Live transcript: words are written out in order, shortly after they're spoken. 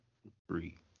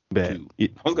3, Bad. 2.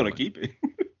 I was gonna keep it.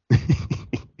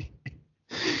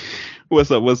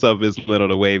 What's up? What's up? It's Little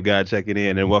the Wave Guy checking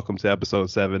in, and welcome to episode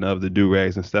 7 of the Do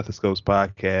Rags and Stethoscopes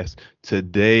podcast.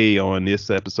 Today, on this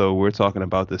episode, we're talking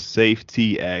about the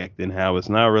Safety Act and how it's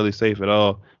not really safe at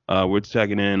all. We're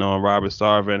checking in on Robert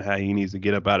Sarver and how he needs to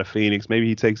get up out of Phoenix. Maybe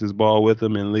he takes his ball with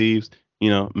him and leaves.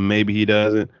 Maybe he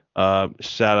doesn't.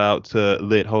 Shout out to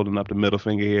Lit holding up the middle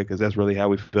finger here because that's really how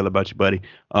we feel about you, buddy.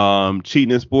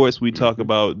 Cheating in sports, we talk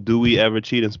about, do we ever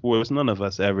cheat in sports? None of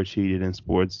us ever cheated in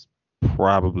sports,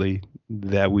 probably,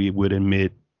 that we would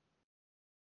admit.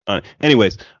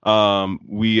 Anyways,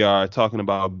 we are talking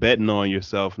about betting on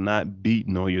yourself, not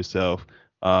beating on yourself.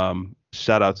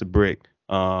 Shout out to Brick.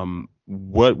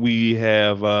 What do we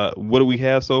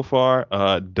have so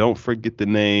far? Don't forget the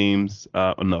names.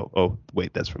 No. Oh,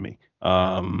 wait, that's for me.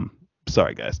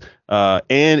 Sorry, guys.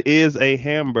 And is a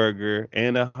hamburger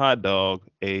and a hot dog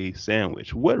a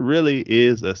sandwich? What really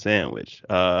is a sandwich?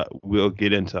 We'll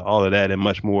get into all of that and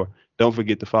much more. Don't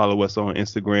forget to follow us on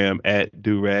Instagram at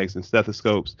Do-Rags and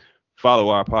Stethoscopes. Follow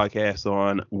our podcast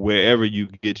on wherever you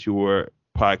get your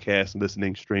podcast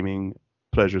listening, streaming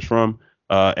pleasures from.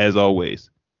 As always,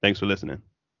 thanks for listening.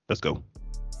 Let's go.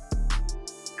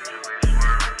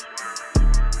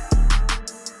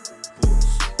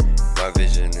 My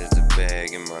vision is the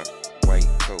bag in my white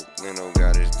coat. Leno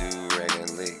got his do-rag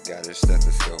and Lick got his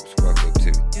stethoscopes. Welcome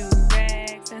to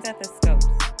Do-Rags and Stethoscopes.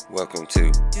 Welcome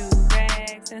to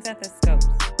Do-Rags and Stethoscopes.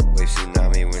 Wave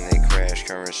tsunami when they crash,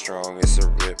 current strong, it's a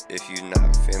rip. If you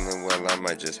not feeling well, I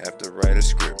might just have to write a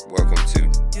script. Welcome to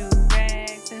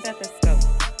Do-Rags and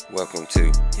Stethoscopes. Welcome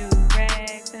to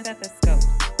Do-Rags and Stethoscopes.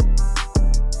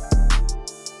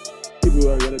 People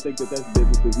are going to think that that's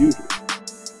business as usual.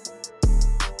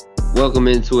 Welcome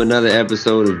into another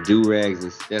episode of Do-Rags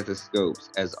and Stethoscopes.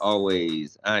 As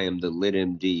always, I am the Lit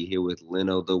MD here with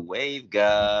Leno, the Wave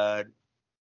God.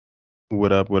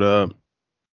 What up? What up?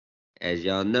 As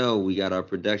y'all know, we got our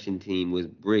production team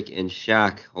with Brick and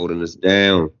Shock holding us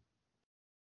down.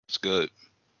 It's good.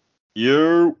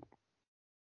 Yo.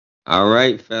 All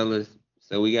right, fellas.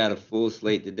 So we got a full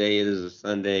slate today. It is a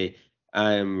Sunday.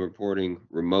 I am reporting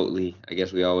remotely. I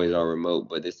guess we always are remote,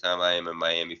 but this time I am in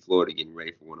Miami, Florida, getting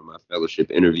ready for one of my fellowship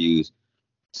interviews.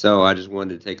 So I just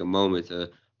wanted to take a moment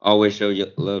to always show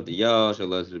love to y'all, show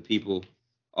love to the people,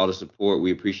 all the support.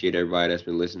 We appreciate everybody that's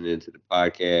been listening to the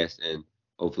podcast, and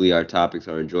hopefully our topics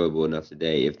are enjoyable enough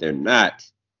today. If they're not,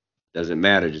 doesn't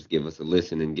matter. Just give us a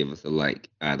listen and give us a like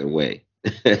either way.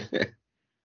 All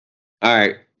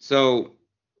right. So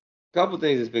a couple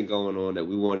things that's been going on that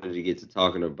we wanted to get to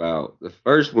talking about. The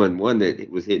first one that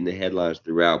was hitting the headlines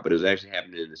throughout, but it was actually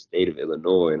happening in the state of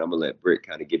Illinois, and I'm going to let Britt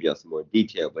kind of give y'all some more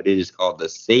detail, but it is called the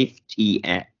Safety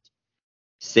Act.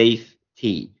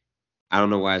 Safety. I don't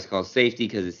know why it's called safety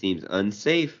because it seems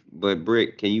unsafe, but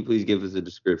Britt, can you please give us a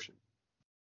description?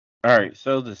 All right,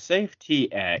 so the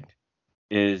Safety Act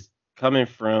is coming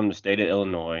from the state of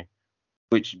Illinois,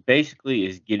 which basically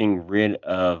is getting rid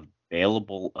of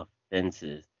bailable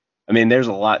offenses. I mean, there's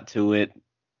a lot to it,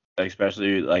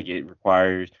 especially like it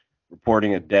requires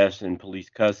reporting of deaths in police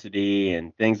custody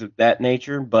and things of that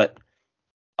nature. But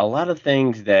a lot of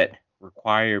things that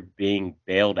require being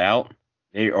bailed out,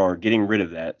 they are getting rid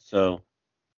of that. So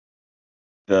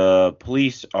the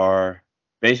police are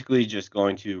basically just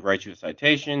going to write you a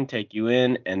citation, take you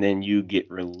in, and then you get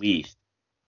released.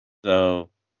 So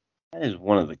that is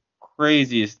one of the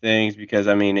craziest things because,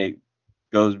 I mean, it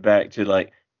goes back to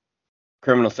like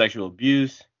criminal sexual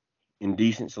abuse,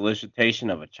 indecent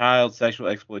solicitation of a child, sexual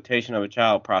exploitation of a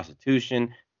child,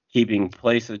 prostitution, keeping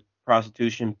place of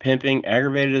prostitution, pimping,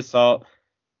 aggravated assault,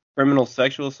 criminal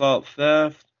sexual assault,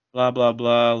 theft, blah, blah,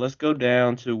 blah. Let's go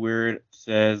down to where it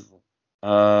says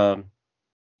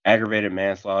aggravated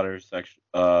manslaughter,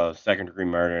 second-degree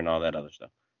murder, and all that other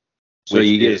stuff. So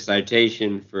you get a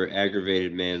citation for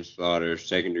aggravated manslaughter,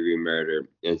 second-degree murder,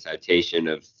 and citation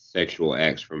of sexual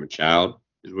acts from a child,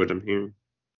 is what I'm hearing?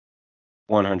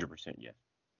 100%, yes.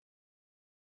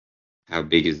 How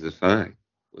big is the fine?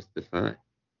 What's the fine?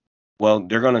 Well,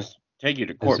 they're going to take you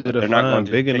to court, but they're not going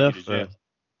to take you to jail.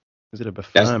 Is it a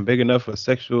fine big enough for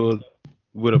sexual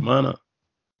with a minor?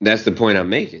 That's the point I'm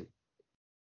making.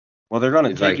 Well, they're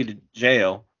going to take you to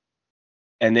jail,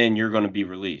 and then you're going to be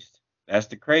released. That's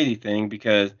the crazy thing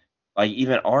because, like,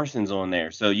 even arson's on there.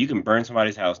 So you can burn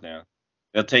somebody's house down.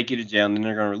 They'll take you to jail, and then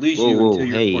they're going to release you until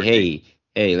you're 14.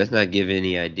 Hey, let's not give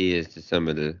any ideas to some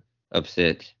of the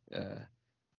upset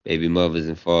baby mothers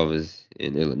and fathers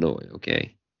in Illinois,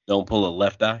 okay? Don't pull a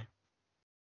left eye.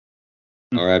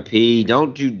 R.I.P.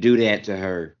 Don't you do that to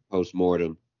her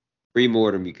post-mortem.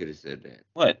 Pre-mortem, you could have said that.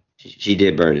 What? She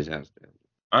did burn his house down.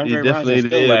 Andre He definitely Rison's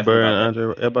still did laughing burn about that.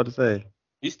 Andre. I'm about to say.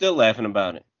 He's still laughing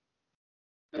about it.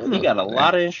 I don't He know got a about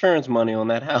lot that. of insurance money on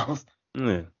that house.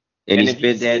 Yeah. And he if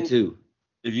you spent that seen- too.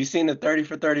 If you seen the 30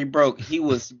 for 30 broke, he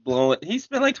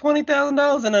spent like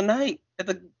 $20,000 in a night at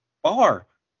the bar.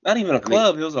 Not even a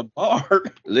club, it was a bar.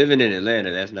 Living in Atlanta,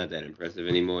 that's not that impressive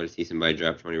anymore to see somebody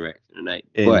drop 20 racks in a night.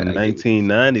 In But I get what you're saying.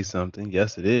 1990 something,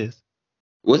 yes, it is.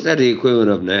 What's that the equivalent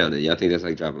of now? Then y'all think that's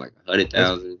like dropping like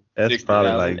 100,000? That's 60,000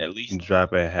 probably like at least.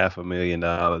 dropping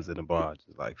 $500,000 in a bar.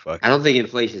 Just like fuck. I don't think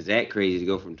inflation's that crazy to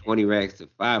go from 20 racks to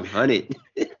 500.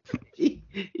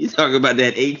 You talking about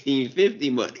that 1850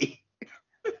 money?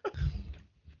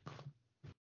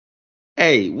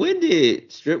 Hey, when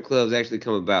did strip clubs actually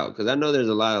come about? Because I know there's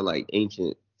a lot of like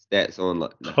ancient stats on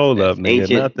like Hold up, nigga.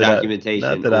 ancient Not that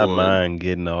documentation. I on- mind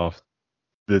getting off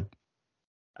the.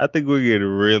 I think we're getting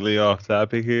really off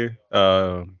topic here.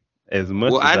 As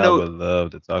much Well, as I I know- would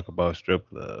love to talk about strip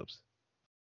clubs,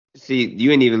 See, you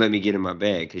didn't even let me get in my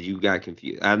bag because you got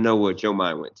confused. I know what your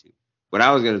mind went to. What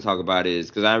I was going to talk about is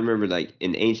because I remember like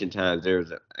in ancient times there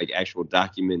was like actual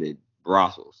documented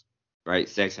brothels, right?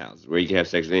 Sex houses where you could have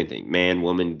sex with anything, man,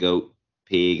 woman, goat,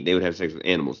 pig. They would have sex with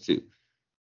animals too.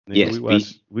 nigga,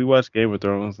 Yes, we watch Game of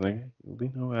Thrones, nigga. We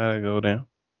know how to go down.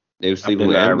 They were sleeping been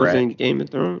with to animals Iraq. in Game of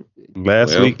Thrones.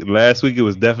 Last Well, week it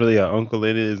was definitely an uncle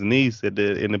and his niece in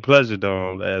the Pleasure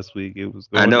Dome. Last week it was.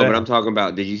 Going I know, down. but I'm talking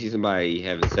about. Did you see somebody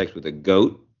having sex with a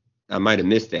goat? I might have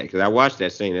missed that because I watched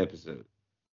that same episode.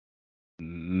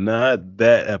 Not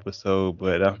that episode,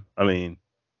 but I mean,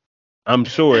 I'm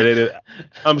sure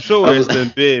I'm sure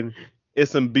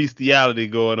it's some bestiality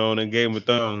going on in Game of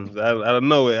Thrones. I don't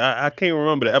know it. I can't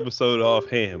remember the episode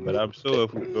offhand, but I'm sure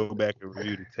if we go back and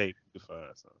review the tape, we can find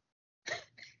something.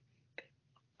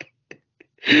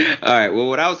 All right. Well,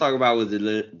 what I was talking about was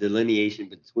the delineation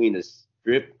between a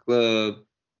strip club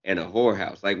and a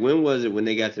whorehouse. Like, when was it when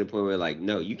they got to the point where, like,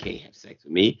 no, you can't have sex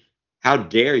with me? How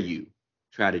dare you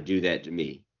try to do that to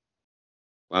me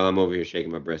while I'm over here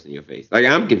shaking my breast in your face? Like,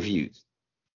 I'm confused.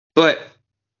 But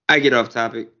I get off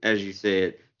topic, as you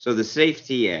said. So the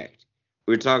Safety Act,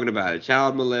 we're talking about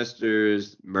child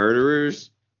molesters,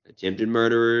 murderers, attempted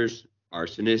murderers,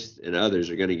 arsonists, and others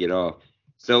are going to get off.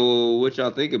 So what y'all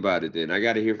think about it then? I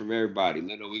got to hear from everybody.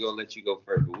 Leno, we're going to let you go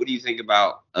first. But what do you think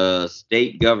about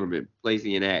state government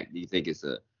placing an act? Do you think it's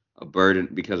a burden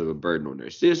because of a burden on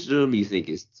their system? Do you think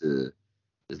it's to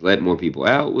just let more people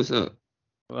out? What's up?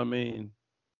 Well, I mean,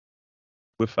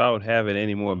 without having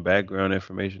any more background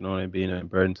information on it being a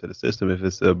burden to the system, if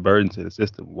it's a burden to the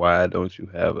system, why don't you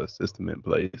have a system in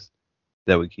place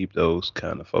that would keep those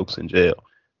kind of folks in jail?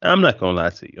 Now, I'm not going to lie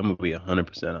to you. I'm going to be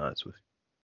 100% honest with you.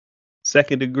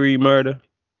 Second degree murder,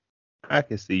 I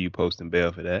can see you posting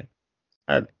bail for that.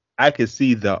 I can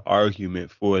see the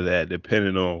argument for that,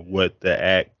 depending on what the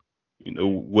act,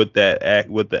 what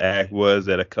the act was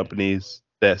that accompanies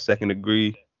that second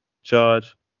degree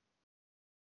charge.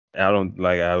 I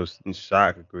was in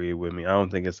shock. Agree with me. I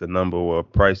don't think it's a number or a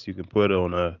price you can put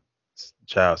on a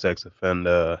child sex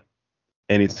offender,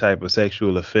 any type of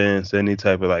sexual offense, any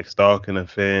type of like stalking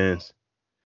offense.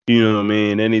 You know what I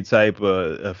mean? Any type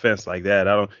of offense like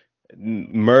that.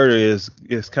 Murder is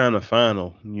kind of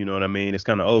final. You know what I mean? It's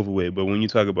kind of over with. But when you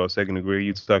talk about second degree,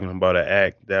 you're talking about an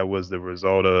act that was the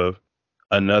result of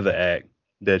another act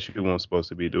that you weren't supposed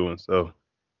to be doing. So,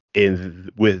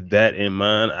 with that in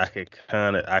mind, I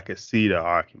could see the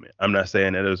argument. I'm not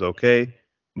saying that it's okay,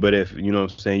 but if you know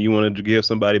what I'm saying, you want to give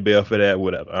somebody bail for that,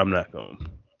 whatever. I'm not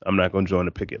gonna join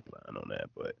the picket line on that.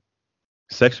 But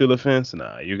sexual offense,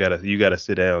 nah, you gotta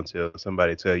sit down till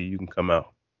somebody tell you can come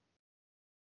out.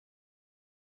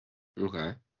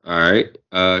 Okay. All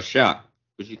right. Shock.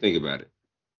 What you think about it?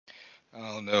 I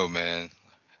don't know, man.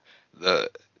 The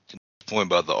point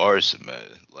about the arson, man,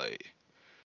 like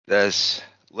that's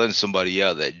letting somebody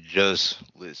out that just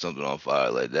lit something on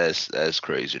fire. Like that's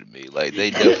crazy to me. Like they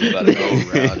definitely got to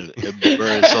go around and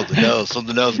burn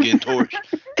something else getting torched.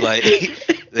 Like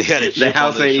they got a The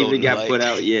house ain't even got like, put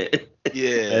out yet.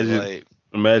 Yeah,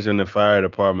 Imagine the fire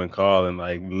department calling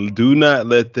like, do not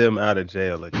let them out of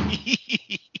jail again.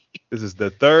 This is the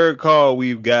third call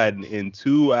we've gotten in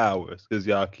 2 hours because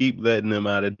y'all keep letting them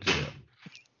out of jail.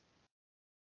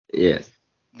 Yes.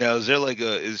 Now, is there like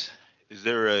is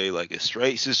there a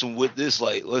straight system with this?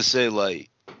 Like, let's say like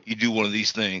you do one of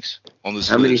these things on this.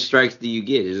 How many list. strikes do you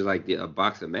get? Is it like a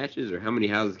box of matches, or how many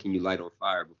houses can you light on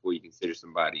fire before you consider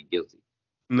somebody guilty?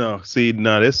 No, see,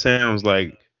 this sounds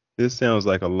like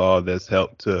a law that's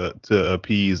helped to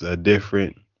appease a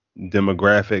different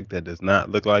demographic that does not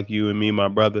look like you and me, my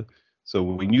brother. So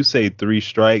when you say 3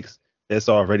 strikes, it's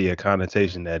already a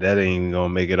connotation that ain't gonna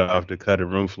make it off the cutting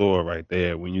room floor right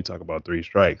there when you talk about 3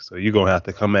 strikes. So you're gonna have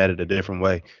to come at it a different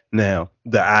way. Now,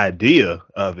 the idea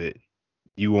of it,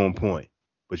 you on point,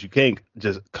 but you can't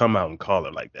just come out and call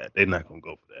it like that. They're not gonna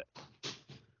go for that.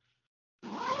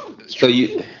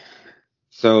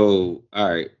 So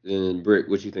all right, then Brick,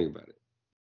 what you think about it?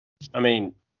 I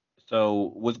mean,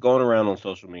 so what's going around on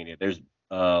social media? There's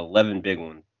 11 big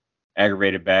ones: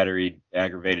 aggravated battery,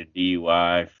 aggravated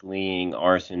DUI, fleeing,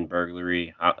 arson,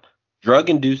 burglary,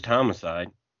 drug-induced homicide.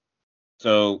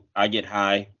 So I get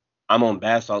high. I'm on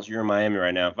bath salts. You're in Miami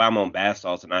right now. If I'm on bath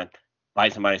salts and I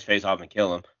bite somebody's face off and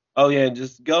kill them, oh yeah,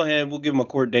 just go ahead. We'll give them a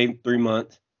court date 3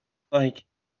 months. Like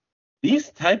these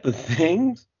type of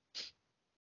things.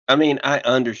 I mean, I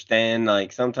understand.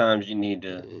 Like sometimes you need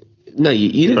to. No,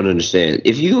 you don't understand.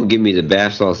 If you don't give me the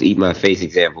bath sauce, eat my face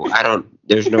example,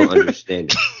 there's no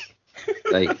understanding.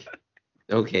 Like,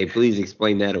 okay, please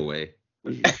explain that away.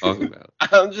 What are you talking about?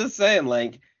 I'm just saying,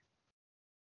 like,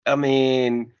 I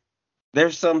mean,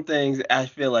 there's some things I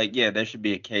feel like, yeah, there should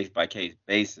be a case by case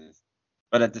basis.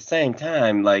 But at the same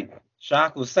time, like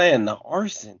Shock was saying, the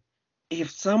arson.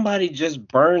 If somebody just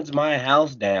burns my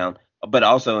house down, but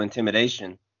also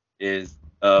intimidation is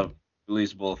a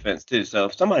releasable offense too. So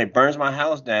if somebody burns my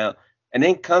house down and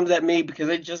then comes at me because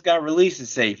they just got released and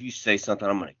say, if you say something,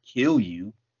 I'm gonna kill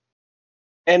you.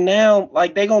 And now,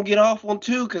 like, they gonna get off on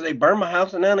 2 because they burned my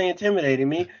house and now they intimidated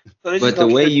me. So But the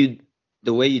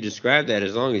way you describe that,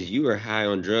 as long as you were high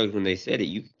on drugs when they said it,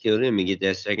 you could kill them and get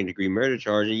that 2nd-degree murder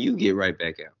charge, and you get right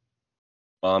back out.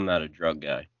 Well, I'm not a drug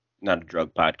guy, not a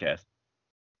drug podcast.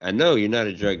 I know you're not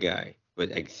a drug guy,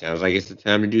 but it sounds like it's the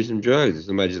time to do some drugs. If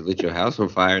somebody just lit your house on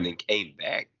fire and then came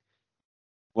back.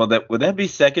 Well, would that be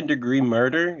 2nd-degree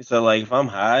murder? So, like, if I'm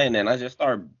high and then I just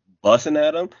start busting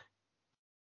at them?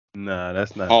 Nah,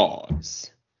 that's not.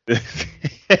 Pause.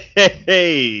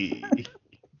 Hey.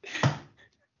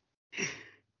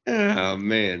 Oh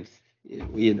man,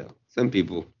 you know, some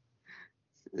people.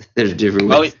 There's different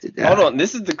ways to die. Hold on,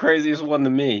 this is the craziest one to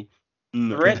me.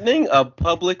 Threatening a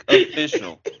public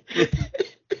official.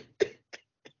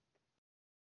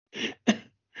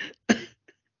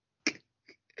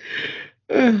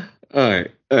 All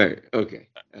right, okay.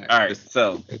 All right,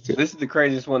 so this is the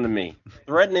craziest one to me.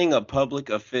 Threatening a public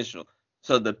official.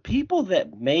 So the people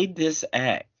that made this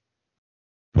act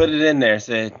put it in there,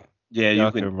 said, yeah,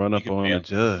 y'all can run up on the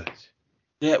judge.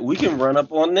 Yeah, we can run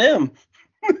up on them.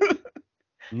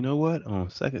 You know what? On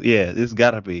second, yeah, it's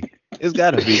gotta be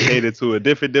catered to a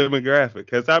different demographic.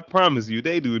 Because I promise you,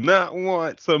 they do not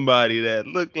want somebody that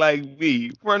look like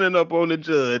me running up on the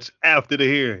judge after the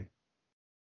hearing.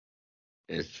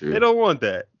 It's true. They don't want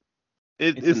that.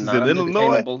 This is in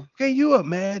Illinois. Can you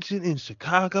imagine in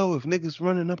Chicago if niggas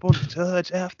running up on the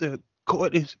judge after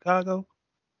court in Chicago?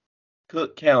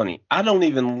 Cook County. I don't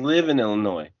even live in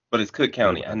Illinois, but it's Cook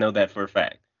County. I know that for a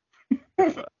fact.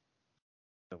 Don't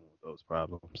want those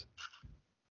problems.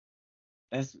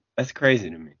 That's crazy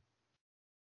to me.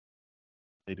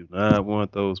 They do not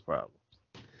want those problems.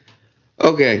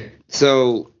 Okay,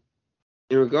 so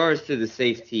in regards to the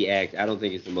Safety Act, I don't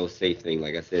think it's the most safe thing,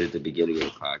 like I said at the beginning of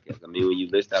the podcast. I mean, when you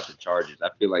list out the charges, I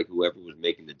feel like whoever was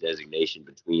making the designation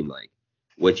between, like,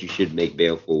 what you should make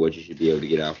bail for, what you should be able to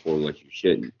get out for, and what you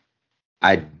shouldn't,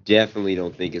 I definitely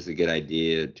don't think it's a good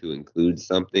idea to include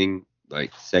something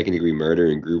like 2nd-degree murder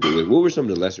and grouping with. What were some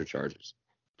of the lesser charges?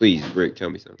 Please, Brick, tell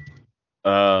me something.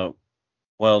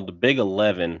 Well, the big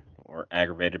 11 were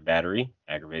aggravated battery,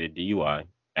 aggravated DUI,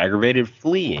 aggravated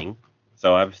fleeing.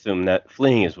 So I've assumed that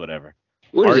fleeing is whatever.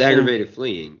 What is aggravated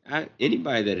fleeing?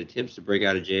 Anybody that attempts to break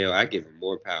out of jail, I give them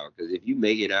more power. Because if you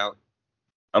make it out,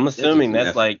 I'm assuming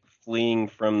that's like fleeing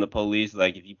from the police.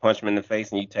 Like if you punch them in the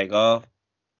face and you take off,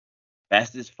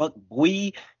 fast as fuck,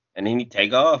 boy, and then you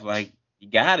take off. Like you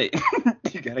got it.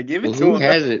 You gotta give it to him. Who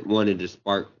hasn't wanted to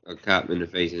spark a cop in the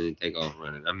face and then take off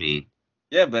running? I mean,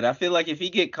 yeah, but I feel like if he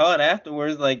get caught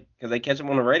afterwards, like because they catch him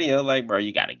on the radio, like bro,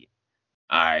 you gotta get.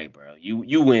 All right, bro,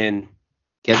 you win.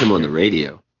 Catch him on the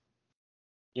radio.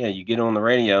 Yeah, you get on the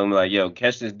radio and be like, yo,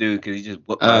 catch this dude because he just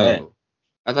whooped my head.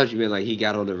 I thought you meant like he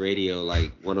got on the radio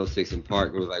like 106 in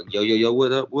Park and was like, yo,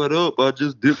 what up? I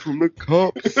just dipped from the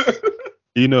cops.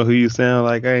 You know who you sound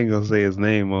like? I ain't gonna say his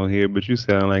name on here, but you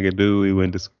sound like a dude we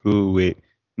went to school with.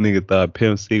 Nigga thought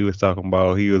Pimp C was talking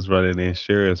about he was running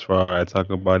insurance fraud,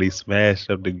 talking about he smashed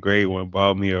up the gray one,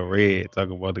 bought me a red,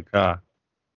 talking about the car.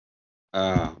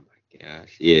 Oh my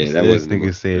gosh. Yeah, that this was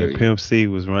nigga said Pimp C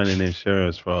was running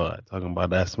insurance fraud, talking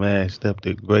about I smashed up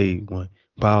the gray one,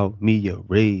 bought me a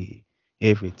red.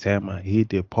 Every time I hit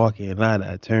the parking lot,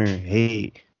 I turn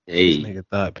head. Hey. This nigga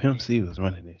thought Pimp C was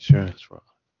running insurance fraud.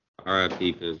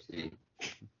 R.I.P. Pimp C.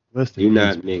 Rest Do in peace,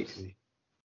 not mix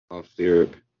cough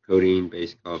syrup,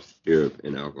 codeine-based cough syrup,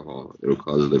 and alcohol. It'll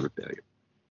cause liver failure.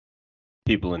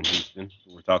 People in Houston,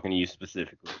 we're talking to you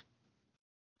specifically.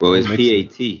 Well, Don't it's mix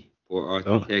it. PAT, Port Arthur,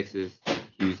 Don't. Texas,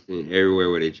 Houston, everywhere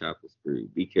where they chop the screw.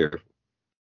 Be careful.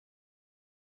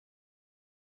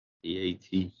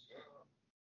 PAT.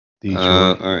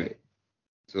 Detroit. All right.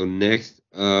 So next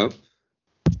up,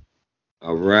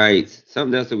 all right.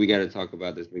 Something else that we got to talk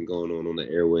about that's been going on the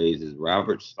airwaves is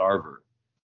Robert Sarver.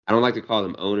 I don't like to call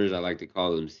them owners. I like to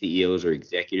call them CEOs or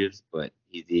executives, but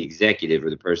he's the executive or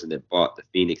the person that bought the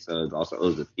Phoenix Suns, also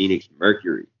owns the Phoenix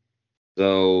Mercury.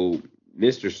 So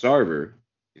Mr. Sarver,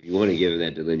 if you want to give him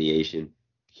that delineation,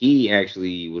 he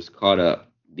actually was caught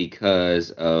up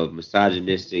because of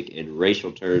misogynistic and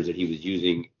racial terms that he was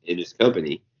using in his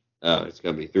company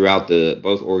throughout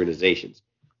both organizations.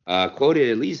 Quoted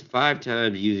at least 5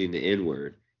 times using the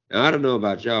N-word. Now, I don't know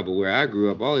about y'all, but where I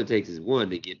grew up, all it takes is one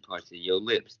to get punched in your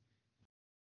lips.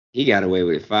 He got away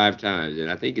with it 5 times, and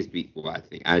I think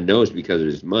I know it's because of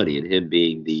his money and him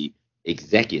being the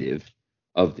executive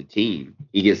of the team.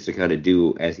 He gets to kind of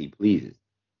do as he pleases.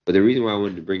 But the reason why I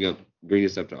wanted to bring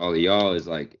this up to all of y'all is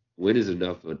like, when is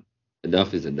enough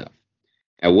is enough?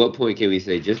 At what point can we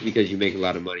say just because you make a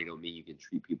lot of money don't mean you can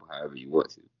treat people however you want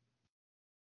to?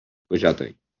 What y'all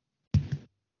think?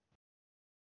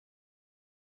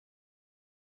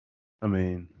 I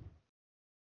mean,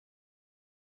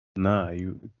 nah,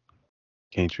 you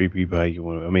can't treat people how you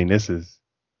want. I mean,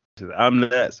 I'm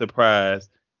not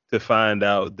surprised to find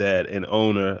out that an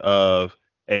owner of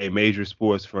a major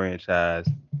sports franchise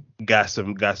got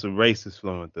some racists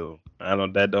flowing through.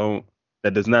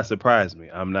 That does not surprise me.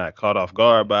 I'm not caught off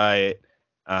guard by it.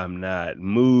 I'm not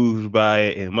moved by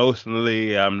it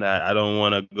emotionally. I don't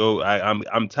want to go.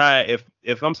 I'm tired.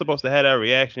 If I'm supposed to have that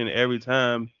reaction every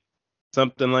time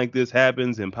something like this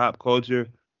happens in pop culture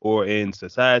or in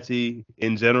society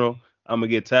in general, I'm gonna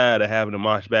get tired of having to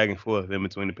march back and forth in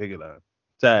between the picket line.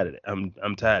 Tired of it.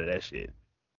 I'm tired of that shit.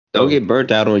 Don't So get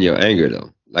burnt out on your anger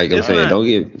though. Like I'm it's saying, not. don't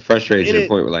get frustrated to the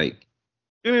point where like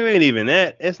It ain't even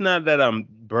that. It's not that I'm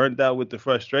burnt out with the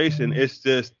frustration. It's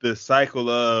just the cycle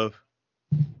of,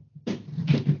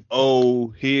 oh,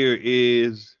 here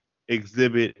is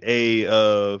exhibit A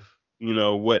of,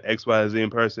 what XYZ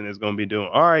person is going to be doing.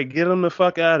 All right, get them the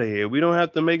fuck out of here. We don't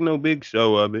have to make no big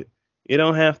show of it. It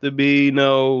don't have to be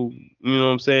no, what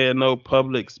I'm saying, no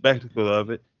public spectacle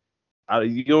of it.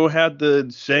 You don't have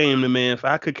to shame the man. If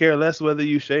I could care less whether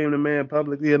you shame the man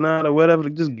publicly or not or whatever,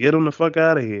 just get him the fuck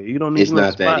out of here. You don't need it's no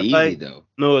not that easy spotlight, though.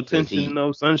 no Because attention,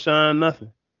 no sunshine, nothing.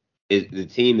 the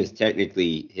team is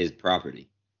technically his property.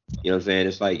 You know what I'm saying?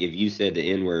 It's like if you said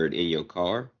the N word in your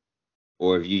car,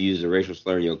 or if you use a racial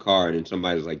slur in your car, and then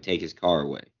somebody's like, take his car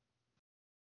away.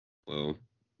 Well,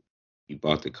 you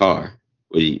bought the car.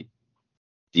 Do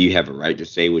you have a right to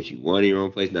say what you want in your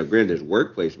own place? Now, granted, there's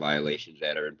workplace violations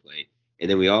that are in play, and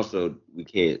then we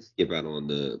can't skip out on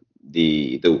the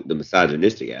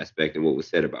misogynistic aspect and what was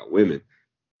said about women.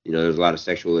 You know, there's a lot of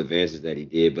sexual advances that he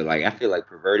did, but like I feel like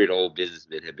perverted old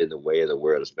businessmen have been the way of the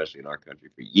world, especially in our country,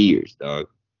 for years, dog.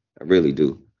 I really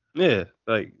do. Yeah,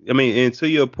 like I mean, and to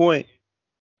your point,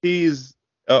 he's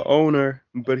a owner,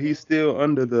 but he's still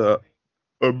under the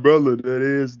umbrella that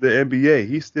is the NBA.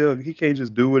 He can't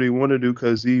just do what he want to do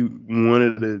because he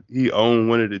owned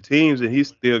one of the teams, and he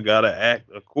still gotta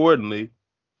act accordingly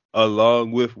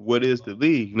along with what is the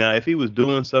league. Now, if he was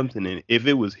doing something, and if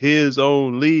it was his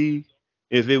own league,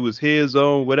 if it was his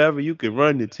own whatever, you could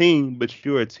run the team, but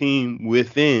you're a team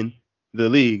within the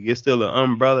league. It's still an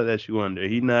umbrella that you under.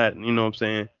 He not, what I'm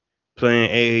saying, playing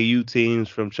AAU teams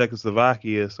from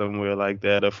Czechoslovakia somewhere like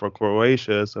that, or for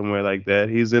Croatia or somewhere like that.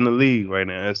 He's in the league right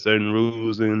now. There's certain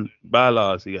rules and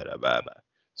bylaws he got to abide by.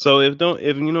 So if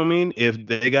you know what I mean, if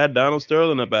they got Donald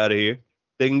Sterling up out of here,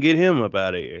 they can get him up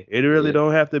out of here. It really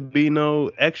don't have to be no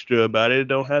extra about it. It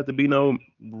don't have to be no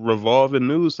revolving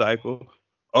news cycle.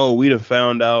 Oh, we done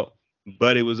found out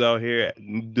Buddy was out here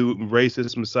do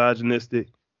racist, misogynistic,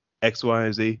 X, Y,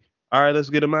 and Z. All right, let's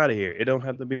get him out of here. It don't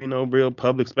have to be no real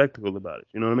public spectacle about it.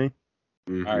 You know what I mean?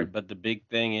 Mm-hmm. All right, but the big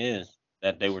thing is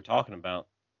that they were talking about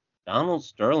Donald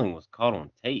Sterling was caught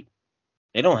on tape.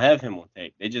 They don't have him on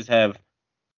tape. They just have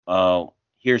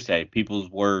hearsay,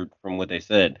 people's word from what they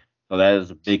said. So that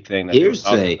is a big thing that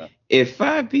hearsay. If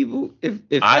 5 people, if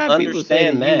I 5 people say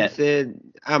understand that you that. said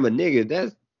I'm a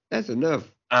nigga, that's enough.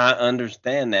 I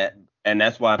understand that, and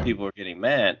that's why people are getting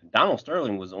mad. Donald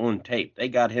Sterling was on tape. They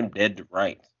got him dead to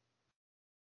rights.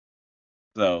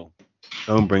 So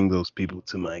don't bring those people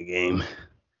to my game.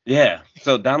 Yeah.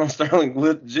 So Donald Sterling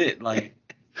legit, like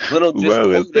Little just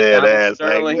Bro, it's quoted dead Donald ass like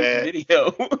Sterling's that. video.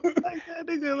 Like that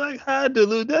nigga, like how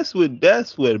delusional.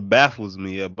 That's what baffles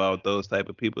me about those type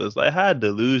of people. It's like how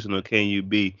delusional can you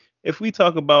be? If we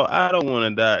talk about, I don't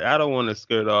want to die. I don't want to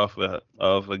skirt off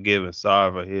of a given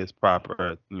Sarver his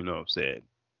proper, what I'm saying,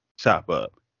 chop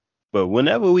up. But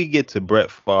whenever we get to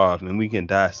Brett Favre and we can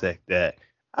dissect that,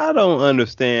 I don't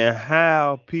understand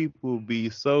how people be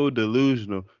so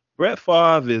delusional. Brett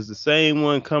Favre is the same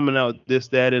one coming out this,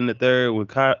 that, and the third when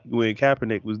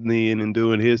Kaepernick was kneeing and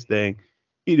doing his thing.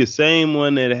 He the same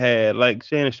one that had, like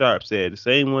Shannon Sharp said, the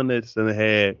same one that's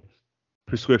had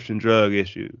prescription drug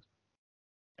issues.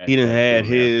 He done Hashtag had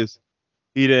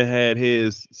Team America.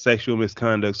 his sexual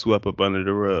misconduct swept up under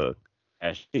the rug.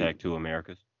 Hashtag 2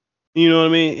 Americas. You know what I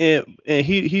mean? And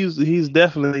he's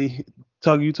definitely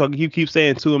talking. You keep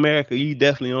saying to America. You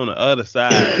definitely on the other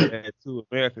side of that to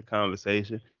America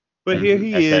conversation. But here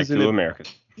he Hashtag is in 2 the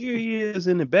Americas. here he is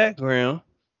in the background,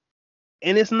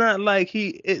 and it's not like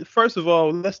first of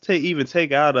all, let's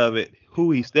take out of it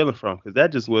who he's stealing from, because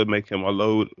that just would make him a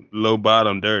low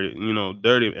bottom dirty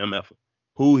MF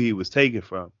who he was taking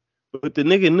from. But the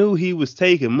nigga knew he was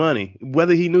taking money.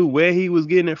 Whether he knew where he was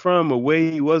getting it from or where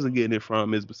he wasn't getting it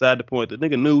from is beside the point. The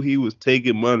nigga knew he was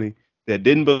taking money that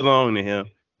didn't belong to him,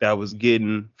 that was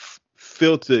getting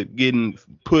filtered, getting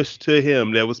pushed to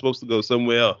him, that was supposed to go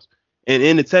somewhere else. And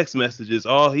in the text messages,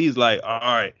 all he's like, all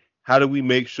right, how do we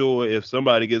make sure if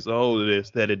somebody gets a hold of this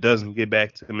that it doesn't get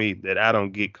back to me, that I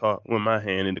don't get caught with my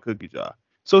hand in the cookie jar?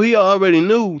 So he already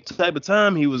knew the type of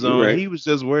time he was on. Right. He was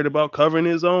just worried about covering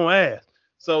his own ass.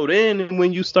 So then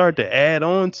when you start to add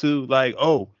on to like,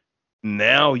 oh,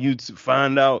 now you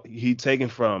find out he taking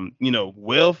from,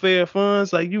 welfare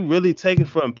funds, like you really taking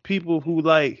from people who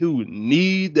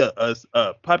need a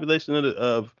population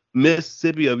of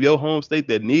Mississippi, of your home state,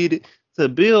 that need it to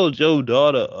build your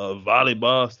daughter a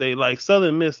volleyball stadium. Like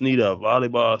Southern Miss need a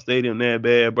volleyball stadium that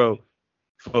bad, bro,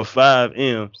 for 5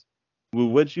 M's. With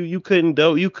what you couldn't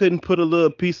put a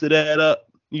little piece of that up.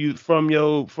 You from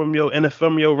your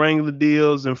Wrangler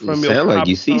deals and from your sound like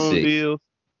you Coppertone seasick. deals.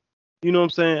 You know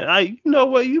what I'm saying? You know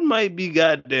what? You might be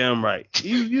goddamn right.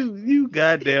 You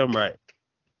goddamn right.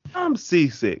 I'm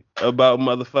seasick about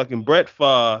motherfucking Brett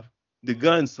Favre, the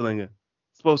gunslinger,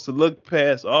 supposed to look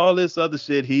past all this other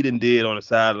shit he done did on the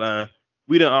sideline.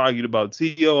 We done argued about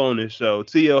T.O. on this show.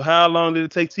 T.O., how long did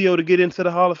it take T.O. to get into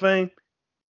the Hall of Fame?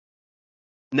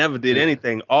 Never did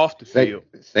anything off the field.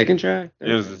 Second try?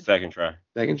 It was the second try.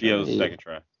 Second try. Yeah, it was the second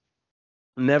try.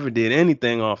 Never did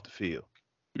anything off the field.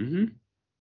 Mm-hmm.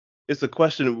 It's a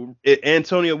question.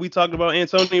 Antonio, we talked about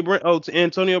Antonio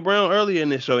Brown earlier in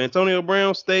this show. Antonio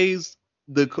Brown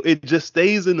it just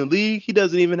stays in the league. He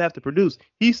doesn't even have to produce.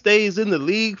 He stays in the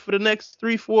league for the next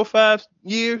 3, 4, 5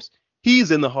 years.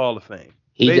 He's in the Hall of Fame.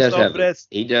 He does have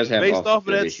based off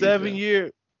of that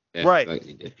 7-year. Right.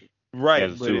 Right. He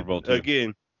has a Super Bowl too.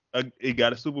 Again, he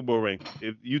got a Super Bowl ring.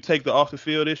 If you take the off the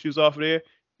field issues off of there,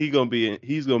 he's gonna be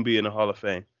in the Hall of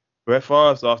Fame. Brett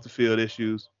Favre's off the field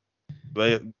issues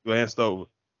glanced over,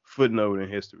 footnote in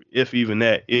history. If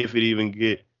it even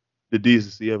get the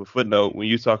decency of a footnote when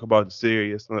you talk about the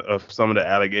seriousness of some of the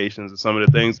allegations and some of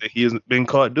the things that he has been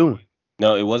caught doing.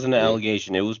 No, it wasn't an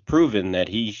allegation. It was proven that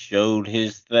he showed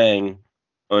his thing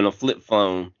on a flip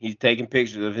phone. He's taking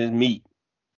pictures of his meat.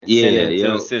 Sending it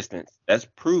to assistants. That's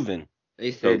proven.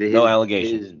 They said no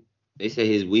allegation. They said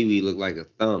his wee looked like a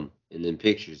thumb in them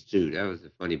pictures too. That was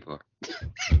the funny part.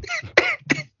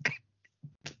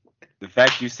 The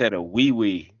fact you said a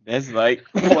wee, that's like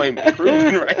point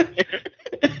proven right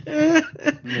there.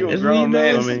 You a grown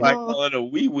man, like call it a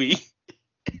wee.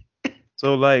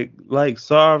 So like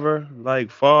Sarver,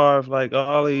 like Favre, like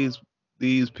all these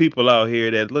people out here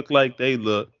that look like they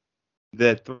look,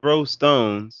 that throw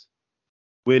stones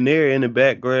when they're in the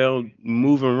background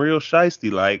moving real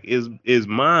shiesty like is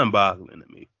mind-boggling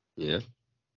to me. Yeah.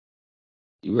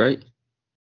 You right.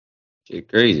 Shit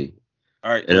crazy.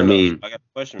 All right. And I got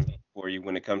a question for you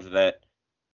when it comes to that.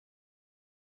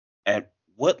 At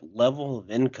what level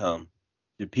of income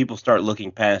do people start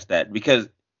looking past that? Because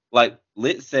like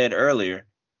Lit said earlier,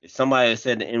 if somebody had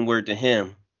said the N-word to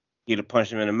him, he'd have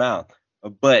punched him in the mouth.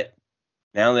 But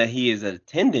now that he is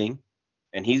attending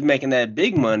and he's making that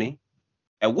big money,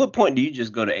 at what point do you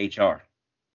just go to HR?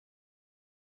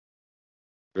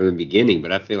 From the beginning,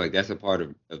 but I feel like that's a part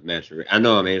of maturation. I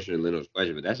know I'm answering Leno's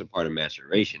question, but that's a part of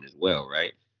maturation as well,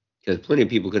 right? Because plenty of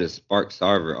people could have sparked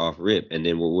Sarver off rip, and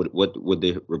then what would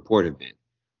the report have been?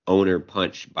 Owner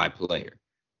punched by player,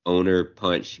 owner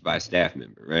punched by staff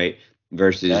member, right?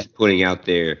 Versus putting out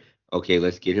there, okay,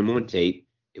 let's get him on tape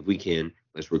if we can.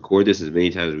 Let's record this as many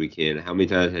times as we can. How many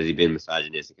times has he been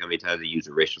misogynistic? How many times has he used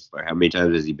a racial slur? How many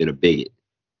times has he been a bigot?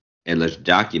 And let's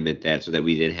document that so that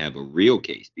we then have a real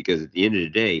case. Because at the end of the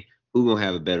day, who's gonna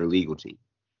have a better legal team?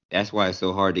 That's why it's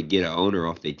so hard to get an owner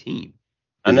off their team.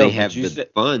 I Because know, they but have you the said,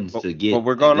 funds but, to get. but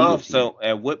we're a going legal off. team. So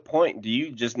at what point do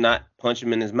you just not punch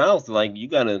him in his mouth? Like, you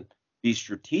gotta be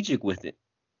strategic with it,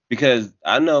 because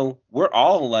I know we're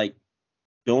all like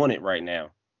doing it right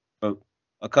now. But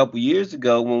a couple years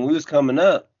ago, when we was coming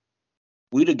up,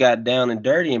 we'd have got down and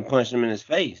dirty and punched him in his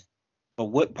face. But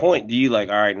what point do you like?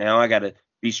 All right, now I gotta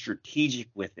be strategic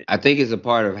with it. I think it's a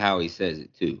part of how he says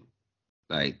it too.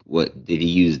 Like, what did he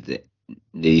use? Did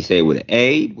he say it with an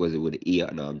A? Was it with an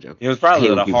ER? No, I'm joking. It was I probably hate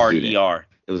with when a people hard do that. ER.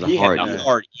 It was a He hard had a ER.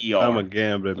 hard ER. I'm a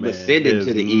gambler, I'ma man. send him There's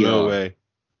to the no ER. way.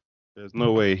 There's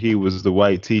no way he was the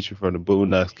white teacher from the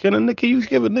Boondocks. Can you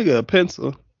give a nigga a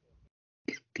pencil?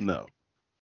 No.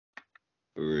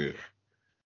 For real.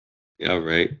 Yeah,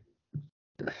 right.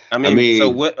 I mean,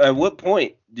 so at what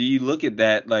point do you look at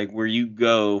that, like, where you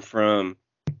go from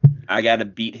I got to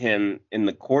beat him in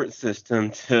the court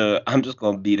system to I'm just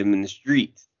going to beat him in the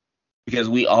streets? Because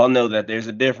we all know that there's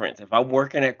a difference. If I'm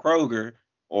working at Kroger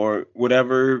or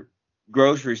whatever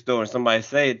grocery store and somebody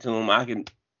say it to him, I can,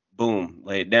 boom,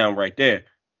 lay it down right there,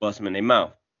 bust them in their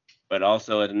mouth. But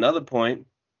also at another point,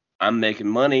 I'm making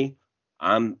money,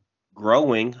 I'm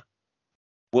growing.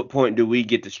 What point do we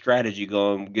get the strategy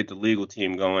going, get the legal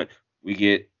team going, we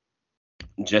get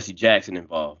Jesse Jackson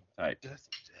involved type?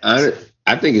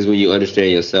 I think it's when you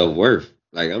understand your self-worth.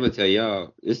 Like, I'm gonna tell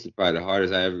y'all, this is probably the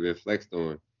hardest I ever been flexed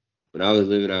on. When I was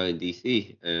living out in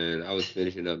DC and I was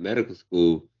finishing up medical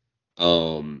school,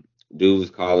 dude was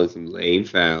calling some lame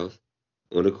fouls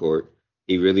on the court.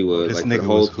 He really was. This Like, for the nigga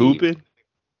whole was team. hooping.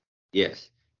 Yes.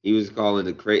 He was calling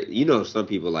the crazy. You know, some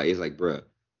people, like, it's like, bruh,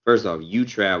 first off, you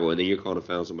travel and then you're calling to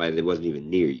foul somebody that wasn't even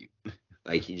near you.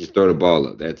 Like, you just throw the ball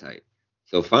up that tight.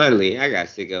 So finally, I got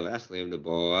sick of it. I slammed the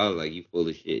ball. I was like, you full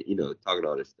of shit, you know, talking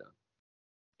all this stuff.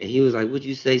 And he was like, what'd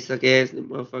you say, suck ass,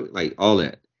 motherfucker? Like, all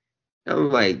that. And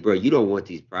I'm like, bro, you don't want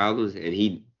these problems. And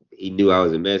he knew I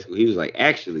was in med school. He was like,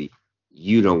 actually,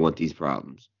 you don't want these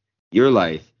problems. Your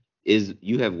life is,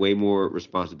 you have way more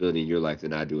responsibility in your life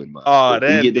than I do in mine. Oh, If we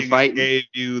that get to nigga fighting, gave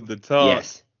you the talk.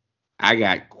 yes. I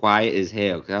got quiet as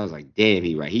hell because I was like, damn,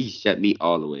 he right. He shut me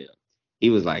all the way up.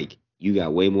 He was like, you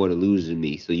got way more to lose than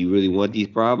me. So you really want these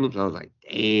problems? I was like,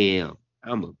 damn,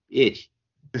 I'm a bitch.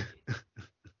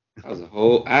 I was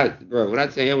bro, when I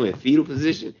tell you I'm in fetal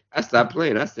position, I stopped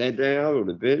playing. I sat down on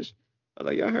the bench. I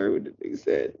was like, y'all heard what the nigga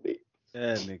said to me.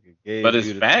 That nigga gave But it's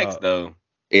you the facts, talk. though.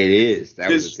 It is. That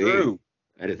was It's the thing. true.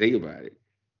 I had to think about it.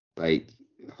 Like,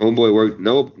 homeboy worked,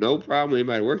 no problem.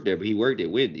 Anybody worked there, but he worked at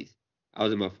Wendy's. I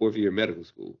was in my 4th year of medical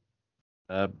school.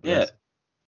 Yeah.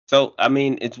 So, I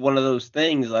mean, it's one of those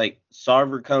things, like,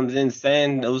 Sarver comes in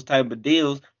saying those type of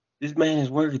deals. This man is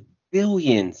worth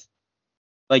billions.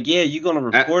 Like, yeah, you're going to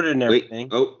report it and everything.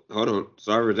 Oh, hold on.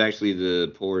 Sarver's actually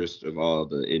the poorest of all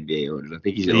the NBA owners. I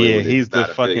think he's the only Yeah, one that's he's the not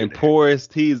a fucking billionaire.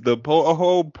 poorest. He's the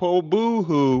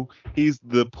boo-hoo. He's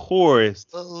the poorest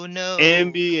Oh no.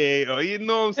 NBA. Oh, you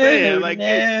know what I'm saying? Oh, Like, no.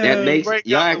 That makes break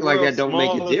y'all out act the like that world's don't make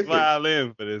a smallest difference.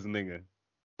 violin for this nigga.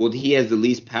 Well, he has the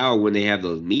least power when they have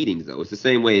those meetings, though. It's the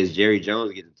same way as Jerry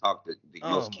Jones gets to talk the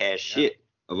most my cash God. shit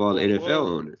of all the NFL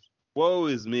owners. Woe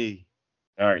is me.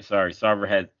 All right, sorry. Sarver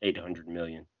had $800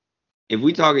 million. If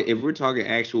we're talking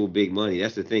actual big money,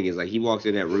 that's the thing. Is like he walks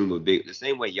in that room with big. The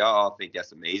same way y'all all think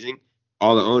that's amazing.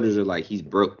 All the owners are like, he's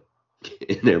broke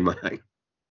in their mind.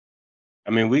 I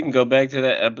mean, we can go back to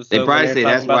that episode. They probably when say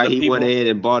talking that's about why the he people. went ahead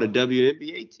and bought a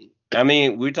WNBA team. I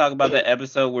mean, we talk about that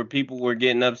episode where people were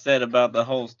getting upset about the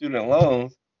whole student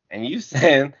loans, and you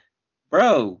saying,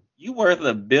 bro, you worth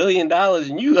 $1 billion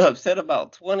and you upset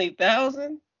about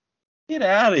 20,000? Get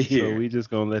out of here. So we just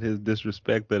gonna let his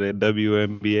disrespect of that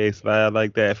WNBA slide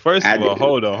like that. First I of all, did.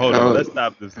 hold on. Oh. Let's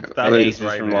stop this. Stop Wait. this Aces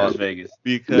right from now. Las Vegas.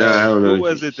 Because No, I don't know. who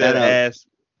was it Shout that out. asked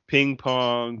ping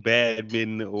pong,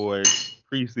 badminton, or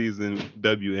preseason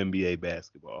WNBA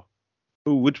basketball?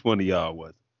 Which one of y'all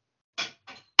was it?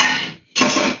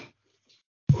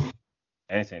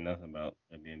 I didn't say nothing about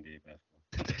WNBA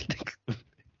basketball.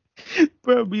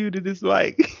 Bro muted his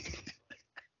mic.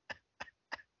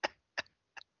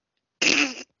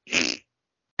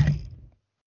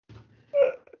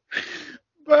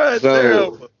 Bro, So,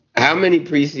 terrible. how many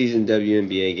preseason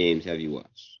WNBA games have you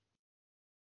watched?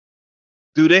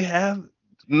 Do they have?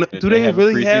 Did Do they they have a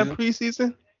really have preseason?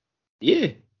 preseason? Yeah.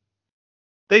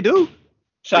 They do.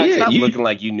 Shot, Yeah, stop you- looking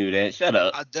like you knew that. Shut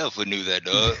up. I definitely knew that,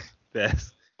 dog.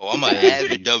 That's Oh, I'm an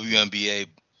avid WNBA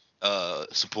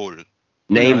supporter.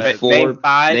 Name Name four.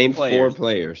 five Name players. 4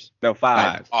 players. No,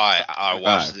 five. All right,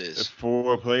 watch Five. this.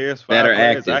 4 players, 5 That are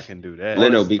players. I active. can do that.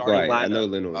 Leno, the be starting quiet. I know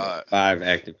lineup. Leno. Alright. 5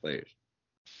 active players.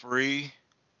 Free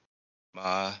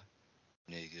my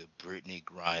nigga Brittany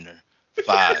Griner.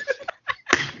 5.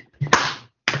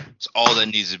 It's all that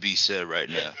needs to be said right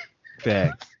now.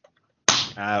 Facts.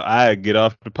 I'd get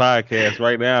off the podcast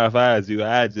right now if I was you.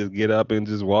 I'd just get up and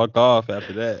just walk off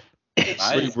after that.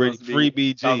 Biden's supposed to be Free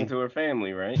BG. talking to her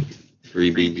family, right?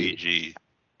 Free Free BG. BG.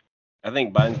 I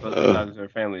think Biden's supposed to be talking to her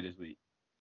family this week.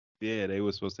 Yeah, they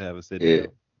were supposed to have a sit Yeah. down.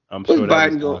 I'm What's sure that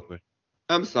Biden was go- awkward.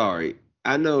 I'm sorry.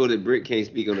 I know that Britt can't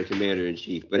speak on the commander in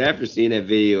chief, but after seeing that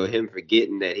video of him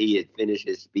forgetting that he had finished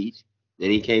his speech, then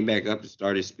he came back up to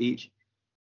start his speech.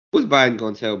 What's Biden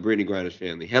gonna tell Brittany Griner's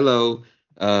family? Hello,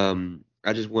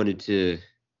 I just wanted to.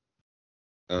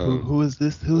 Who is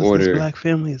this? Who is order- this black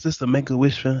family? Is this the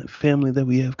Make-A-Wish family that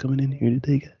we have coming in here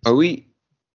today, guys?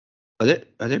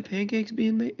 Are there pancakes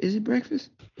being made? Is it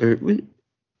breakfast? Or what?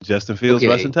 Justin Fields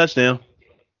Okay. rushing touchdown.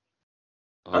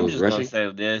 I'm just rushing? gonna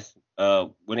say this.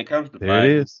 When it comes to There Biden,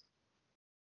 it is.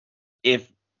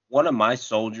 if one of my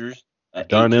soldiers,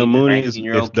 Darnell Mooney is, if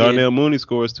 19-year-old Darnell Mooney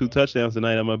scores 2 touchdowns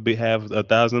tonight, I'm gonna have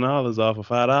 $1,000 off of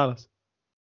 $5.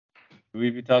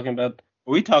 we be talking about?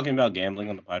 Are we talking about gambling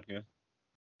on the podcast?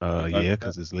 Yeah,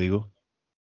 because it's legal.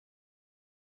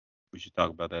 We should talk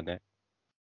about that next.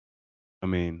 I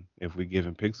mean, if we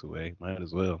giving picks away, might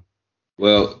as well.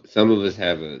 Well, some of us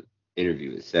have an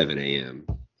interview at 7 a.m.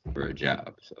 for a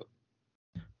job, so.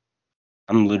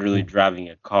 I'm literally driving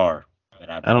a car that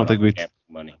I don't think we-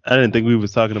 money. I didn't think we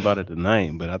was talking about it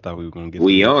tonight, but I thought we were gonna get.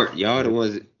 We some- aren't. Y'all the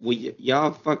ones.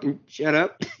 Y'all fucking shut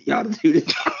up. Y'all do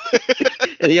this.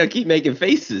 And y'all keep making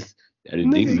faces. I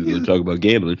didn't think we were going to talk about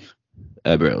gambling.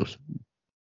 Eyebrows.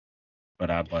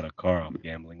 But I bought a car off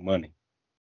gambling money.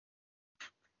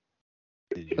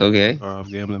 Okay.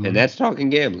 Gambling. And that's talking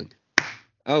gambling.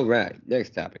 All right.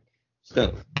 Next topic.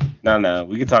 So, No,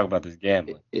 we can talk about this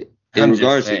gambling. in I'm just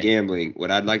regards to saying. gambling,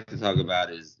 what I'd like to talk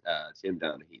about is Tim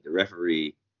Donaghy, the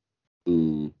referee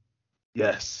who.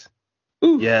 Yes.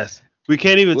 Ooh, Yes. We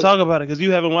can't even What? talk about it because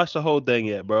you haven't watched the whole thing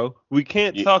yet, bro. We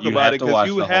can't talk You about have it to because watch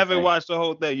you the whole haven't thing. watched the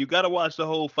whole thing. You got to watch the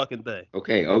whole fucking thing.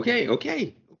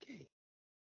 Okay.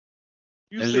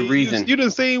 There's a reason. You done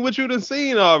seen what you done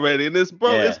seen already, and it's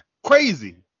Yeah. it's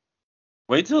crazy.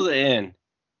 Wait till the end.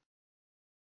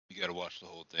 You gotta watch the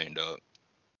whole thing, dog.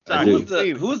 Doc,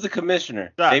 do. Who was the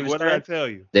commissioner? Doc, David what did I Stern. tell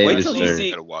you? David Wait till you Stern. see.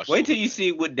 Gotta watch Wait the till you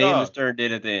see what David Dog. Stern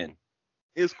did at the end.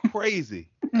 It's crazy.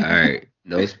 All right.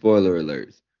 No spoiler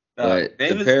alerts. But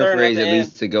David to Stern paraphrase, at at the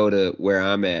least to go to where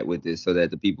I'm at with this so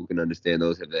that the people can understand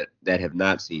those that have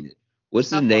not seen it. What's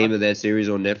the name of that series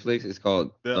on Netflix? It's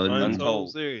called The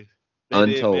Untold series.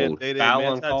 Untold. They did Foul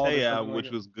Man Uncalled or Tate something album, like which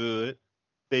that? was good.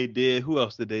 They did. Who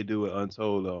else did they do it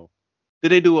Untold on? Did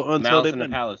they do it Untold? Malice They in the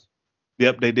been- Palace.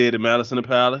 Yep, they did. The Malice in the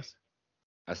Palace.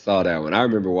 I saw that one. I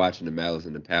remember watching the Malice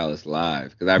in the Palace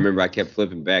live because I remember I kept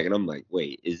flipping back and I'm like,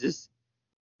 wait, is this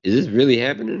really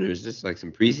happening or is this like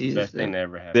some preseason Best thing stuff? that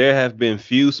ever happened. There have been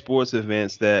few sports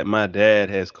events that my dad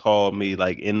has called me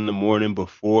like in the morning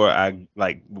before I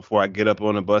get up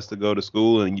on the bus to go to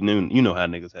school, and you know how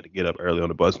niggas had to get up early on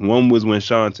the bus. One was when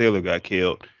Sean Taylor got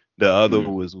killed. The other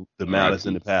was the Malice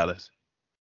in the Palace.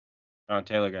 John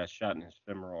Taylor got shot in his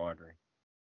femoral artery.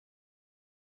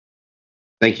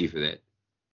 Thank you for that.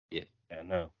 Yeah,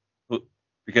 no.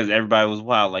 Because everybody was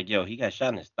wild, like, yo, he got shot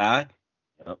in his thigh.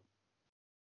 Yep.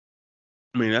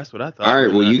 I mean, that's what I thought. All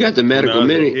right, well, you got the medical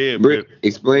when I was a minute. kid, Britt, but-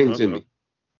 explain to me.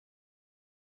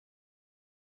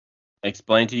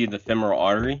 Explain to you the femoral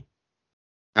artery.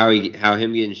 How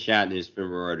him getting shot in his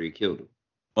femoral artery killed him.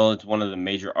 Well, it's one of the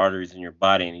major arteries in your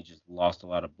body, and he just lost a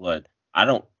lot of blood.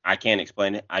 I can't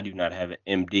explain it. I do not have an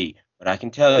MD, but I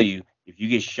can tell you, if you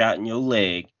get shot in your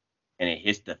leg and it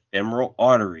hits the femoral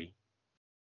artery,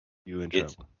 You in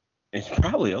it's trouble. it's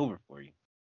probably over for you.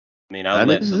 I mean, I'll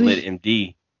let the Honestly? lit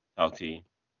MD talk to you,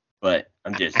 but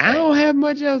I'm just I saying. don't have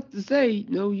much else to say.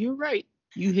 No, you're right.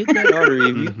 You hit that artery.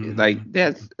 If you, Mhm. like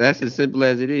that's as simple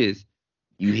as it is.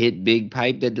 You hit big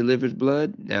pipe that delivers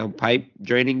blood. Now pipe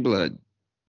draining blood.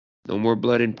 No more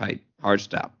blood in pipe. Hard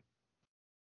stop.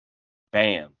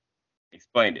 Bam.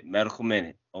 Explained it. Medical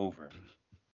minute. Over.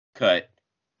 Cut.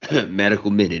 Medical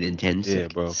minute in 10 Yeah,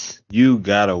 seconds. bro. You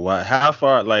gotta watch. How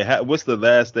far? What's the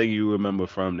last thing you remember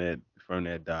from that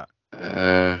doc?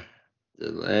 The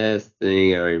last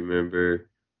thing I remember.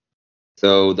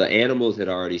 So the animals had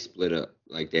already split up,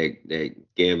 like that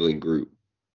gambling group.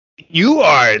 You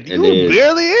then-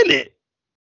 barely in it.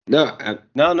 No,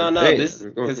 No. Hey, This we're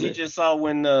going because for he that. just saw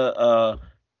when the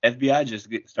FBI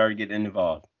started getting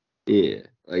involved. yeah.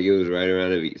 Like it was right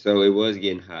around the so it was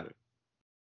getting hotter.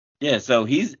 Yeah, so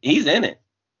he's in it,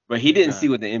 but he didn't Nah. see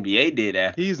what the NBA did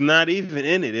after. He's not even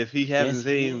in it. If he hasn't Yes,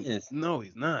 he seen, is. no,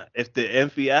 he's not. If the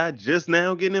FBI just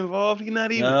now getting involved, he's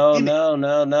not even No, in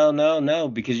it. no,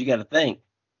 because you got to think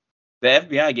the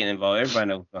FBI getting involved. Everybody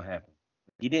knows what's gonna happen.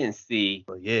 He didn't see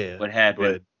But yeah, what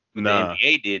happened, but what nah. the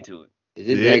NBA did to it. Is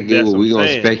it Yeah, that good that's where what we I'm gonna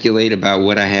saying. speculate about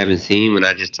what I haven't seen when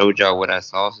I just told y'all what I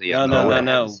saw? So y'all know what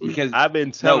I haven't seen? Because I've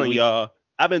been telling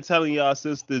y'all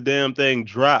since the damn thing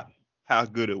dropped how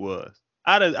good it was.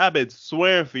 I've been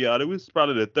swearing for y'all. It was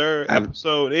probably the third I've-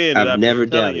 episode in that I've I've never been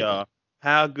telling doubted. y'all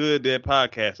how good that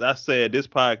podcast. I said this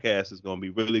podcast is gonna be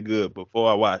really good before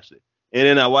I watched it. And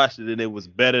then I watched it and it was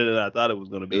better than I thought it was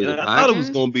gonna be. It was And a I thought it was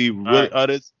podcast? gonna be really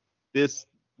right. this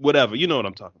whatever. You know what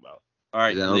I'm talking about. all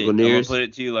right, Is that Lit, Uncle I'm gonna Nearest? put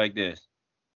it to you like this.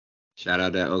 Shout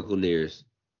out to Uncle Nearest.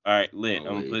 All right, Lit, I'm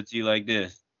gonna Always. put it to you like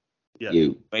this. Yeah. You.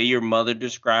 The way your mother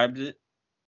described it,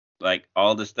 like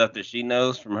all the stuff that she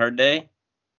knows from her day,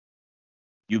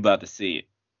 you about to see it,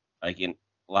 like in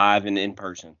live and in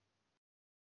person.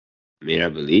 I mean, I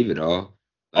believe it all.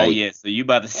 Oh Like, yeah, so you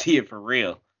about to see it for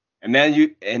real, and now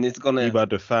it's gonna You about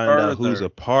to find out who's further- a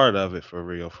part of it for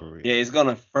real, for real. yeah, it's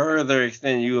gonna further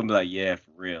extend you and be like, yeah,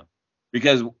 for real,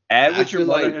 because add I what your feel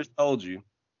mother like- has told you,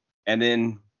 and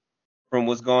then from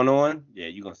what's going on, yeah,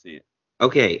 you gonna see it.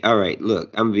 okay, all right.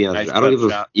 Look, I'm gonna be honest Nice with you. I don't give a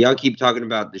butt shot. y'all keep talking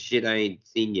about the shit I ain't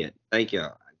seen yet. Thank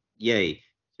y'all. Yay. It's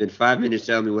been 5 minutes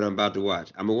telling me what I'm about to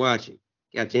watch. I'm gonna watch it.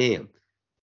 Goddamn.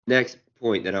 Next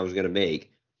point that I was gonna make.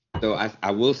 So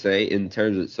I will say in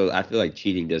terms of so I feel like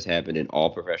cheating does happen in all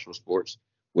professional sports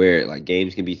where like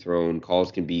games can be thrown,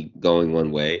 calls can be going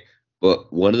one way.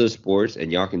 But one of the sports,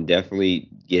 and y'all can definitely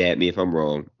get at me if I'm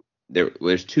wrong.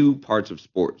 There's two parts of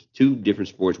sports, two different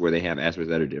sports where they have aspects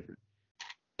that are different.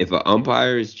 If an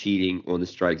umpire is cheating on the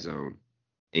strike zone,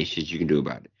 ain't shit you can do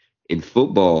about it. In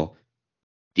football,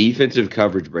 defensive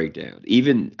coverage breakdown.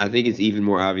 Even I think it's even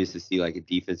more obvious to see like a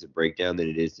defensive breakdown than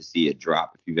it is to see a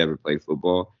drop if you've ever played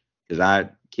football. Because I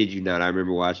kid you not, I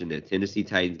remember watching that Tennessee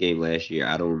Titans game last year.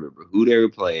 I don't remember who they were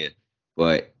playing,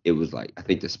 but it was like I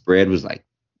think the spread was like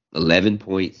 11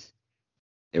 points.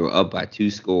 They were up by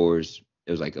 2 scores.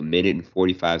 There was like a minute and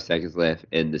 45 seconds left,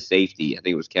 and the safety, I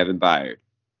think it was Kevin Byard,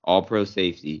 all pro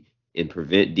safety in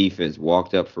prevent defense,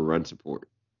 walked up for run support.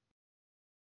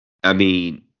 I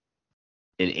mean,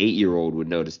 an 8-year-old would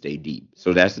know to stay deep.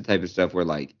 So that's the type of stuff where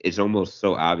like it's almost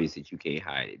so obvious that you can't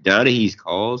hide it. Donahue's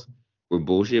calls were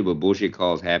bullshit, but bullshit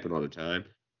calls happen all the time.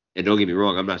 And don't get me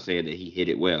wrong, I'm not saying that he hit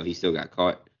it well. He still got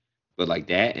caught. But like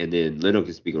that, and then Leno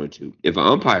can speak on it too. If an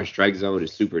umpire strike zone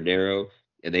is super narrow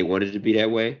and they want it to be that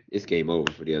way, it's game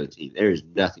over for the other team. There is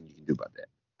nothing you can do about that.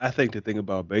 I think the thing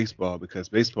about baseball, because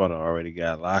baseball already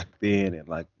got locked in and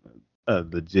like a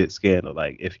legit scandal.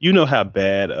 Like if you know how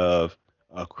bad of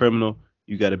a criminal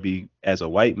you got to be as a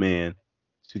white man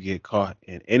to get caught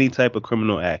in any type of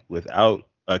criminal act without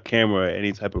a camera or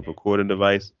any type of recording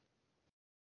device,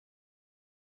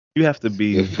 you have to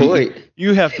be. Good point.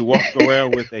 You have to walk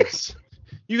around with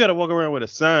You got to walk around with a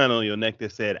sign on your neck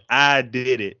that said "I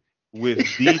did it" with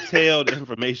detailed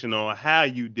information on how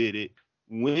you did it,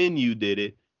 when you did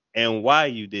it, and why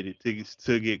you did it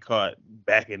to get caught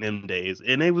back in them days.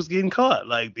 And they was getting caught.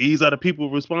 Like these are the people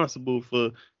responsible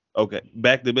for. Okay,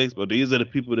 back to baseball. These are the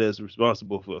people that's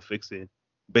responsible for fixing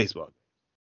baseball.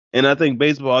 And I think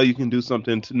baseball, you can do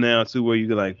something now too, where you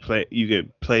can like play. You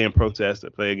can play in protest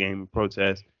or play a game in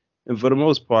protest. And for the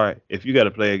most part, if you got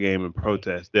to play a game in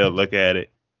protest, they'll look at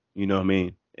it. You know what I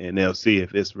mean? And they'll see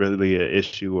if it's really an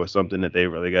issue or something that they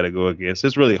really got to go against.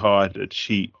 It's really hard to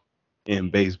cheat in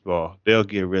baseball. They'll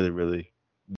get really, really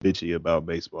bitchy about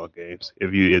baseball games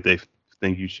if they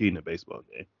think you cheating a baseball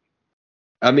game.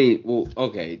 I mean, well,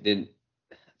 okay, then.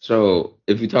 So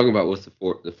if you're talking about what's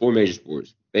the four major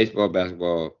sports: baseball,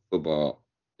 basketball, football,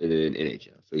 and then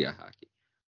NHL. So you got hockey.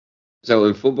 So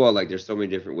in football, like there's so many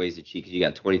different ways to cheat because you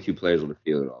got 22 players on the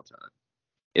field at all times.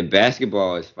 In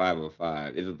basketball, it's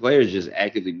 5-on-5. If a player is just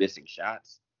actively missing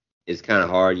shots, it's kind of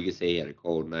hard. You can say he had a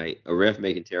cold night. A ref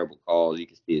making terrible calls, you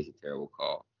can see it's a terrible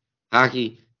call.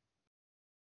 Hockey,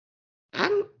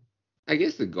 I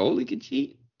guess the goalie can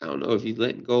cheat. I don't know if he's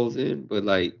letting goals in, but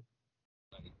like,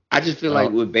 I just feel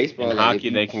like with baseball, In like hockey,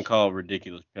 they can call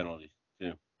ridiculous penalties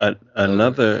too.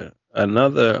 Another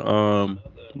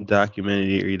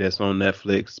documentary that's on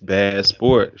Netflix, Bad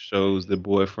Sport, shows the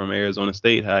boy from Arizona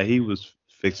State how he was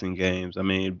fixing games. I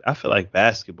mean, I feel like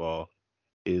basketball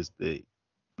is the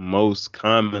most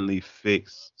commonly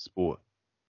fixed sport.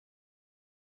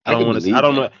 I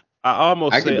don't know.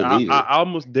 I can believe it. I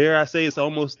almost dare I say it's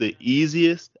almost the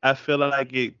easiest. I feel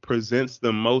like it presents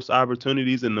the most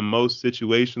opportunities in the most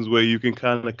situations where you can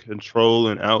kind of control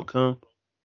an outcome.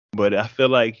 But I feel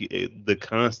like the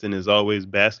constant is always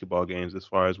basketball games as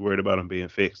far as worried about them being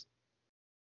fixed.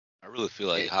 I really feel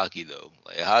like Eh, hockey though.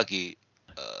 Like hockey,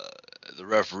 uh, the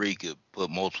referee could put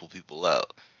multiple people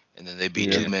out, and then they be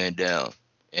Yeah. 2 man down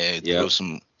and throw Yep.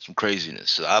 some craziness.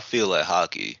 So I feel like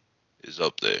hockey is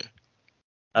up there.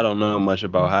 I don't know much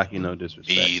about hockey, no Me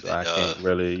disrespect, so either, I can't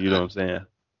really, you know what I'm saying?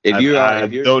 If you're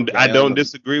I down don't to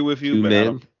disagree with you, two but I men,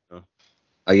 don't know.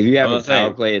 like if you I have a was gonna power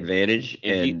say, play advantage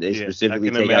if you, and they Yeah, I specifically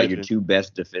can take out your imagine. two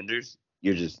best defenders,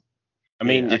 you're just I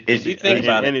mean, Yeah, if you think in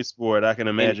about it, any sport, I can in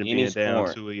imagine any being down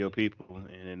sport, two of your people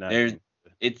and it not there's being.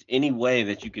 it's any way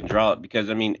that you can draw it because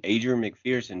I mean, Adrian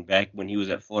McPherson back when he was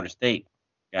at Florida State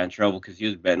got in trouble because he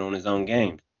was betting on his own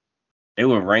games. They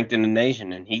were ranked in the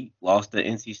nation, and he lost to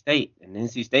NC State, and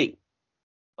NC State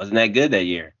wasn't that good that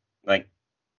year. Like,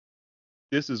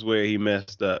 This is where he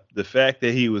messed up. The fact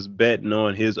that he was betting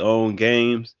on his own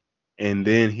games and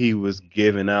then he was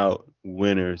giving out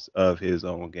winners of his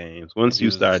own games. Once he you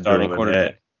was the start starting doing that,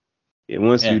 quarterback.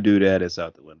 once you Yeah, do that, it's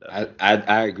out the window.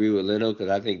 I agree with Leno because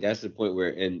I think that's the point where,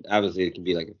 and obviously it can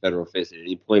be like a federal offense at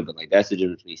any point, but like that's the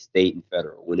difference between state and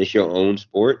federal. When it's your own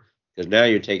sport, because now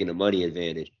you're taking a money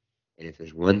advantage. And if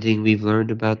there's one thing we've learned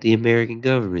about the American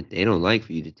government, they don't like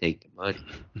for you to take the money,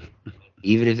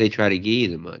 even if they try to give you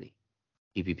the money.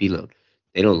 PPP loan,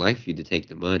 they don't like for you to take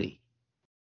the money.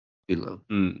 You know,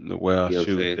 Well, you know what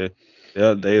I'm shoot, saying?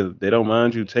 they don't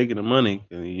mind you taking the money.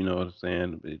 You know what I'm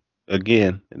saying? But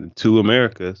again, in the two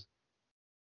Americas,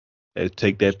 they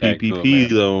take that hashtag to PPP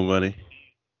America. loan money.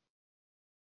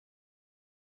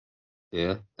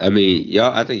 Yeah, I mean,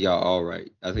 y'all. I think y'all all right.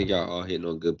 I think y'all all hitting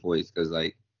on good points because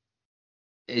like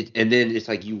and then it's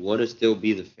like you want to still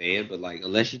be the fan, but like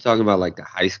unless you're talking about like the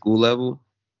high school level,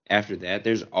 after that,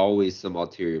 there's always some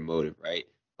ulterior motive, right?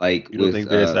 Like You don't with think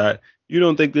there's not? You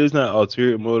don't think there's not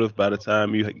ulterior motive by the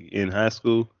time you in high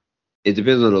school? it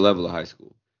depends on the level of high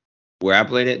school. Where I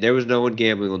played it, there was no one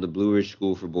gambling on the Blue Ridge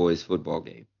School for Boys football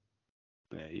game.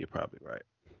 Yeah, you're probably right.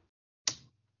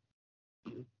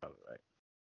 Probably right.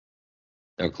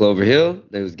 Now Clover Hill,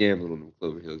 they was gambling on the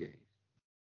Clover Hill game.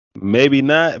 Maybe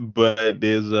not, but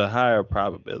there's a higher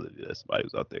probability that somebody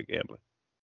was out there gambling.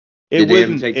 It Did they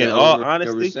ever wouldn't, take in the all over no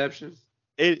honesty. receptions?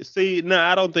 No,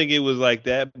 I don't think it was like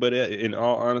that. But in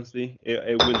all honesty,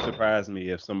 it wouldn't surprise me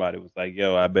if somebody was like,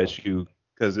 "Yo, I bet you,"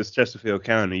 because it's Chesterfield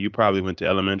County. You probably went to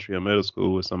elementary or middle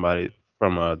school with somebody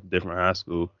from a different high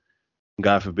school.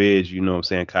 God forbid, you know what I'm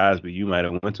saying, Cosby, you might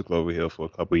have went to Clover Hill for a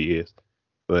couple of years.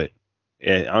 But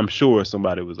I'm sure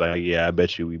somebody was like, yeah, I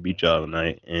bet you we beat y'all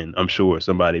tonight. And I'm sure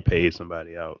somebody paid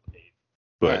somebody out.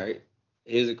 All But right.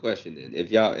 Here's a question then.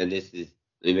 If y'all, and this is,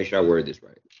 let me make sure I word this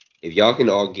right. If y'all can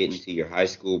all get into your high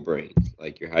school brains,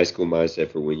 like your high school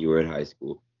mindset for when you were in high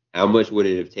school, how much would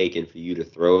it have taken for you to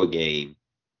throw a game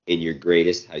in your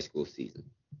greatest high school season?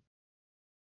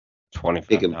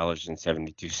 Think of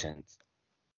 $25.72.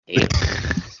 damn.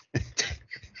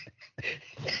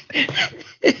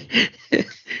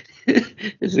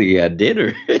 This nigga got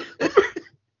dinner.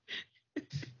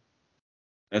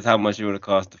 That's how much it would have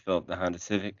cost to fill up the Honda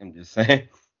Civic. I'm just saying.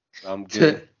 I'm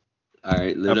good. All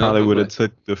right, I Leno, probably how would have much?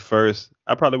 took the first.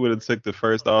 I probably would have took the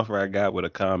first offer I got with a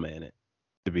comma in it.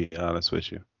 To be honest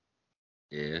with you,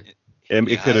 Yeah, it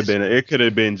Yeah, could have high been. school. It could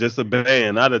have been just a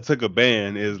band. I'd have took a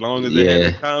band as long as it had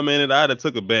the yeah. comma in it. I'd have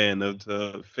took a band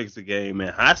to fix the game in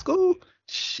high school.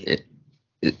 Shit.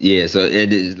 Yeah, so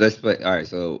let's play. All right,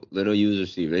 so little user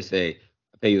receiver. They say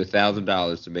I pay you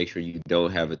 $1,000 to make sure you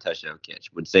don't have a touchdown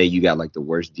catch. But say you got like the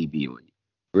worst DB on you.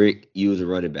 Brick, you as a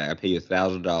running back. I pay you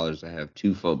 $1,000 to have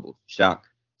 2 fumbles. Shock.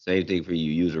 Same thing for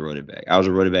you. You as a running back. I was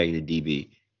a running back in the DB.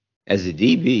 As a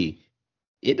DB,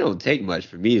 it don't take much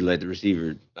for me to let the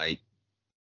receiver like.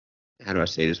 How do I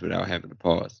say this without having to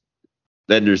pause?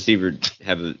 Letting the receiver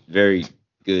have a very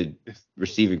good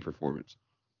receiving performance.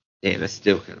 Damn, that's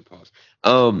still kind of pause.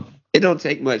 It don't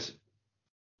take much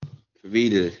for me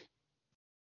to.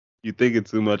 You thinking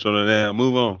too much on it now.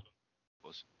 Move on.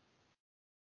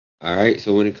 All right,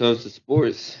 so when it comes to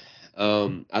sports,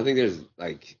 I think there's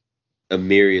like a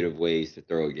myriad of ways to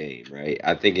throw a game, right?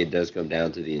 I think it does come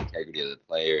down to the integrity of the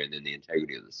player and then the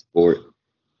integrity of the sport.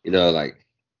 You know, like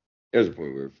there's a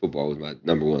point where football was my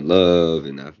number one love,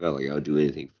 and I felt like I would do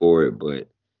anything for it. But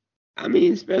I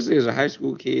mean, especially as a high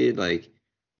school kid, like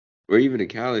or even a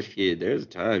college kid, there's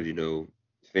times,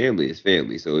 family is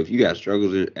family. So if you got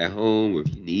struggles at home, or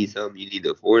if you need something, you need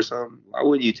to afford something, why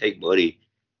wouldn't you take money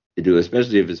to do it,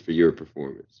 especially if it's for your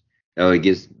performance? Now it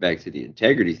gets back to the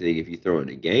integrity thing if you throw in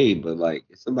a game, but like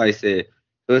if somebody said,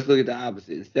 so let's look at the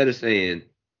opposite. Instead of saying,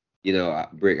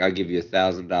 Brick, I'll give you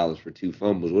 $1,000 for 2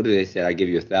 fumbles. What do they say? I give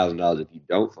you $1,000 if you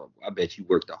don't fumble. I bet you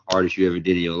worked the hardest you ever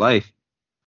did in your life.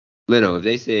 Leno, if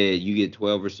they said you get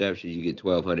 12 receptions, you get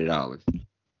 $1,200.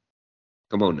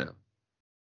 Come on now.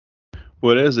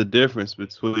 Well, there's a difference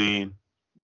between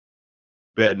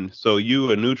betting. So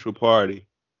you a neutral party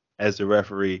as the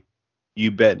referee,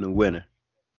 you betting the winner.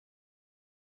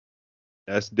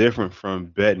 That's different from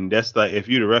betting. That's like if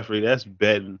you're the referee, that's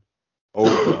betting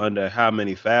over under how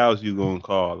many fouls you gonna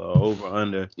call or over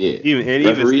under. Yeah. Even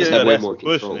Referees still have way that's more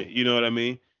pushing control. it. You know what I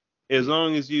mean? As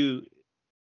long as you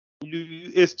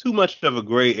it's too much of a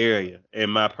gray area in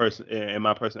my person.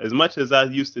 As much as I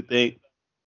used to think,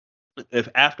 if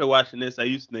after watching this, I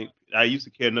used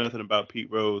to care nothing about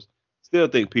Pete Rose. Still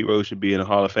think Pete Rose should be in the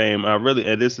Hall of Fame. I really,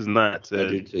 and this is not I to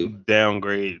do too.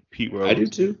 downgrade Pete Rose. I do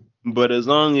too. But as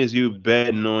long as you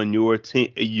betting on your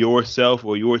team, yourself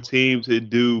or your team to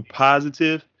do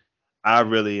positive, I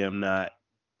really am not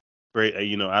great.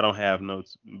 I don't have no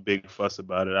big fuss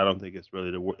about it. I don't think it's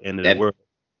really the end of the world.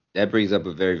 That brings up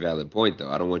a very valid point, though.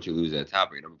 I don't want you to lose that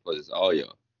topic. And I'm gonna put this to all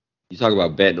y'all. You talk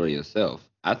about betting on yourself.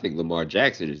 I think Lamar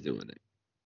Jackson is doing it.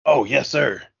 Oh yes,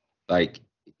 sir. Like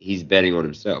he's betting on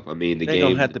himself. I mean, the They game.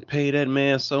 gonna have to pay that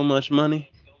man so much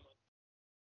money.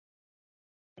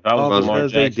 If I was All Lamar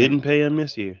because Jackson, they didn't pay him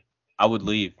this year. I would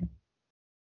leave.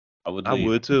 I would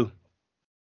too.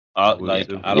 I would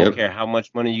too. don't care how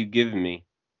much money you giving me.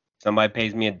 Somebody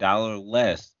pays me $1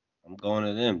 less, I'm going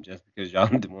to them just because y'all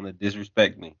want to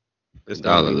disrespect me.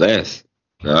 $1 less.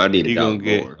 No, I need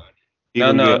 $1 more. No,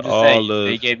 I'm just saying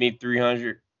they gave me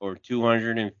 300 or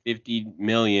 250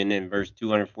 million and versus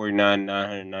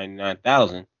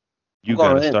 249,999,000. You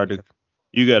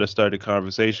gotta start the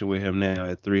conversation with him now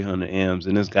at 300 M's,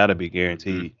 and it's gotta be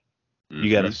guaranteed. Mm-hmm.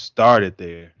 You gotta start it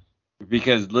there.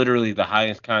 Because literally the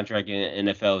highest contract in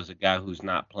NFL is a guy who's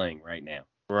not playing right now.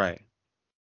 Right.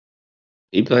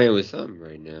 He playing with something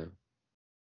right now.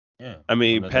 Yeah. I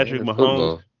mean, Patrick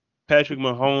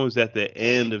Mahomes at the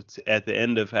end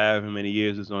of however many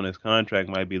years is on his contract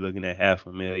might be looking at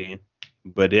 $500,000.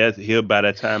 But he'll by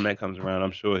the time that comes around,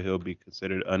 I'm sure he'll be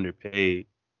considered underpaid.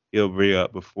 He'll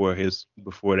re-up before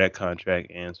that contract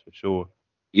ends for sure.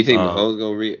 You think Mahomes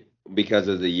gonna re because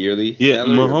of the yearly? Yeah,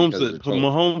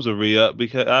 Mahomes will re-up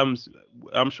because I'm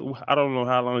sure. I don't know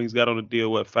how long he's got on the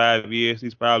deal. What, 5 years?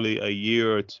 He's probably a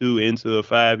year or two into a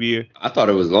 5 year. I thought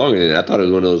it was longer than that. I thought it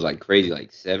was one of those like crazy,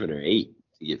 like 7 or 8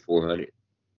 to get 400.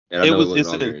 And I know it wasn't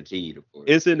all guaranteed, of course.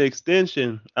 It's an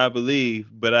extension, I believe,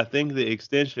 but I think the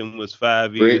extension was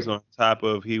 5 years on top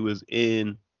of he was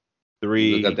in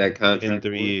 3. Look up that contract in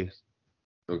 3 years.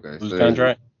 Okay. Whose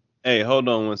contract? Hey, hold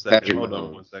on one second. Patrick Hold Mahomes.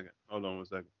 on one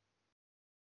second.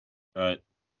 All right.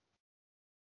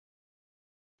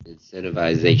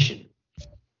 Incentivization.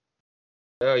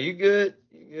 Oh, you good?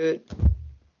 You good?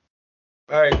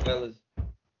 All right, fellas.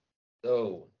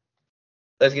 So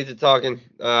let's get to talking.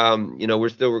 We're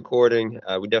still recording.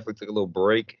 We definitely took a little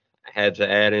break. I had to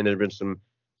add in. There's been some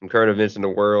current events in the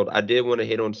world. I did want to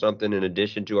hit on something in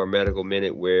addition to our medical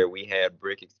minute where we had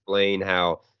Brick explain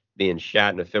how being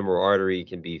shot in the femoral artery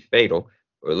can be fatal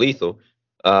or lethal.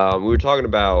 We were talking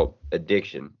about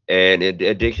addiction and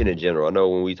addiction in general. I know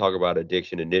when we talk about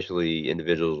addiction, initially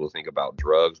individuals will think about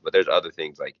drugs, but there's other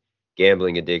things like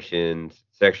gambling addictions,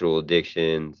 sexual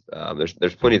addictions.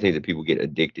 There's plenty of things that people get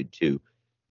addicted to.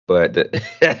 But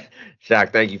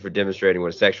Shaq, thank you for demonstrating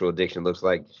what a sexual addiction looks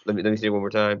like. Let me see it one more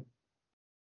time.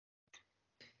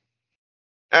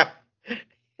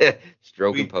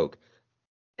 Stroke and poke.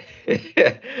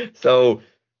 So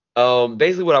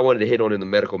basically what I wanted to hit on in the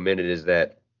medical minute is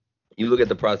that you look at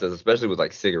the process, especially with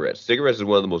like cigarettes. Cigarettes is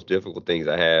one of the most difficult things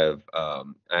I have,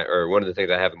 or one of the things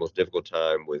I have the most difficult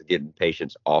time with getting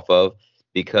patients off of,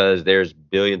 because there's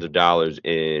billions of dollars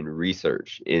in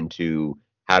research into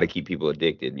how to keep people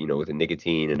addicted, with the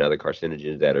nicotine and other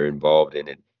carcinogens that are involved in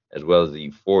it, as well as the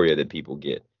euphoria that people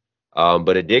get.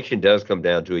 But addiction does come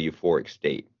down to a euphoric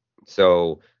state.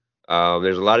 So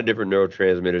there's a lot of different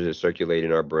neurotransmitters that circulate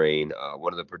in our brain.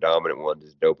 One of the predominant ones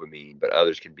is dopamine, but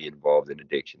others can be involved in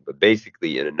addiction. But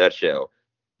basically, in a nutshell,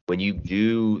 when you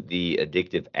do the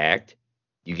addictive act,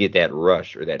 you get that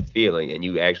rush or that feeling, and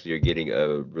you actually are getting a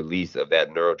release of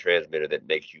that neurotransmitter that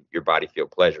makes your body feel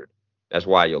pleasured. That's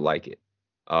why you'll like it.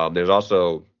 There's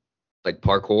also like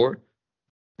parkour.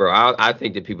 Bro, I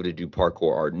think that people that do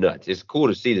parkour are nuts. It's cool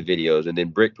to see the videos, and then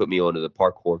Brick put me onto the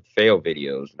parkour fail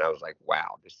videos, and I was like,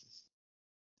 wow, this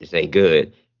ain't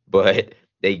good. But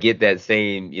they get that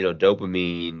same,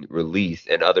 dopamine release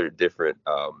and other different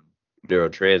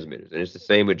neurotransmitters, and it's the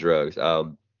same with drugs.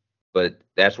 But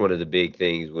that's one of the big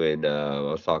things when I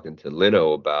was talking to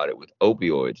Leno about it with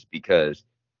opioids, because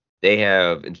they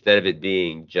have, instead of it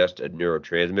being just a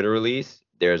neurotransmitter release,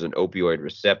 there's an opioid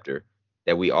receptor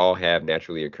that we all have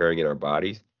naturally occurring in our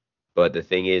bodies. But the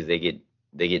thing is, they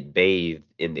get bathed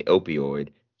in the opioid.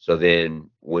 So then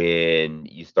when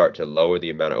you start to lower the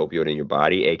amount of opioid in your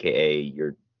body, aka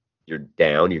you're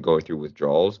down, you're going through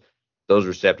withdrawals, those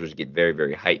receptors get very,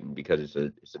 very heightened because it's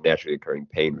a naturally occurring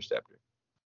pain receptor.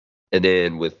 And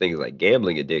then with things like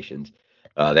gambling addictions,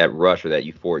 that rush or that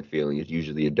euphoric feeling is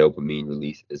usually a dopamine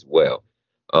release as well.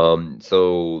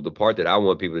 So the part that I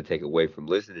want people to take away from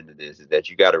listening to this is that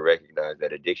you got to recognize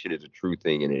that addiction is a true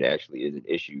thing and it actually is an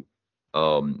issue.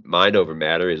 Mind over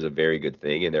matter is a very good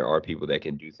thing, and there are people that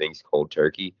can do things cold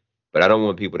turkey, but I don't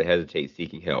want people to hesitate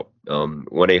seeking help.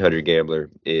 1-800-GAMBLER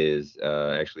is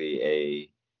actually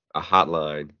a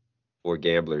hotline for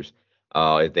gamblers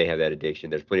if they have that addiction.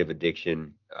 There's plenty of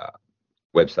addiction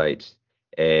websites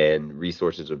and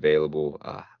resources available.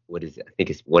 What is it? I think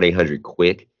it's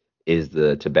 1-800-QUIT is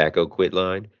the tobacco quit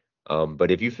line.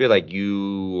 But if you feel like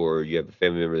you or you have a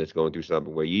family member that's going through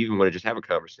something where you even want to just have a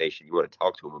conversation, you want to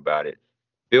talk to them about it,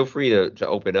 feel free to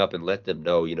open up and let them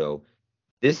know,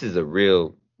 this is a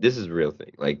real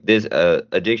thing. Like this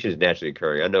addiction is naturally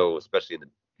occurring. I know, especially in the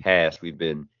past, we've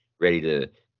been ready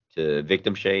to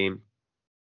victim shame,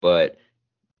 but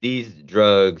these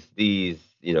drugs, these,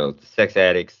 sex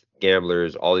addicts,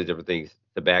 gamblers, all these different things,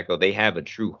 tobacco, they have a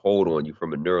true hold on you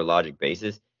from a neurologic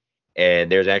basis.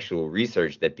 And there's actual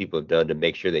research that people have done to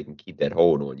make sure they can keep that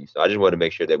hold on you. So I just want to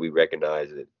make sure that we recognize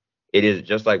that it is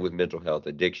just like with mental health,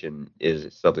 addiction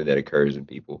is something that occurs in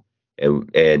people,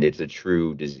 and it's a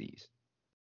true disease.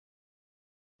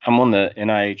 I'm on the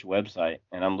NIH website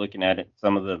and I'm looking at it,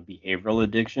 some of the behavioral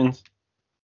addictions: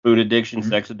 food addiction,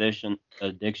 sex addiction,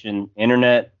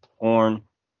 internet, porn,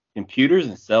 computers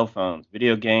and cell phones,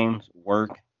 video games,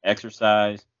 work,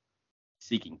 exercise,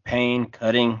 seeking pain,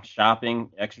 cutting, shopping,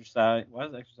 exercise. Why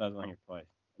is exercise on here twice?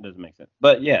 It doesn't make sense.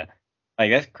 But yeah, like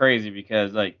that's crazy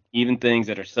because like even things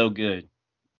that are so good,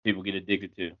 people get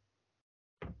addicted to.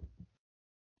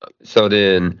 So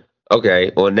then,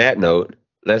 okay, on that note,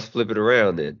 let's flip it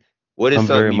around then. What is I'm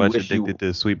very something you much wish addicted you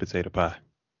to sweet potato pie.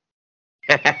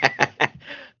 I'm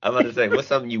about to say, what's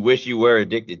something you wish you were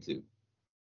addicted to?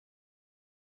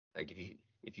 Like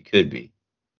if you could be.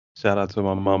 Shout out to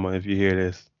my mama if you hear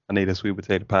this. I need a sweet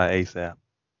potato pie ASAP.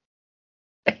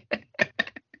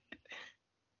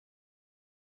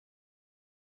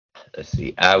 Let's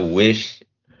see. I wish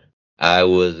I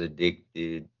was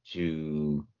addicted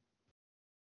to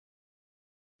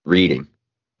reading.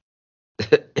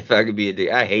 If I could be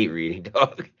addicted, I hate reading,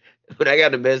 dog. When I got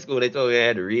to med school, they told me I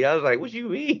had to read. I was like, "What you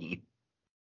mean?"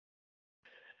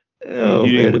 Oh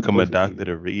You didn't man, them become a books are doctor good.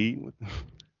 to read.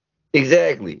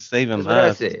 Exactly. Saving That's what I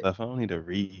lives and said. stuff. I don't need to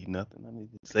read nothing. I need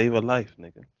to save a life,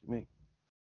 nigga. Me.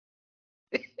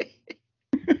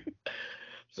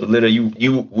 So, Lena,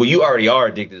 you already are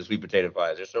addicted to sweet potato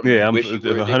pie. Is there something you Yeah, I'm wish you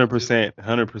were addicted to? 100%,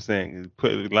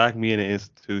 100%. Lock me in an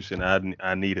institution.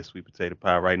 I need a sweet potato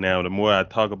pie right now. The more I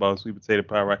talk about sweet potato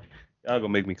pie, right, y'all gonna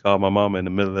make me call my mama in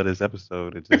the middle of this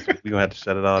episode. We gonna have to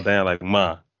shut it all down. Like,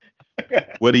 Ma,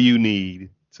 what do you need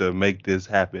to make this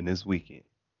happen this weekend?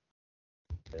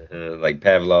 Like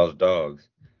Pavlov's dogs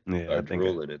Yeah, are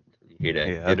drooling it. You hear that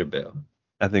yeah, dinner bell?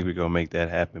 I think we're gonna make that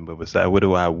happen. But besides, what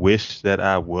do I wish that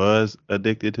I was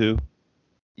addicted to?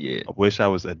 Yeah. I wish I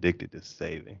was addicted to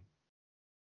saving.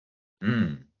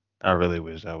 Mm, I really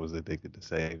wish I was addicted to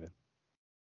saving.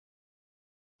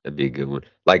 that'd be a good one.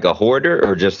 Like a hoarder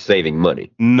or just saving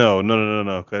money? No.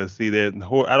 Because see, I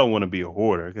don't want to be a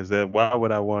hoarder. Because why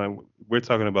would I want? We're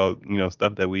talking about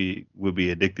stuff that we would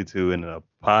be addicted to in a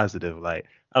positive light.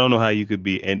 I don't know how you could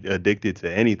be addicted to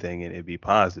anything and it be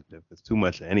positive. Because too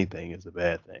much of anything is a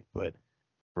bad thing. But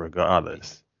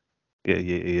regardless, yeah,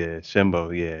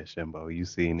 Shimbo. You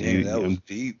seen Damn, that was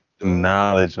deep, dog.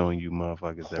 knowledge on you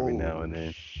motherfuckers every now and Holy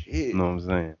then. shit. You know what I'm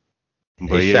saying? Hey,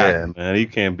 But Shock. yeah, man, you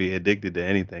can't be addicted to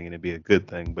anything and it be a good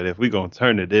thing. But if we gonna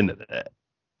turn it into that,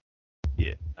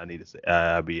 yeah, I need to say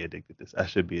I be addicted to. I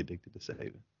should be addicted to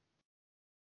saving.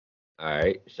 All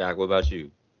right. Shock, what about you?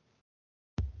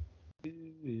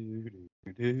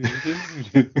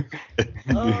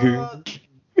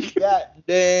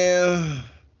 Goddamn.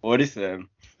 47.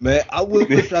 Man, I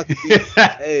wish I could be.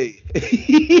 Hey.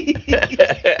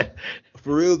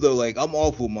 For real though, like I'm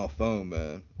off with my phone,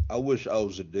 man. I wish I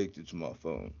was addicted to my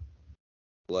phone.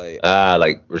 Like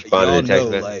Like responding y'all to text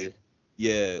know, messages? like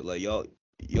yeah, like y'all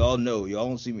know, y'all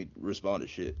don't see me respond to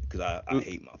shit because I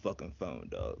hate my fucking phone,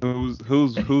 dog.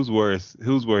 Who's worse?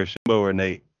 Who's worse, Shimbo or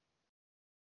Nate?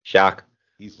 Shock.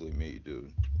 Easily me,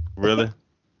 dude. Really?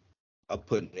 I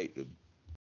put Nate to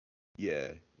yeah.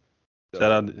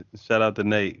 Shout out to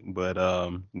Nate, but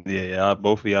yeah,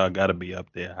 both of y'all gotta be up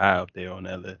there, high up there on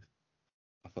that list.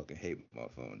 I fucking hate my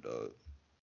phone, dog.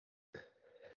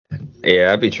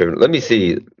 Yeah, I'd be tripping. Let me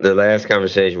see the last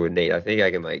conversation with Nate. I think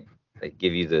I can like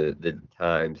give you the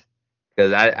times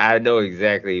because I know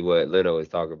exactly what Leno is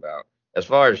talking about. As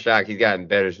far as Shock, he's gotten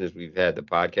better since we've had the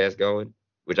podcast going,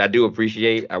 which I do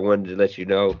appreciate. I wanted to let you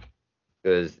know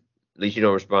because at least you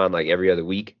don't respond like every other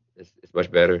week. It's much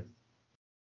better.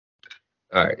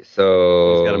 All right, You just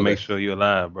so gotta make sure you're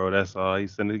alive, bro. That's all. You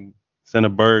send a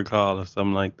bird call or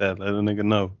something like that. Let a nigga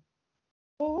know.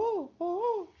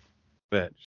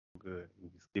 Bet. Good. You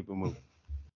just keep it moving.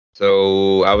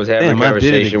 so I was having a Damn, I did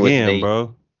it conversation with again, Nate.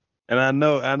 bro. And I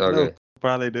know, Okay.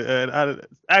 probably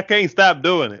I can't stop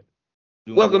doing it.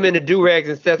 Doing Welcome what? into Do-Rags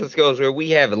and Stethoscopes, where we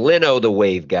have Leno, the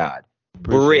Wave God,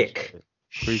 Appreciate Brick, you.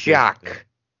 Appreciate you. Shock.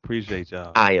 Appreciate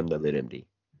y'all. I am the Lit MD.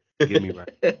 Get me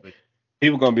right.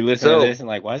 People gonna be listening So- to this and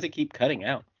like, why does it keep cutting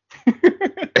out?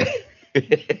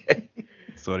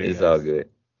 Sorry, It's guys. all good.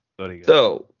 Sorry, guys.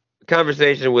 So,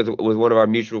 conversation with one of our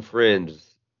mutual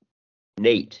friends,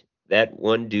 Nate. That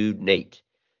one dude, Nate.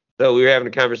 So we were having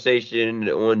a conversation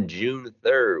on June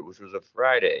 3rd, which was a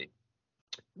Friday.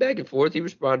 Back and forth, he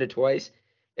responded twice,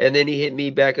 and then he hit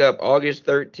me back up August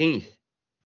 13th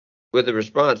with a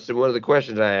response to one of the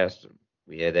questions I asked him.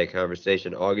 We had that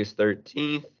conversation August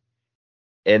 13th,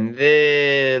 and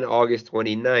then August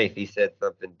 29th, he said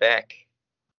something back.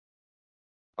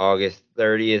 August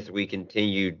 30th, we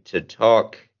continued to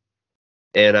talk,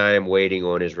 and I am waiting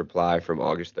on his reply from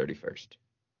August 31st.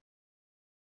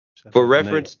 Shout For out to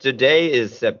reference, today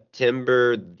is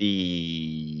September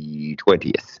the 20th.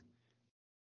 Nate.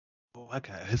 Oh,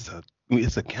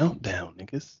 it's a countdown,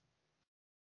 niggas.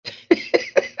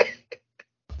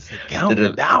 It's a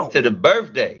countdown. To the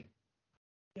birthday.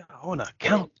 Yeah, on a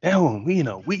countdown. We in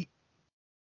a week.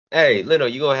 Hey, Leno,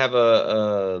 you gonna have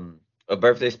a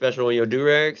birthday special on your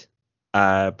do-rags?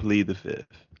 I plead the fifth.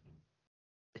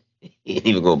 He ain't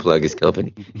even gonna plug his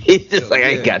company. He's just like, I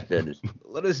ain't got nothing.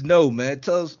 Let us know, man.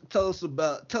 Tell us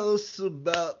about.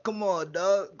 Come on,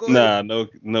 dog. Go ahead. Nah,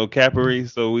 no capery.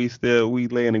 So we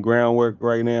laying the groundwork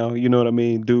right now. You know what I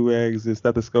mean? Do-rags and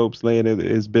stethoscopes laying it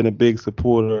has been a big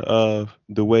supporter of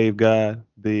the Wave God,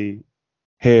 the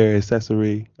hair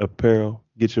accessory apparel.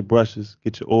 Get your brushes,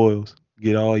 get your oils,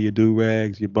 get all your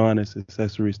do-rags, your bonnets,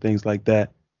 accessories, things like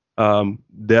that.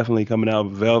 Definitely coming out.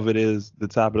 Velvet is the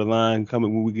top of the line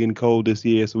coming when we're getting cold this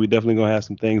year, so we definitely gonna have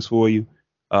some things for you.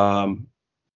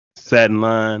 Satin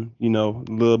line, a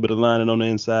little bit of lining on the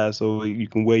inside so you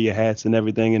can wear your hats and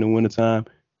everything in the wintertime.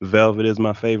 Velvet is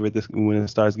my favorite when it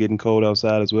starts getting cold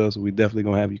outside as well, so we definitely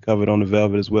gonna have you covered on the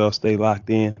velvet as well. Stay locked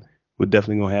in. We're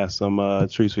definitely gonna have some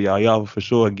treats for y'all. Y'all for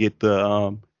sure get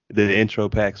the intro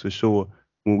packs for sure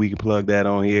when we can plug that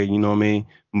on here. You know what I mean?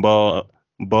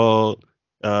 Bald,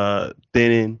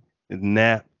 thinning,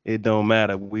 nap. It don't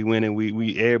matter. We winning.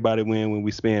 We everybody win when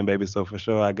we spin, baby. So for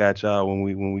sure, I got y'all when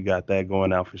we got that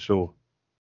going out for sure.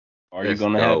 Are you Let's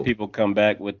gonna go. have people come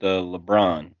back with the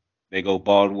LeBron? They go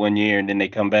bald 1 year and then they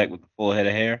come back with a full head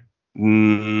of hair.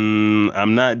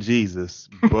 I'm not Jesus,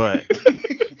 but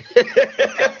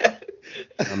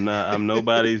I'm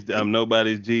nobody's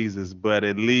Jesus, but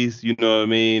at least you know what I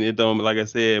mean. It don't, like I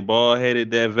said, bald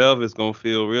headed, that velvet's gonna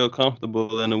feel real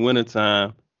comfortable in the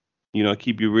wintertime.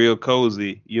 Keep you real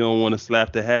cozy. You don't want to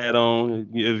slap the hat on.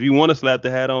 If you want to slap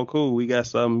the hat on, cool. We got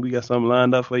something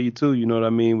lined up for you too. You know what I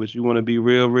mean? But you want to be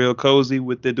real cozy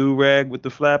with the do rag with the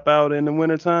flap out in the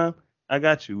wintertime, I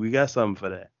got you. We got something for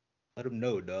that. Let them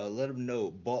know, dog. Let them know.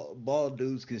 Bald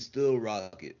dudes can still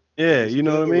rock it. Yeah, They you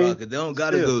know what I still mean? rock it. They don't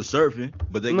gotta Still. go surfing,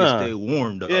 but they Nah. can stay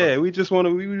warm, dog. Yeah, we just want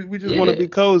to we just want to be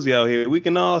cozy out here. We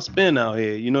can all spin out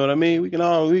here. You know what I mean? We can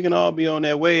all be on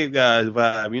that wave guys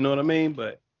vibe. You know what I mean?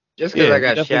 But Just because yeah, I we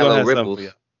got definitely gonna shallow have something ripples. for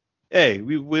you.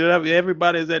 Hey,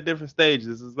 everybody's at different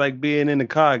stages. It's like being in the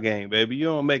car game, baby. You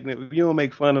don't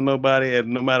make fun of nobody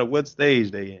no matter what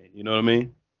stage they in. You know what I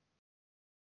mean?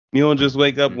 You don't just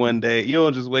wake up one day.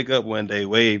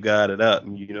 Wave got it up.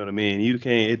 You know what I mean? You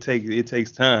can't. It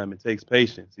takes time. It takes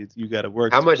patience. You got to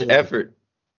work. How much towards it. effort?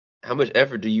 How much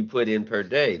effort do you put in per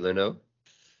day, Leno?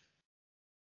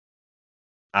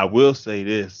 I will say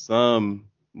this: some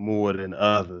more than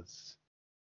others.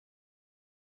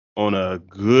 On a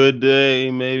good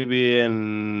day, maybe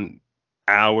an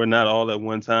hour, not all at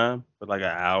one time, but like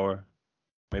an hour,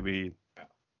 maybe.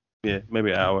 Yeah,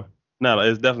 maybe an hour. No,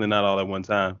 it's definitely not all at one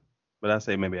time, but I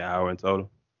say maybe an hour in total.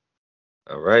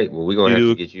 All right. Well, we're gonna You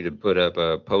have to do. get you to put up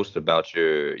a post about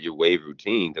your wave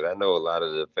routine because I know a lot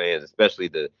of the fans, especially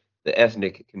the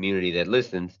ethnic community that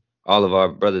listens, all of our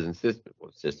brothers and sisters,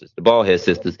 well, sisters, the ballhead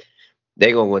sisters,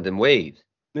 they gonna want them waves.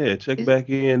 Yeah, check Is- back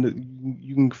in.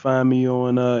 You can find me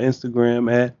on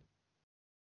Instagram at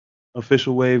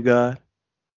official wave guy.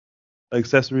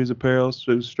 Accessories, apparel,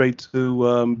 straight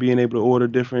to being able to order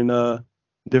different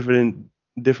different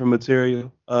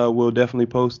material. We'll definitely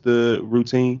post the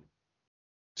routine,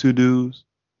 to dos,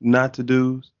 not to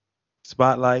dos,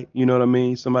 spotlight. You know what I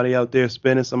mean? Somebody out there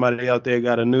spinning. Somebody out there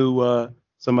got a new.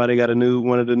 Somebody got a new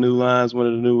one of the new lines, one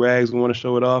of the new rags. We want to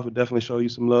show it off. We'll definitely show you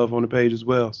some love on the page as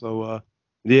well. So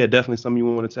yeah, definitely something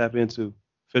you want to tap into.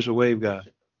 Official wave guy.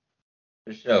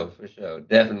 For sure, for sure.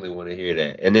 Definitely want to hear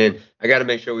that. And then I got to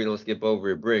make sure we don't skip over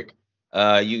a brick.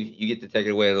 You get to take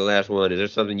it away on the last one. Is there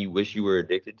something you wish you were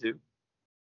addicted to?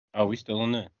 Oh, we still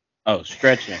on that? Oh,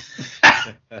 stretching.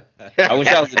 I wish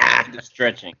I was addicted to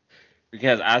stretching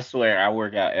because I swear I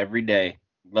work out every day,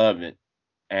 love it,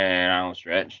 and I don't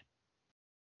stretch.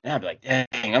 And I'd be like,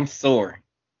 dang, I'm sore.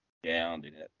 Yeah, I don't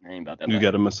do that. I ain't about that You life.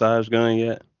 got a massage gun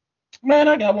yet? Man,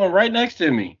 I got one right next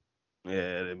to me.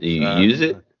 Yeah, the Do you massage use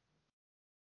it? gun.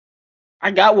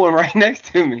 I got one right next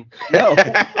to me. No, I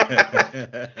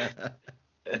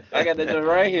got that joint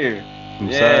right here.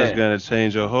 Massage Yeah. gun to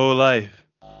change your whole life.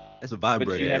 That's a But you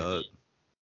vibrator, have dog.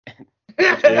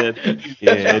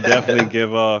 Yeah, it definitely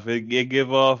give off. It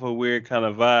give off a weird kind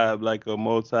of vibe, like a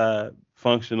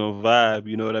multi-functional vibe.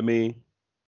 You know what I mean?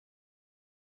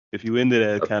 If you into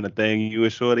that kind of thing, you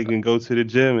and Shorty can go to the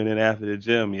gym, and then after the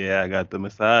gym, yeah, I got the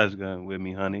massage gun with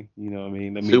me, honey. You know what I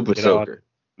mean? Super soaker.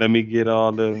 Let me get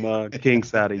all them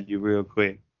kinks out of you real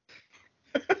quick.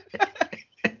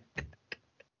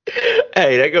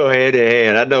 Hey, that go hand in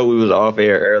hand. I know we was off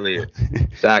air earlier.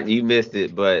 Shock, you missed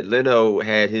it, but Leno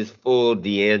had his full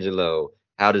D'Angelo.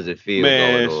 How does it feel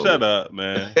going Man, on? shut up,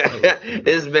 man.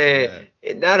 This man,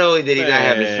 not only did he not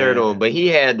have his shirt on, Man. but he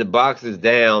had the boxes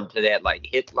down to that like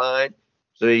hip line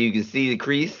so that you can see the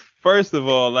crease. First of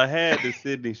all, I had the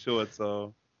Sydney shorts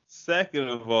on. Second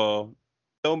of all,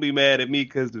 don't be mad at me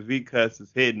because the V cuts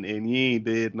is hidden and you ain't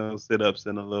did no sit ups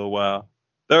in a little while.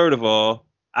 Third of all,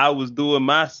 I was in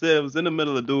the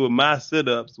middle of doing my sit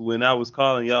ups when I was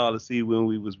calling y'all to see when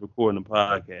we was recording the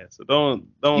podcast. So You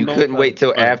don't couldn't try wait to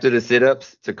till front. after the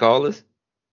sit-ups to call us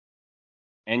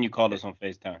And you called us on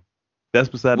FaceTime That's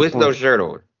beside the with no point. shirt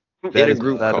on That in a is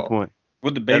group beside the call. point.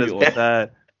 with the That baby is oil.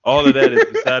 beside all of that is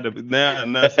beside the now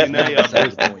see now y'all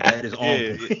Beside the both point. That is on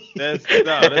yeah, point.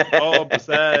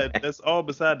 that's all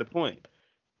beside the point.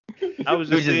 I was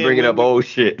We just just saying bringing up old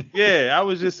shit. yeah, I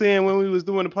was just saying when we was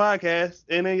doing the podcast,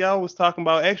 and then y'all was talking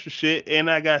about extra shit, and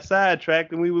I got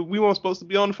sidetracked, and we weren't supposed to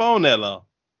be on the phone that long.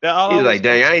 That all I He's was like,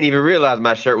 dang, I ain't even realized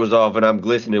my shirt was off and I'm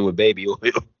glistening with baby oil.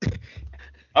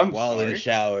 I'm While in the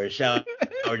sorry. shower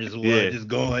Yeah. just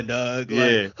going, dog.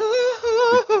 Yeah. Like,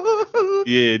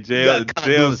 Yeah, you jail got caught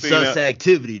doing scene sus up.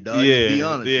 activity, dog. Just be Yeah,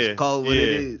 honest. yeah, Just call it what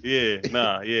it is.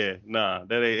 nah.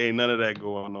 That ain't none of that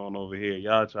going on over here.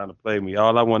 Y'all trying to play me.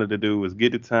 All I wanted to do was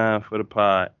get the time for the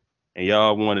pod, and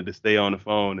y'all wanted to stay on the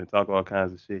phone and talk all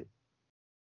kinds of shit.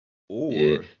 Or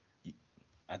Yeah.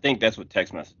 I think that's what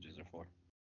text messages are for.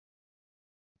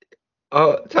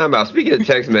 Oh, time out. Speaking of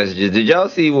text messages, did y'all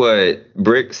see what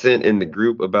Brick sent in the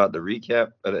group about the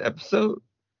recap of the episode?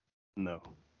 No.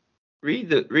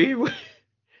 Read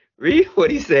read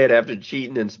what he said after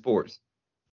cheating in sports.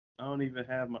 I don't even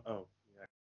have my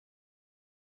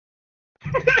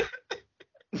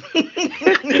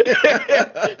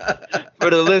For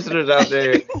the listeners out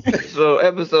there, so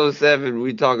episode 7,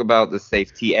 we talk about the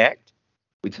Safety Act.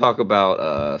 We talk about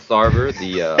Sarver,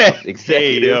 the Hey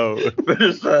executive yo. for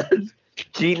the Suns,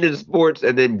 cheating in sports,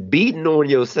 and then beating on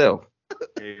yourself.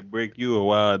 Hey Brick, you a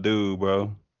wild dude,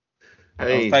 bro. I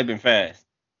was Hey, typing fast.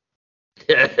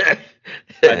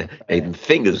 hey, them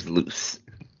fingers loose.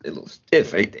 They a little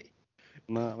stiff, ain't they?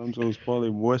 Nah, I'm so probably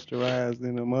moisturized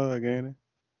in the mug, ain't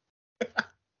it?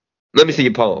 Let me see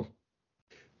your palm.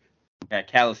 Got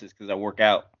calluses because I work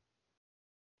out.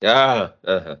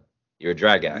 Uh-huh. You're a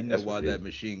dry guy. You know That's why what it that is.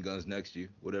 machine gun's next to you,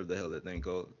 whatever the hell that thing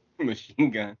called.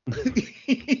 Machine gun.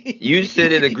 You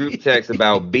sent in a group text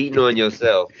about beating on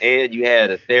yourself, and you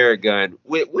had a Theragun.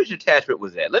 Which attachment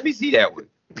was that? Let me see that one.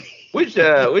 Which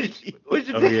Oh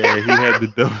yeah, he had the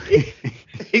dope.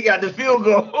 he got the field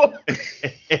goal.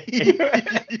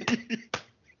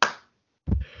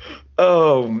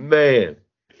 Oh man.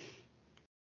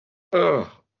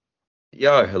 Oh,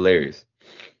 y'all are hilarious.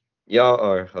 Y'all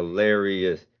are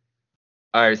hilarious.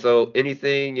 All right, so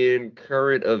anything in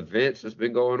current events that's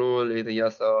been going on? Anything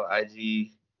y'all saw?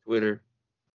 IG, Twitter?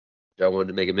 Y'all wanted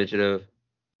to make a mention of?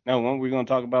 No, when we're going to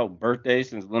talk about birthdays,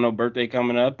 since Leno's birthday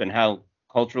coming up, and how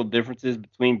cultural differences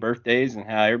between birthdays and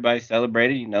how everybody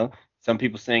celebrated. You know, some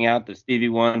people sing out the Stevie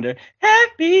Wonder,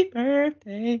 "Happy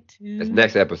Birthday to." That's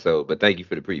next episode, but thank you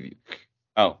for the preview.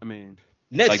 Oh, I mean,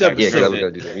 Next Like that Yeah, because I episode. was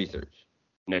going to do the research.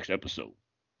 next episode.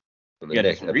 On You the got to do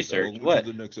next some episode. research. Welcome What?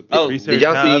 to the next episode. Oh, research Did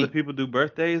y'all how see- other people do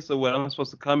birthdays. So what? I'm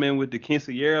supposed to come in with the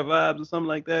quinceañera vibes or something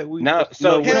like that. No,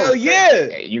 so what- Hell yeah.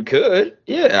 Hey, you could.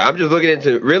 Yeah, I'm just looking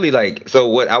into really like, so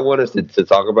what I want us to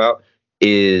talk about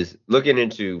is looking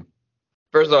into,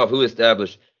 first off, who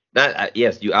established,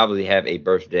 yes, you obviously have a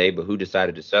birthday, but who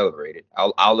decided to celebrate it?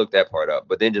 I'll look that part up.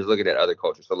 But then just looking at other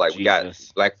cultures. So like we got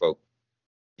Jesus. black folk.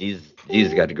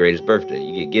 Jesus got the greatest birthday.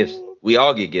 You get gifts. We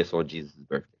all get gifts on Jesus'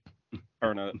 birthday.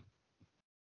 Turn up.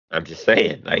 I'm just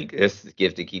saying, like, it's a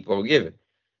gift to keep on giving.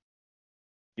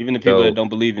 Even the people So- that don't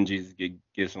believe in Jesus get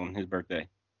gifts on his birthday.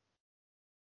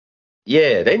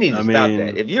 Yeah, they need to I stop mean-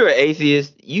 that. If you're an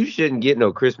atheist, you shouldn't get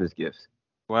no Christmas gifts.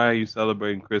 Why are you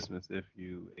celebrating Christmas if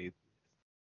you ate?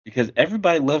 Because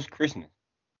everybody loves Christmas.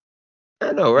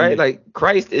 I know, right? Yeah. Like,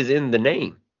 Christ is in the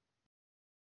name.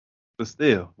 But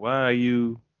still, why are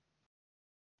you?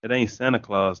 It ain't Santa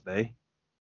Claus Day.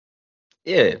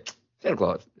 Yeah, Santa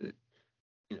Claus.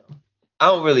 You know, I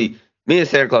don't really. Me and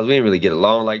Santa Claus, we didn't really get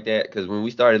along like that because when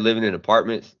we started living in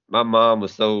apartments, my mom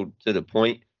was so to the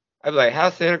point. I'd be like,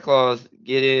 "How Santa Claus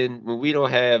get in when we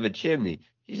don't have a chimney?"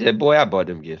 She said, "Boy, I bought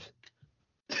them gifts."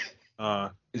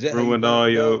 Is that how you Ruined found all out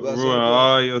your about Santa ruined Claus?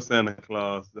 all your Santa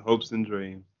Claus, the hopes and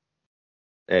dreams.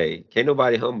 Hey, can't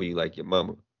nobody humble you like your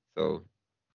mama. So,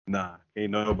 Nah, ain't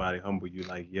nobody humble you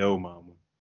like yo mama.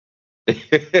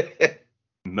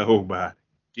 Nobody.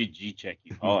 GG check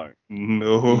you hard.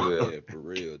 No. Yeah, for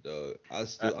real, dog. I'm You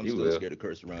still will. scared to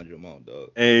curse around your mom,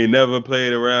 dog. Ain't never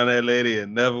played around that lady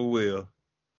and never will.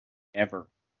 Ever.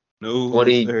 No,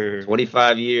 20, sir.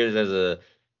 25 years as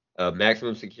a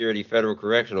maximum security federal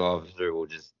correctional officer will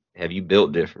just have you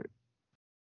built different.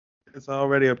 It's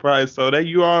already a price. So that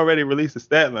you already released a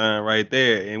stat line right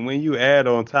there. And when you add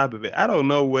on top of it, I don't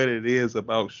know what it is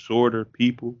about shorter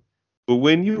people, but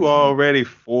when you already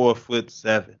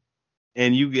 4'7"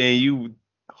 and you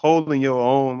holding your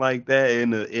own like that in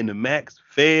the max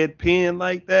fed pen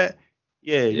like that,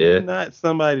 yeah, Yeah. you're not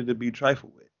somebody to be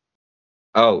trifled with.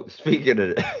 Oh, speaking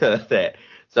of that,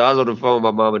 so I was on the phone with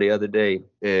my mama the other day,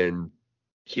 and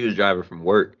she was driving from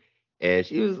work, and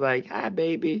she was like, "Hi,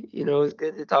 baby. You know, it's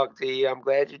good to talk to you. I'm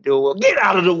glad you're doing well. Get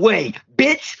out of the way,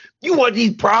 bitch. You want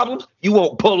these problems? You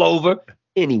won't pull over.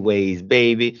 Anyways,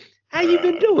 baby, how you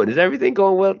been doing? Is everything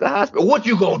going well at the hospital? What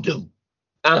you gonna do?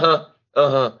 Uh-huh.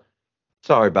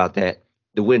 Sorry about that.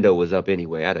 The window was up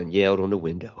anyway. I done yelled on the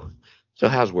window. So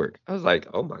how's work? I was like,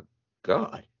 oh my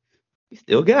God, you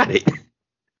still got it."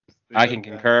 I can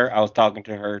concur. I was talking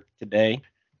to her today,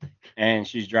 and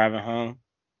she's driving home.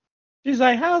 She's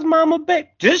like, "How's Mama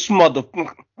back?" This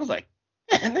motherfucker. I was like,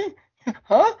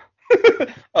 "Huh?"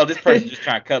 Oh, this person just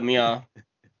trying to cut me off.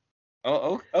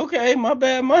 Oh, okay, my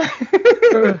bad, Mom.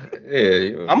 Yeah,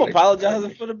 you know, I'm like,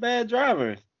 apologizing for the bad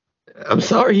drivers. I'm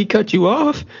sorry he cut you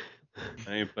off.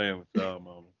 I ain't playing with y'all,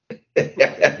 mama. You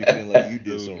feel like you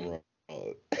did something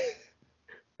wrong.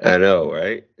 I know,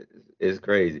 right? It's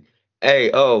crazy.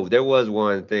 Hey, oh, there was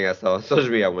one thing I saw on social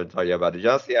media I want to tell you about. Did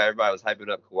y'all see how everybody was hyping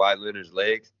up Kawhi Leonard's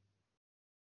legs?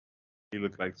 He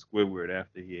looked like Squidward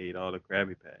after he ate all the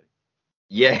Krabby Patties.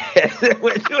 Yes.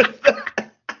 Which was-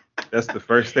 That's the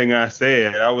first thing I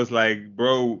said. I was like,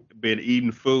 bro, been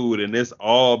eating food and it's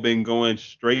all been going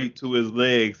straight to his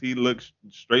legs. He looks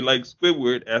straight like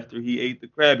Squidward after he ate the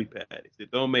Krabby Patties.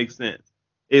 It don't make sense.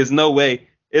 There's no way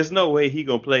he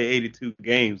gonna play 82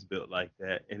 games built like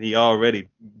that, and he already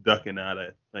ducking out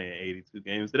of playing 82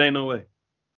 games. It ain't no way.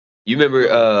 You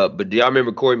remember? But do y'all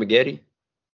remember Corey Maggette?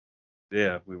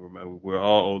 Yeah, we remember. We're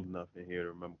all old enough in here to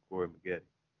remember Corey Maggette.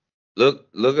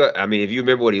 Look up. I mean, if you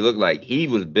remember what he looked like, he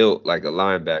was built like a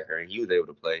linebacker, and he was able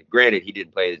to play. Granted, he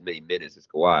didn't play as many minutes as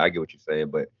Kawhi. I get what you're saying,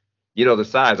 but you know, the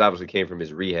size obviously came from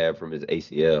his rehab from his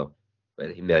ACL,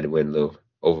 but he might have went a little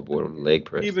overboard on the leg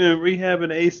press. He been rehabbing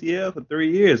the ACL for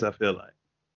 3 years. I feel like.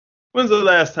 When's the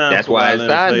last time That's why Kawhi his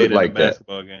Leonard size played looked in like a that.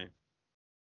 basketball game?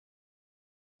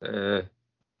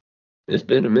 It's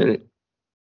been a minute.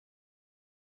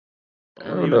 I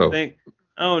don't know.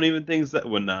 I don't even think.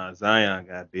 Well, nah, Zion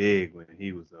got big when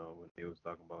he was on. When they was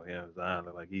talking about him, Zion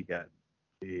looked like he got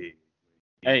big.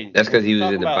 Hey, That's because he was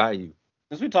talk in the about- Bayou.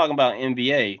 Since we're talking about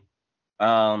NBA,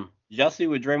 did y'all see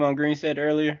what Draymond Green said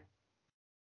earlier?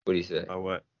 What he said? Or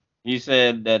what? He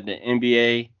said that the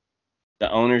NBA, the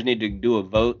owners need to do a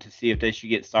vote to see if they should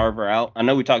get Sarver out. I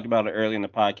know we talked about it earlier in the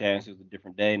podcast. It was a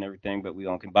different day and everything, but we're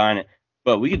going to combine it.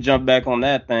 But we could jump back on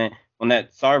that thing, on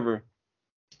that Sarver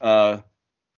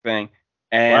thing.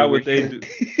 And Why would they do?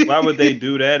 Why would they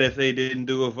do that if they didn't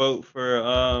do a vote for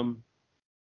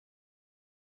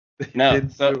No,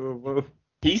 didn't so do a vote?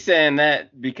 he's saying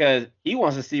that because he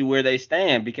wants to see where they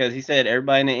stand, because he said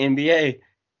everybody in the NBA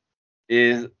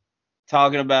is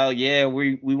talking about, yeah,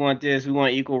 we want this, we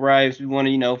want equal rights, we want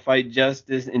to, fight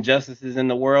injustices in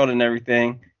the world and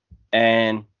everything.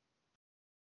 And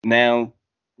now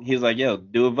he's like, yo,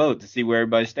 do a vote to see where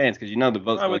everybody stands, because the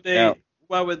vote's going to count.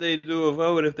 Why would they do a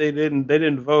vote if they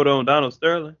didn't vote on Donald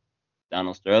Sterling?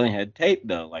 Donald Sterling had tape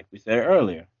though, like we said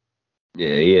earlier.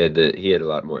 Yeah, he had a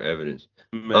lot more evidence.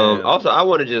 Man, Also, I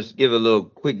want to just give a little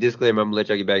quick disclaimer. I'm gonna let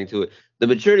y'all get back into it. The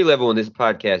maturity level on this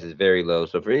podcast is very low,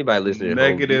 so for anybody listening at home,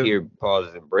 you Negative hear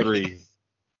pauses and breaks. 3.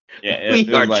 Yeah,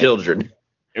 We are children.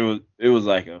 It was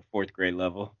like a 4th grade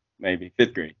level, maybe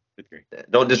 5th grade.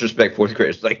 Don't disrespect fourth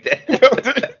graders like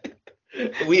that.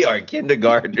 We are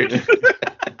kindergartners.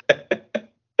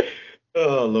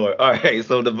 Oh Lord! All right,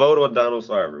 so the vote on Donald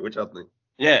Sarver, what y'all think?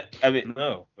 Yeah, I mean,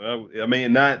 No, I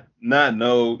mean not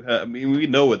no. I mean we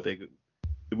know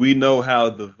we know how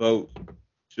the vote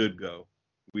should go.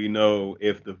 We know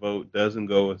if the vote doesn't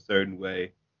go a certain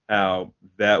way, how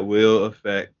that will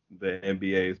affect the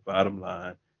NBA's bottom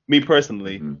line. Me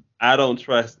personally, I don't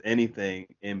trust anything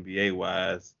NBA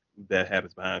wise that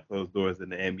happens behind closed doors in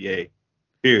the NBA.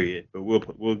 Period. But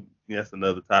we'll that's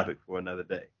another topic for another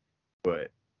day.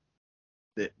 But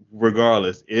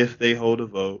regardless, if they hold a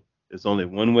vote, there's only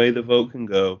one way the vote can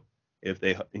go. If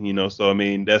they, so I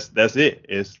mean, that's it.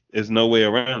 It's no way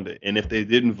around it. And if they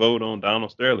didn't vote on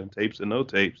Donald Sterling, tapes or no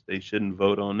tapes, they shouldn't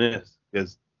vote on this,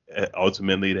 because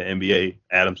ultimately the NBA,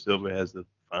 Adam Silver, has the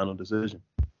final decision.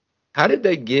 How did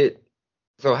they get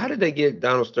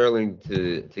Donald Sterling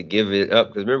to give it up?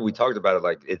 Because remember we talked about it,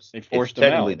 like they forced him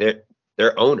technically out.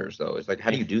 they're owners though. It's like,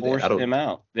 how do you do that? Forced him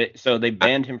out. So they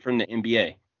banned him from the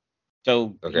NBA.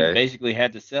 So he basically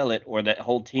had to sell it, or that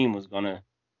whole team was gonna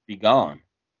be gone.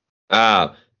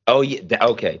 Oh yeah.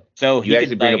 Okay. So he You could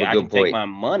actually bring up a I good can point. take my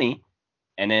money,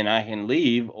 and then I can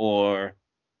leave, or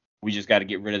we just got to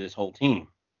get rid of this whole team.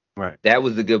 Right. That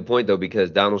was a good point though, because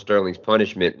Donald Sterling's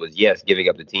punishment was, yes, giving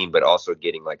up the team, but also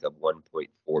getting like a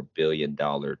 $1.4 billion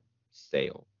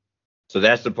sale. So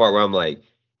that's the part where I'm like,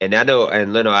 and I know,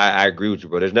 and Leno, I agree with you,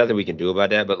 bro. There's nothing we can do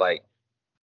about that. But like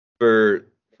for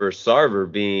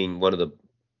Sarver being one of the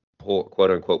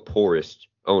quote unquote poorest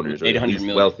owners, or the least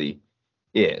wealthy,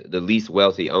 the least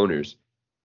wealthy owners,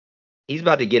 he's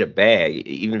about to get a bag,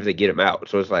 even if they get him out.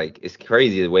 So it's like, it's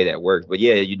crazy the way that works. But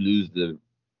yeah, you lose the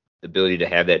ability to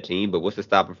have that team. But what's to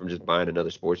stop him from just buying another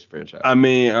sports franchise? I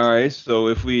mean, all right. So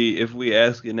if we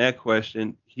asking that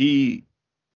question, we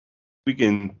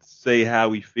can say how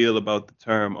we feel about the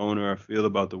term owner or feel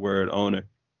about the word owner.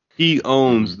 He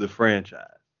owns the franchise,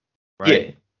 right?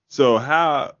 Yeah. So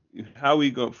how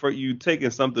we go for you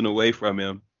taking something away from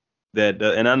him that,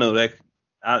 and I know that,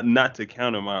 not to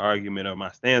counter my argument or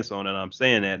my stance on it, I'm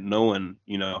saying that knowing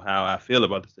how I feel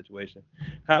about the situation.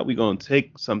 How are we gonna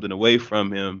take something away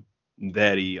from him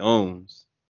that he owns?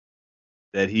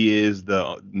 That he is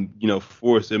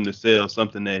force him to sell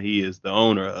something that he is the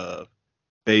owner of,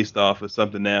 based off of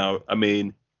something. Now, I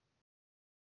mean,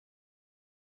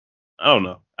 I don't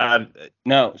know.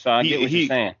 So I get what you're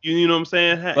saying. You know what I'm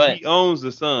saying? But he owns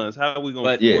the Suns. How are we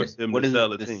going to force him to sell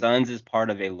the team? The Suns is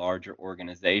part of a larger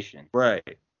organization.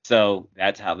 Right. So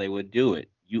that's how they would do it.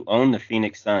 You own the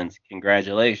Phoenix Suns.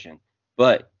 Congratulations.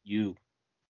 But you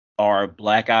are a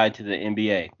black eye to the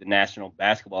NBA, the National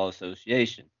Basketball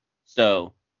Association.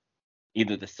 So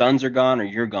either the Suns are gone or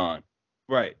you're gone.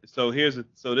 Right. So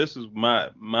this is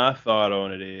my thought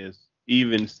on it is,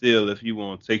 even still, if you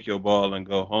want to take your ball and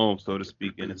go home, so to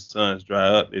speak, and the Suns dry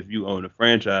up, if you own a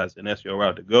franchise and that's your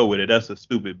route to go with it, that's a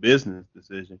stupid business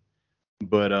decision.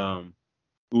 But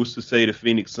who's to say the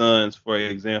Phoenix Suns, for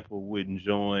example, wouldn't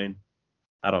join,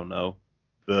 I don't know,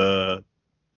 the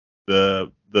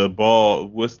ball,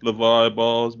 what's LeVar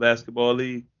Ball's basketball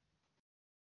league?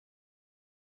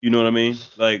 You know what I mean?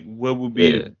 Like,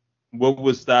 what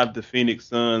would stop the Phoenix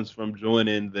Suns from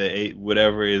joining the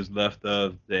whatever is left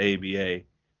of the ABA?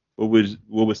 What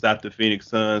would stop the Phoenix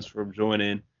Suns from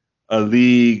joining a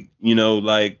league?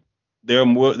 Like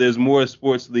there's more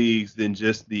sports leagues than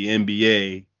just the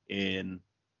NBA in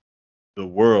the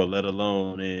world, let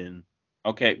alone in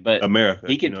but America.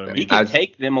 He could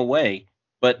take them away,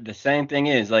 but the same thing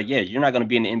is, like, yeah, you're not going to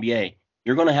be in the NBA.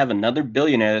 You're going to have another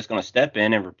billionaire that's going to step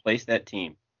in and replace that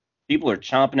team. People are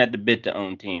chomping at the bit to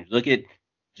own teams. Look at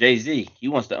Jay-Z. He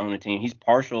wants to own a team. He's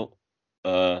partial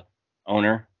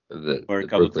owner for a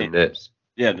couple Brooklyn teams. Nets.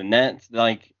 Yeah, the Nets.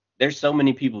 Like, there's so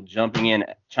many people jumping in,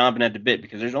 chomping at the bit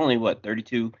because there's only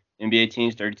 32 NBA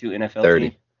teams, 32 NFL 30.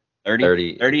 teams,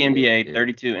 30 NBA, yeah.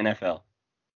 32 NFL.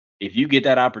 If you get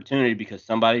that opportunity because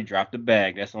somebody dropped a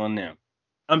bag, that's on them.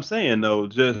 I'm saying though,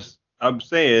 and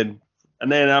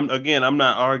then I'm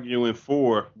not arguing with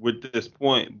this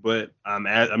point, but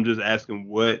I'm just asking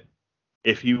what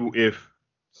if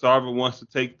Sarver wants to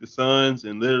take the Suns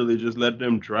and literally just let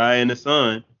them dry in the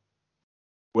sun,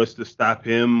 what's to stop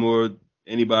him or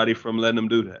anybody from letting them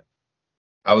do that?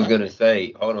 I was gonna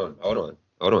say, hold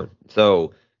on.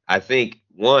 So I think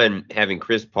one, having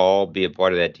Chris Paul be a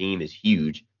part of that team is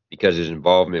huge because his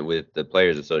involvement with the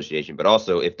Players Association. But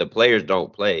also, if the players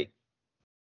don't play, I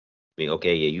mean,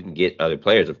 okay, yeah, you can get other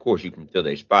players. Of course, you can fill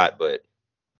their spot, but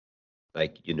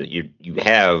like you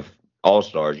have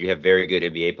all-stars, you have very good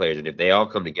NBA players, and if they all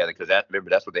come together, because remember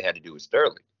that's what they had to do with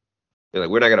Sterling. They're like,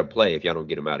 we're not gonna play if y'all don't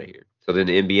get them out of here. So then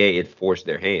the NBA it forced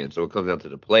their hand. So it comes down to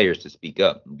the players to speak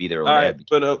up and be their own All right,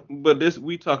 advocate. but this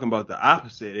we talking about the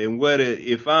opposite. And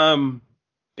if I'm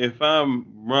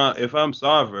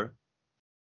Sarver,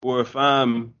 or if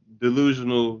I'm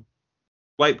delusional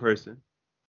white person,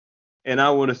 and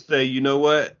I want to say, you know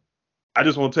what? I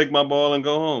just want to take my ball and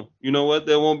go home. You know what?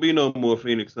 There won't be no more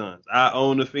Phoenix Suns. I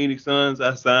own the Phoenix Suns.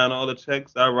 I sign all the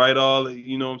checks. I write all the,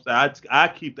 you know what I'm saying? I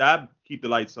keep the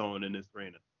lights on in this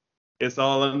arena. It's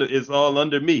all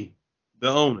under me, the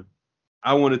owner.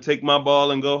 I want to take my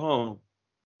ball and go home.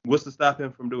 What's to stop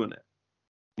him from doing that?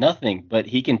 Nothing, but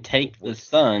he can take the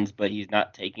Suns, but he's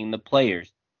not taking the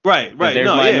players. Right. There's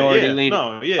No, minority yeah. leader.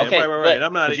 No, yeah, Okay, right.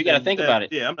 I'm not. But you got to think about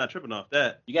it. Yeah, I'm not tripping off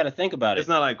that. You got to think about it. It's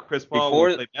not like Chris Paul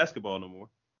won't play basketball no more.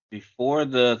 Before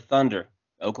the Thunder,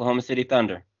 Oklahoma City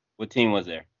Thunder, what team was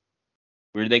there?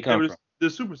 Where did they come from? The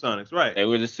Supersonics, right? They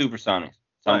were the Supersonics.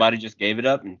 Somebody just gave it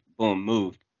up and boom,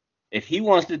 moved. If he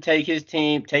wants to take his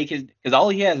team, because all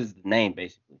he has is the name,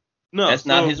 basically. No, that's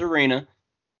not his arena.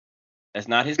 That's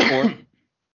not his court.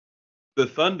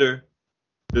 The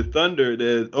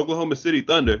Oklahoma City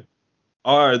Thunder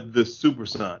are the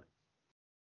Supersonics.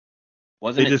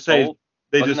 Wasn't it sold?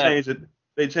 They changed it.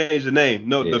 They changed the name.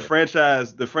 No, yeah.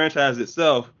 The franchise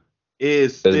itself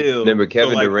is still. Remember,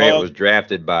 Kevin Durant was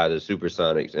drafted by the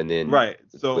Supersonics, and then right.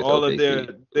 So all of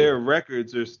their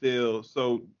records are still.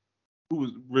 So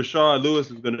Rashard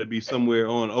Lewis is going to be somewhere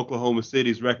on Oklahoma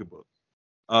City's record book.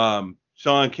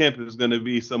 Sean Kemp is going to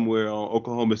be somewhere on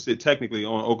Oklahoma City, technically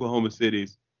on Oklahoma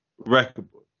City's record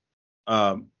book.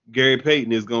 Gary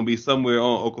Payton is going to be somewhere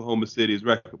on Oklahoma City's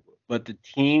record book. But the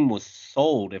team was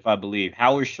sold, if I believe.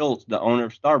 Howard Schultz, the owner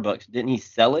of Starbucks, didn't he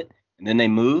sell it and then they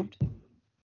moved?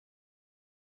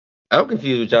 I'm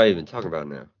confused what y'all even talking about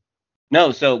now.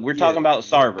 No, so we're talking about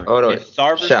Sarver. Oh, no. If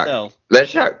Sarver sells. Let's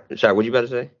Shock, what you about to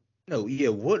say? No, yeah,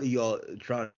 what are y'all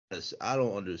trying to say? I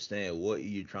don't understand what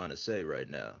you're trying to say right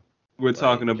now. We're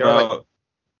talking about.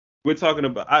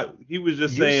 He was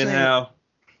just saying how.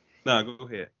 Nah, go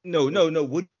ahead. No.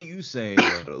 What are you saying?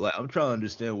 Like, I'm trying to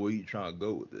understand where you're trying to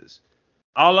go with this.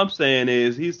 All I'm saying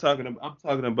is I'm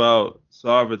talking about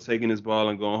Sarver taking his ball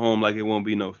and going home like it won't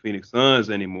be no Phoenix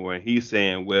Suns anymore. And he's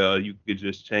saying, well, you could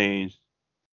just change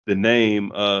the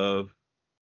name of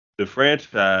the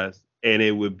franchise and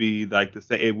it would be like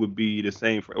it would be the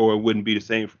same, or it wouldn't be the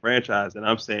same franchise. And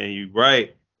I'm saying you're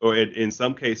right. Or in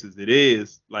some cases it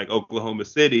is, like Oklahoma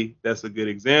City. That's a good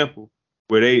example.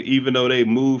 Where even though they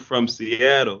moved from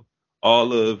Seattle,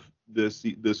 all of the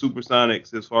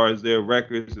Supersonics, as far as their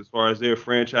records, as far as their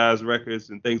franchise records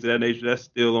and things of that nature, that's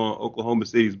still on Oklahoma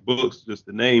City's books. Just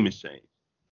the name has changed.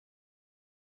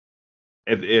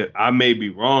 If I may be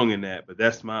wrong in that, but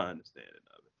that's my understanding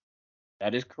of it.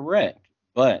 That is correct.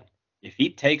 But if he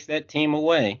takes that team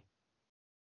away,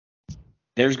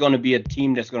 there's going to be a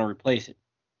team that's going to replace it.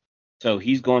 So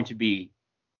he's going to be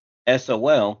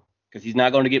SOL. Because he's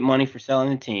not going to get money for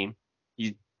selling the team.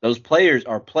 Those players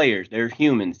are players. They're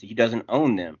humans. He doesn't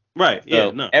own them. Right.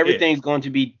 So everything's going to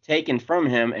be taken from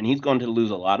him, and he's going to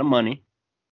lose a lot of money.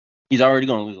 He's already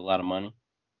going to lose a lot of money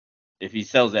if he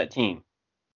sells that team.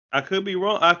 I could be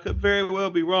wrong. I could very well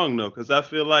be wrong, though, because I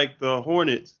feel like the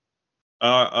Hornets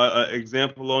are an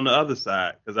example on the other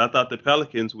side. Because I thought the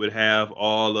Pelicans would have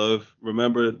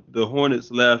remember, the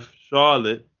Hornets left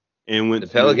Charlotte and went to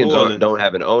the Pelicans don't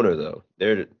have an owner, though.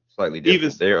 They're slightly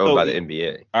different. They're owned by the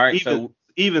NBA. All right,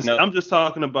 I'm just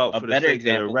talking about for the sake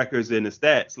of the records and the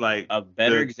stats. Like a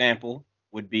better example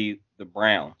would be the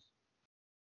Browns.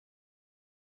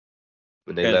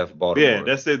 When they left Baltimore. Yeah,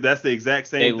 that's it. That's the exact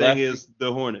same thing as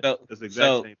the Hornets. That's the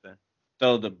exact same thing.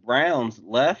 So the Browns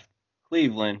left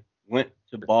Cleveland, went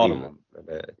to Baltimore.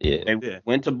 Yeah. They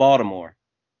went to Baltimore.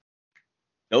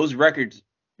 Those records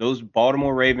those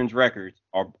Baltimore Ravens records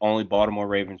are only Baltimore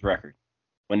Ravens records.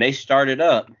 When they started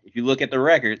up, if you look at the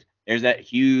records, there's that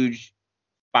huge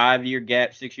 5-year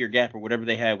gap, 6-year gap, or whatever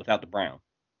they had without the Browns.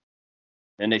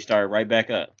 Then they started right back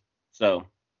up. So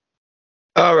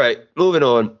All right, moving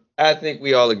on. I think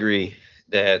we all agree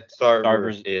that Sarver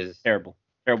Sarver's is terrible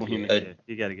human.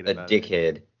 You got to get a him out of there.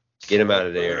 dickhead. Get him out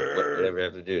of there. Whatever they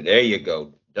have to do. There you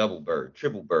go. Double bird,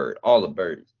 triple bird, all the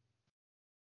birds.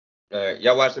 All right,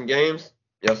 y'all watch some games?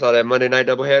 Y'all saw that Monday night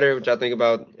doubleheader? What y'all think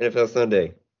about NFL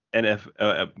Sunday? And if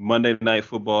Monday Night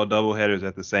Football doubleheaders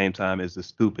at the same time is the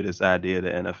stupidest idea the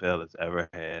NFL has ever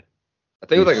had. I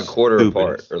think it was like a quarter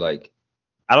Stupidest. apart, or like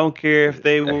I don't care if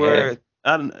they a were.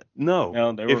 half. No.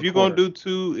 They were If you're gonna do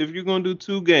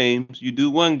two games, you do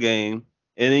one game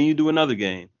and then you do another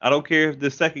game. I don't care if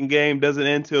the second game doesn't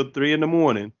end till 3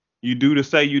 a.m. You do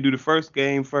the first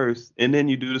game first and then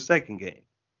you do the second game,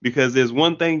 because there's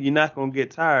one thing you're not gonna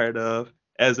get tired of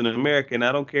as an American.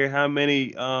 I don't care how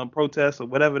many protests or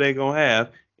whatever they're gonna have,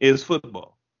 is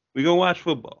football. We're gonna watch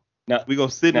football. No, We're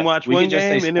gonna sit and watch we one can just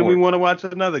say game and then we sports. want to watch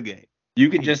another game. You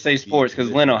can just say sports,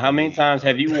 because Leno, how many times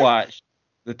have you watched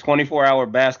the 24-hour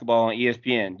basketball on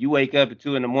ESPN? You wake up at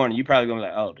 2 a.m, you probably gonna be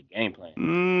like, oh, the game plan.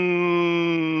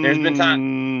 There's been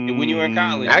time when you were in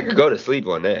college. I could go to sleep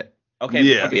on that. Okay,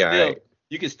 Yeah. but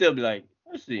you can still be like,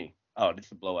 let's see. Oh, this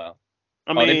is a blowout.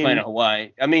 I They playing mean, in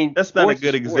Hawaii. I mean, that's not a sports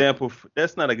good is sport. example.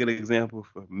 That's not a good example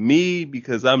for me,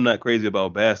 because I'm not crazy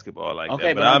about basketball like Okay,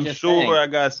 that. but But I'm I'm just sure saying. I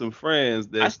got some friends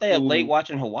that I stay up late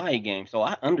watching Hawaii games, so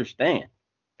I understand.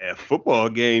 at football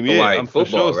game. Yeah, Hawaii I'm for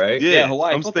football, sure. right? Yeah,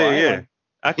 Hawaii I'm football, staying. yeah. Yeah,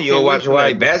 I You don't watch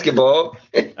Hawaii basketball?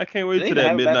 I can't wait They till even that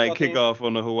have a midnight basketball team? kickoff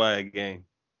on the Hawaii game.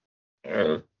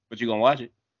 But you gonna watch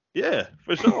it? Yeah,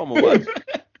 for sure I'm gonna watch.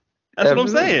 That's what I'm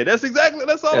Absolutely. saying.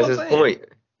 That's all That's I'm his saying. point.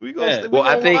 We gonna, Yeah. we Well,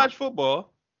 I gonna think- watch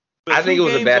football. But I think two it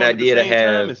was a games bad on at the idea to same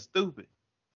time have- is stupid.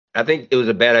 I think it was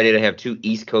a bad idea to have two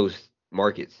East Coast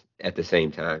markets at the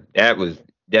same time. That was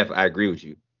definitely. I agree with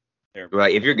you. Terrible.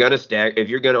 Right? If you're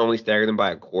gonna only stagger them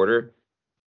by a quarter,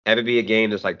 have it be a game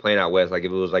that's like playing out west, like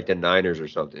if it was like the Niners or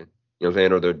something. You know what I'm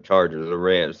saying? Or the Chargers, or the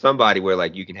Rams, somebody where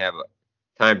like you can have a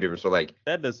time difference. So like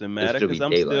That doesn't matter, still be because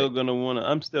I'm daylight. still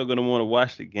gonna wanna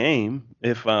watch the game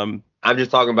if I'm. I'm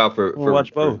just talking about for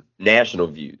watch both. national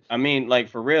views. I mean, like,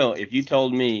 for real, if you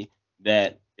told me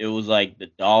that it was like the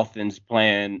Dolphins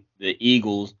playing the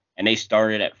Eagles and they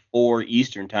started at 4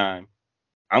 Eastern time,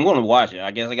 I'm going to watch it.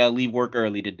 I guess I got to leave work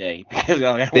early today because I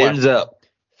got to watch Fins up.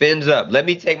 Fins up. Let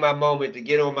me take my moment to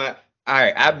get on my. All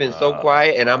right, I've been so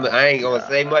quiet, and I ain't gonna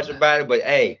say much about it, but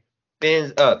hey,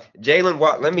 fins up. Jalen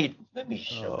Watt. Let me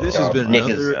show. This has y'all been niggas.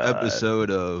 another God.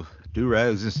 episode of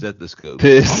Do-Rags and Stethoscope.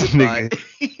 This nigga.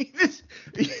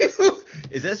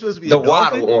 Is that supposed to be The a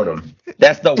dolphin? waddle on him.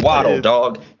 That's the waddle, is-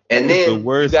 dog. And It's then the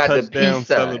worst you got the touchdown peace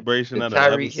sign. celebration the I've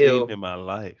ever Tyreek Hill. seen in my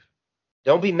life.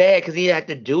 Don't be mad because he had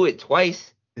to do it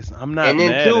twice. I'm not And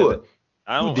then mad Tua. at it.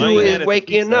 I don't Tua I ain't is mad at the waking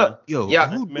peace sign. up. Yo, Yeah,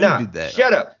 who nah, did that?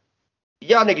 shut up.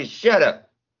 Y'all niggas, shut up.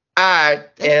 I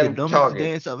That's am the dumbest talking.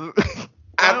 dance I've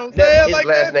ever. His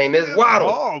last name is Waddle.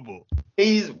 Horrible.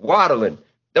 He's waddling.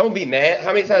 Don't be mad.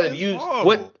 How many times have you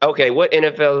Horrible. what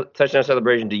NFL touchdown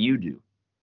celebration do you do?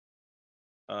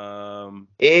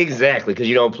 Exactly, because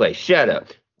you don't play. Shut up.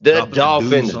 The Dropping the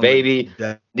Dolphins, deuce on baby.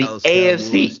 the The Dallas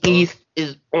AFC Cowboys. East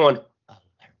is on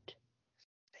alert.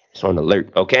 It's on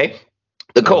alert, okay?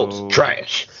 The Colts, So-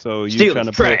 trash. So you trying Steelers,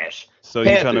 to trash. put you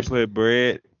trying to Panthers. put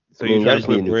bread? So I mean, you trying y'all to just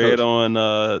need put a new bread coach.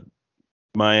 on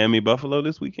Miami Buffalo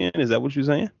this weekend? Is that what you're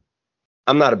saying?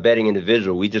 I'm not a betting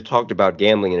individual. We just talked about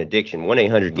gambling and addiction.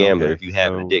 1-800-GAMBLER Okay, if you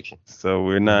have an so- addiction. So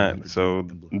we're not. So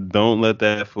don't let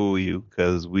that fool you,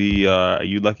 because we are.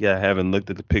 You lucky I haven't looked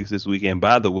at the picks this weekend.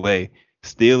 By the way,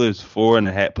 Steelers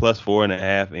 4.5 plus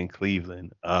 4.5 in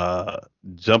Cleveland.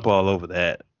 Jump all over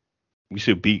that. We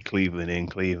should beat Cleveland in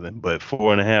Cleveland, but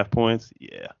 4.5 points.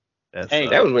 Yeah, that's Hey,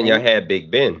 That was when y'all had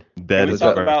Big Ben. that we is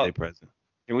talk a birthday about- present.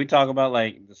 Can we talk about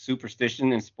like the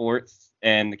superstition in sports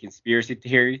and the conspiracy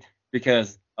theories?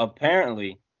 Because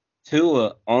apparently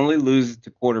Tua only loses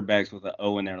to quarterbacks with an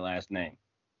O in their last name.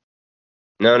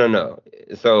 No.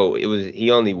 So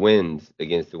he only wins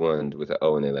against the ones with an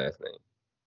O in their last name.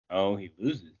 Oh, he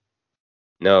loses.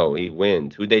 No, he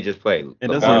wins. Who'd they just play? It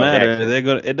Lamar doesn't matter.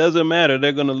 Jackson. It doesn't matter.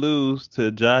 They're gonna lose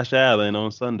to Josh Allen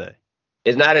on Sunday.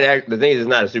 It's not the thing is it's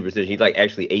not a superstition. He's like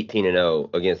actually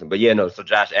 18-0 against them. But yeah, no. So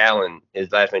Josh Allen,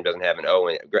 his last name doesn't have an O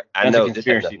in it. I That's a know this has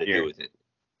conspiracy nothing to do theory. with it.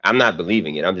 I'm not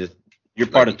believing it. I'm just You're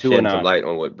part of shedding 2-9. some light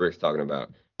on what Brick's talking about.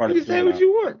 Part You of can say what 2-9.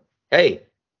 you want. Hey,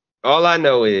 all I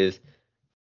know is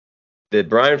that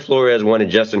Brian Flores wanted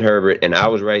Justin Herbert, and I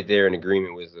was right there in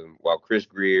agreement with him. While Chris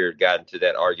Greer got into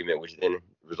that argument, which then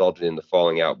resulted in the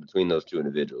falling out between those two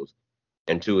individuals,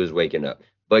 and Tua is waking up.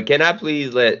 But can I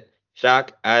please let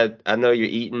Shock? I know you're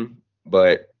eating,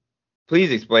 but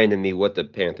please explain to me what the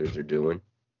Panthers are doing.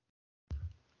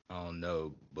 I don't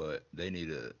know, but they need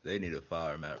to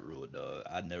fire Matt Rule, dog.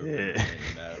 I never been a fan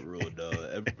of Matt Rule, dog.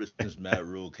 Ever since Matt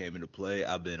Rule came into play,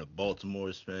 I've been a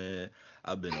Baltimore's fan.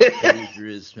 I've been a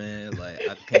Patriots fan. Like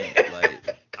I can't,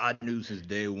 like I knew since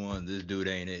day one this dude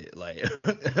ain't it. Like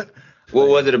What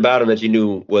was it about him that you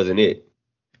knew wasn't it?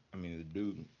 I mean,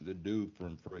 the dude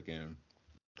from freaking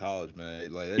college,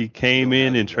 man. Like He came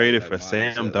in and traded for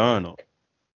Sam Darnold.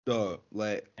 Dog,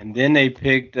 like, And then they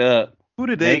picked up. Who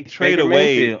did they trade Baker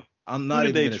away? Mayfield. I'm Who not did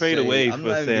even they gonna trade say, away I'm for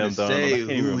not even Sam gonna Darnold? say I can't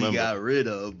even who remember. he got rid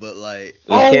of, but like, It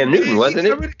was Cam Newton, wasn't He it?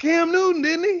 got rid of Cam Newton,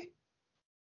 didn't he?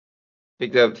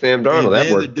 Picked up Sam Darnold. and That then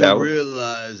the worked dude out.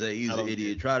 realized that he's I an don't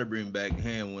idiot. Tried to bring back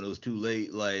him when it was too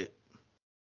late. Like,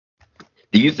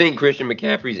 Do you think Christian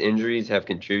McCaffrey's injuries have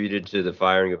contributed to the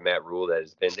firing of Matt Rule that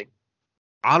is pending?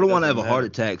 I don't want to have Doesn't a heart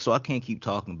matter. attack, so I can't keep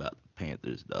talking about the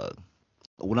Panthers, dog.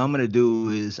 What I'm gonna do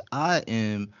is I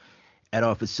am at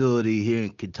our facility here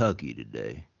in Kentucky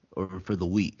today, or for the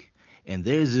week, and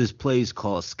there's this place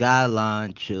called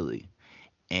Skyline Chili,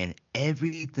 and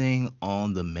everything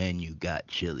on the menu got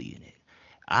chili in it.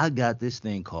 I got this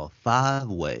thing called Five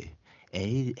Way,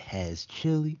 and it has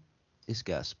chili, it's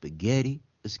got spaghetti,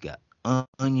 it's got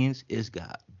onions, it's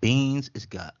got beans, it's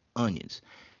got onions.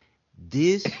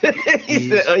 This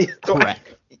He is said onions twice.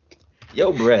 crack.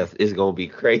 Your breath is gonna be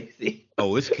crazy.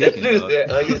 Oh, it's This kicking, dude dog.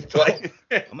 said onions twice.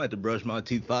 I'm gonna have to brush my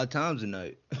teeth 5 times a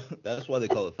night. That's why they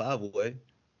call it Five Way.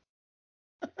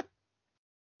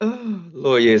 Oh,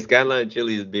 Lord, yeah, Skyline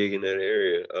Chili is big in that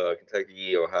area.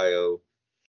 Kentucky, Ohio,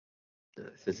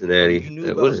 Cincinnati. Oh, you knew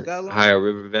What about is it? Skyline? Ohio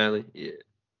River Valley. Yeah.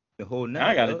 The whole Now I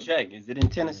night. gotta dog. check. Is it in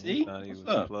Tennessee? Thought he was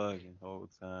What's up? plugging the whole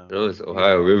time. No, it's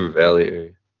Ohio River Valley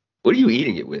area. What are you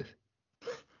eating it with?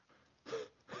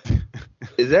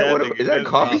 Is that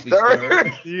coffee coffee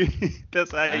stir?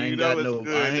 That's how I you ain't know got it's no.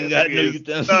 good. I ain't That got no nigga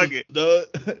is thugging. utensils,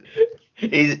 dog.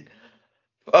 He's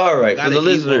all right for Gotta the eat while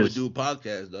we listeners. do a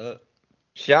podcast, dog.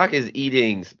 Shock is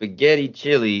eating spaghetti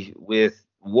chili with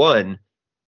one,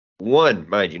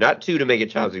 mind you, not 2 to make it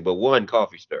chopstick, but 1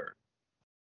 coffee stir.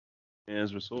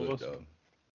 Man's Good, resource. dog.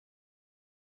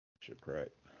 Shit, crack.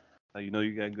 How you know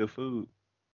you got good food?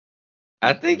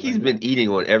 I think he's been eating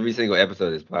on every single episode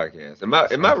of this podcast.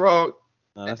 Am I wrong?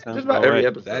 No, that sounds Just about about every right.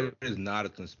 episode. That is not a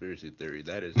conspiracy theory.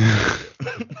 That is.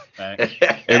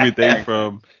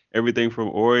 everything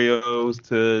from Oreos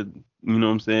to, you know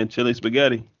what I'm saying, chili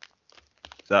spaghetti.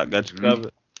 So I got you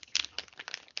covered.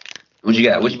 What you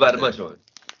got? What you about to munch on?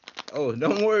 Oh,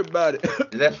 don't worry about it.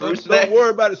 Is that fruit snack? Don't worry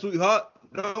about it, sweetheart.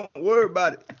 Don't worry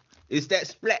about it. It's that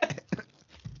splat.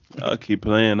 I'll keep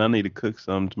playing. I need to cook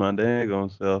something to my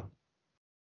daggone self.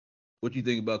 What you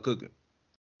think about cooking?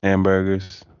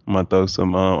 Hamburgers. I'm gonna throw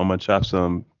some. I'm gonna chop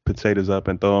some potatoes up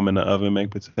and throw them in the oven.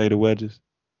 Make potato wedges.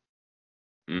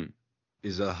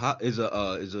 Is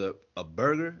a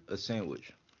burger a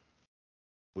sandwich?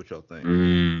 What y'all think?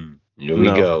 Here we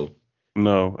go.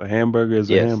 No, a hamburger is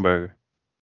Yes. a hamburger.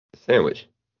 Sandwich.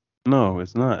 No,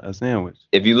 it's not a sandwich.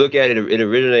 If you look at it, it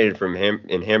originated from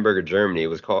in Hamburger, Germany. It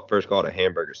was first called a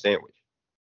hamburger sandwich.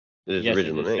 It is Yes, the it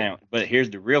original is name. sandwich. But here's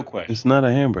the real question. It's not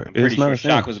a hamburger. I'm pretty It's not sure a Shock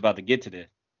sandwich. was about to get to this.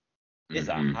 It's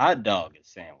a Mhm. hot dog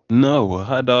sandwich. No, a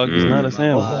hot dog is not a Mm.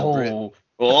 sandwich.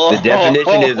 Oh. The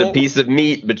definition is a piece of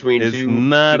meat between It's two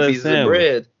not a pieces of sandwich.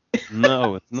 bread.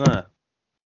 No, it's not.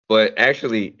 But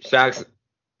actually, Shock's.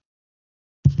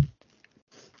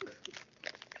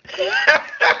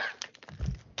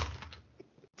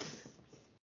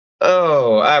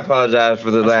 Oh, I apologize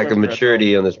for the lack of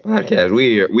maturity on this podcast.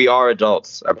 We are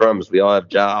adults. I promise. We all have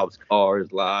jobs,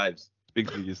 cars, lives.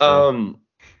 Speak for yourself.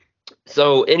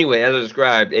 So anyway, as I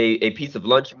described, a piece of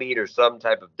lunch meat or some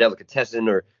type of delicatessen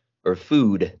or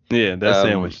food. Yeah, that's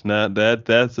sandwich. Not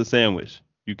that's a sandwich.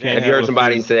 You can't. Have you heard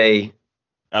somebody say?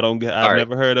 I've right.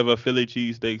 never heard of a Philly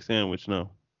cheesesteak sandwich. No.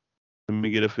 Let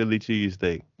me get a Philly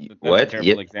cheesesteak. That's What? a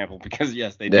terrible example because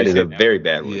yes, they That do is say a very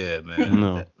bad one. Yeah, man.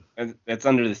 No. That's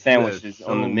under the sandwiches There's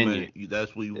on the so menu. many-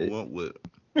 That's what you want with.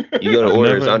 You go to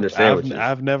order, it's under sandwiches.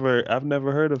 I've never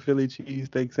heard of Philly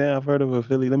cheesesteak sandwich. I've heard of a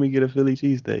Philly. Let me get a Philly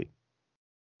cheesesteak.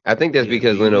 I think that's Yeah,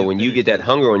 because you Leno, get when you finished get that it.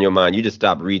 hunger on your mind, you just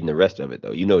stop reading the rest of it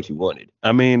though. You know what you wanted.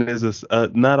 I mean,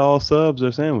 not all subs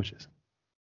are sandwiches.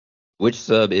 Which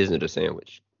sub isn't a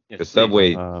sandwich? Yes, The please.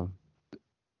 Subway.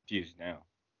 Confused now.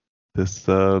 The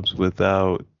subs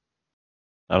without.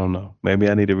 I don't know. Maybe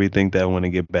I need to rethink that one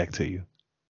and get back to you.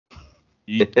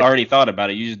 You already thought about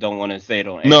it. You just don't want to say it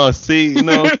on air.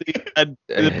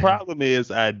 The problem is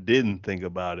I didn't think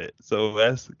about it. So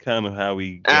that's kind of how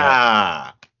we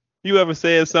got. You ever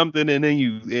said something and then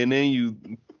you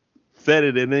said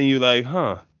it and then you like,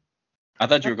 huh? I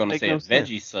thought you were going to Make say no a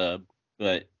veggie sub,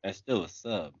 but that's still a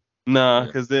sub. Nah,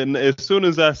 because then as soon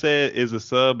as I said is a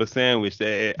sub a sandwich,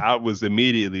 I was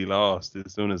immediately lost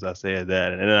as soon as I said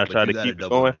that, and then I tried to keep it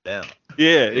going. Down.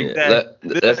 Yeah,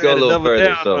 exactly. Let's go a little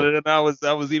further. So and then I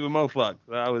was even more fucked.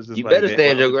 I was just you like, better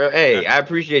stand your ground. Hey, I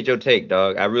appreciate your take,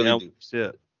 dog. I really do.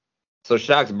 Shit. So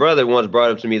Shock's brother once brought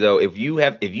up to me though, if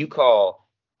you call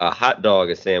a hot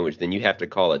dog a sandwich, then you have to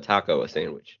call a taco a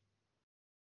sandwich.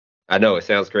 I know it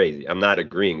sounds crazy. I'm not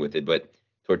agreeing with it, but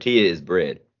tortilla is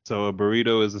bread. So a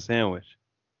burrito is a sandwich.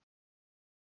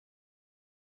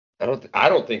 I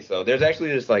don't think so. There's actually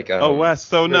just like why?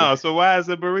 So why is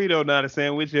a burrito not a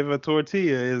sandwich if a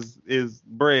tortilla is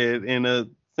bread in a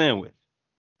sandwich?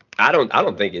 I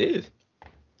don't think it is.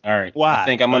 All right. Why? I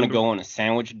think I'm gonna go on a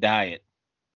sandwich diet.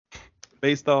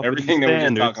 Based off everything of that we're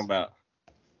just talking about.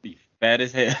 Be fat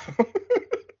as hell.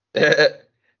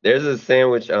 There's a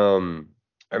sandwich.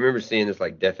 I remember seeing this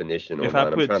like definition if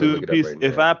online.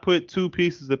 I put two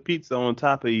pieces of pizza on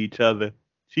top of each other,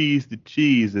 cheese to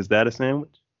cheese, is that a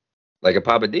sandwich? Like a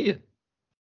papadilla?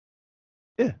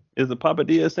 Yeah. Is a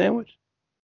papadilla a sandwich?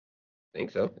 I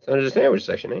think so. It's under the sandwich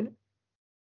section, ain't it?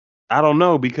 I don't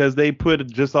know because they put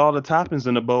just all the toppings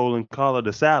in a bowl and call it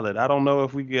a salad. I don't know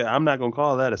if I'm not gonna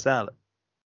call that a salad.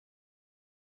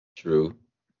 True.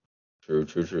 So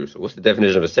what's the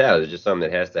definition of a salad? It's just something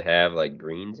that has to have like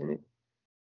greens in it?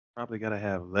 Probably gotta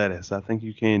have lettuce. I think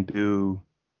you can't do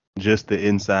just the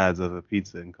insides of a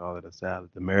pizza and call it a salad.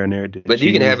 The marinara. But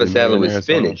you can have a salad with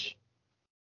spinach.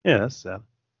 Yeah, that's salad.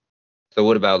 So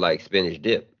what about like spinach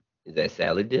dip? Is that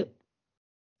salad dip?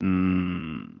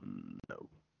 No.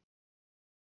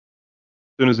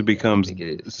 As soon as it becomes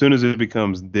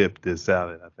dipped as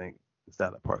salad, I think the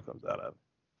salad part comes out of it.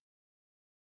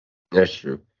 That's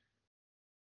true.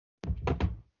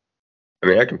 I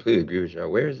mean, I completely agree with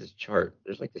y'all. Where is this chart?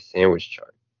 There's like the sandwich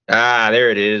chart. There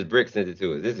it is. Brick sent it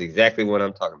to us. This is exactly what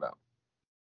I'm talking about.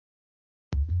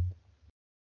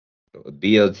 So a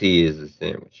BLT is a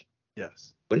sandwich.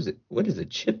 Yes. What is it? What is a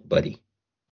chip buddy?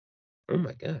 Oh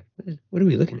my God. What are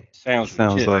we looking at? Sounds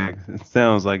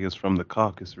like it's from the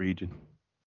Caucasus region.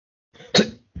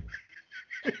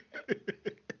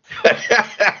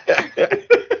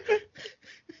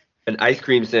 An ice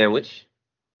cream sandwich.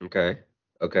 Okay.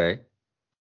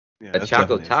 Yeah, a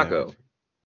choco taco.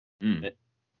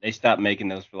 They stopped making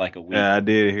those for like a week. Yeah, I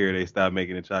did hear they stopped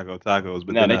making the choco tacos,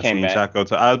 but no, then I seen choco.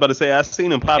 I was about to say I seen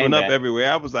them popping up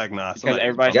everywhere. I was like, nah. Because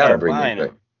everybody started buying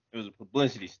them. It was a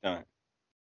publicity stunt.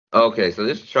 Okay, so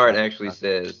this chart actually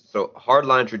says, so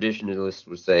hardline traditionalists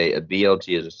would say a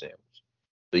BLT is a sandwich.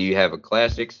 So you have a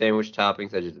classic sandwich topping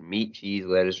such as meat, cheese,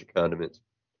 lettuce, or condiments.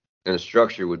 And the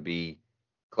structure would be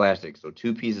classic. So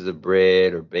 2 pieces of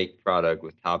bread or baked product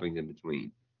with toppings in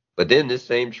between. But then this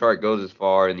same chart goes as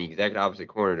far in the exact opposite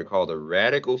corner to call the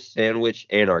radical sandwich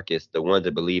anarchists the ones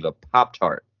that believe a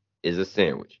Pop-Tart is a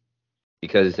sandwich.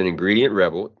 Because it's an ingredient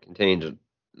rebel. It contains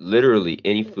literally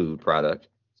any food product.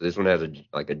 So this one has a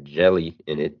jelly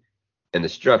in it. And the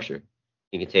structure.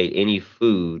 It can contain any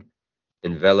food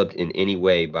enveloped in any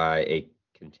way by a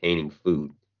containing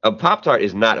food. A Pop-Tart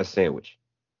is not a sandwich.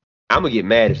 I'm going to get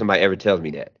mad if somebody ever tells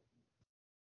me that.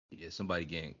 Yeah, someone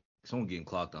getting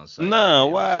clocked on site. No,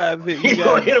 why? You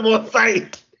going to hit him on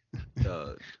site.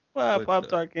 Why a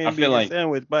Pop-Tart can't be a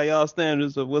sandwich by y'all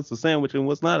standards of what's a sandwich and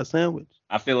what's not a sandwich?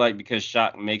 I feel like because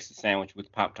Shock makes a sandwich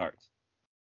with Pop-Tarts.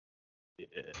 You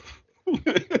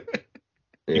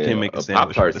can't make a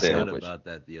sandwich Pop-Tart I sandwich. about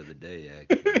that the other day,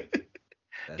 actually.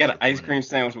 Got an ice cream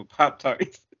sandwich with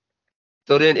Pop-Tarts.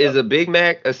 So then is a Big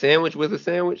Mac a sandwich with a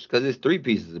sandwich? Because it's 3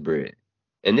 pieces of bread.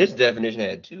 And this definition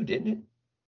had 2, didn't it?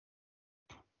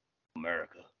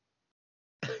 America.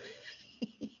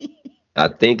 I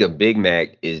think a Big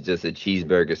Mac is just a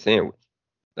cheeseburger sandwich.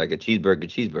 Like a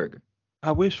cheeseburger.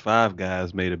 I wish Five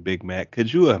Guys made a Big Mac.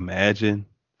 Could you imagine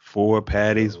 4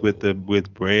 patties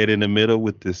with bread in the middle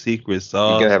with the secret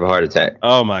sauce? You're going to have a heart attack.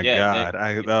 Oh my God.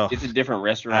 It's a different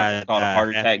restaurant. It's called Heart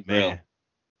Attack Grill.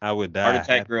 I would die. Heart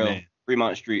Attack Grill,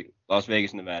 Fremont Street, Las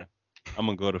Vegas, Nevada. I'm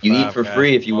going to go to You Five eat for Guys.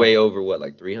 free if you weigh over, what,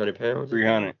 like 300 pounds?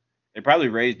 300. They probably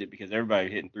raised it because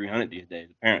everybody's hitting 300 these days,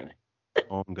 apparently.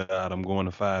 Oh God, I'm going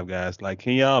to Five Guys. Like,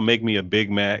 can y'all make me a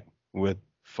Big Mac with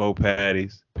 4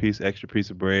 patties, extra piece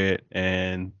of bread,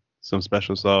 and some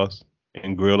special sauce,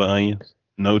 and grilled onions,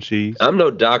 no cheese? I'm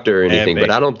no doctor or anything, but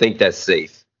I don't think that's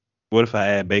safe. What if I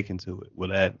add bacon to it? Well,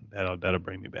 that'll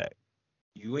bring me back.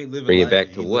 You ain't living Bring it life back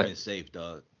if to you what? living safe,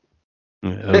 dog.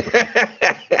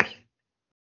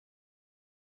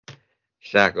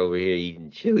 Shock over here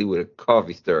eating chili with a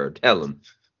coffee stirrer. Tell him.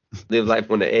 Live life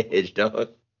on the edge, dog.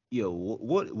 Yo,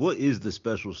 what is the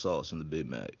special sauce in the Big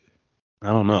Mac? I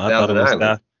don't know. It's I thought it Thousand was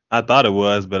Island. I thought it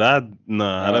was, but I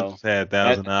No. just had That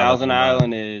Thousand Island. Thousand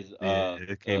Island is Yeah,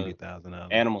 it can't be the Thousand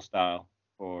Island. animal style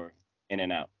for In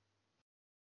and Out.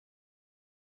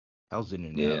 How's it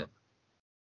in Yeah. now?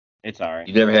 It's all right.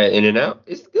 You never had In and Out?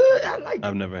 It's good. I like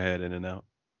I've it. never had In and Out.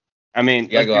 I mean, You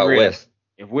gotta let's go be out real. west.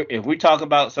 If we talk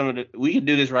about some of the, we can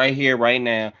do this right here, right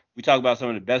now. We talk about some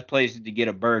of the best places to get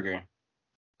a burger.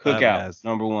 Five Cookout, Guys.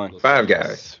 number one. Five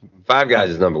Guys. Five Guys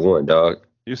is number one, dog.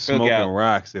 You're smoking Cookout.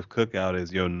 rocks if Cookout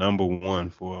is your number one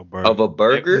for a burger. Of a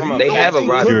burger, From a they have a fast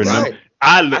Rodney food- Ryan.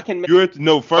 I can make- First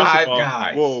Five of all,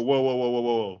 Guys.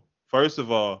 whoa. First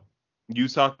of all, you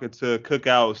talking to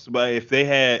Cookouts, but if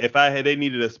they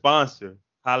needed a sponsor,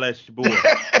 holla at your boy.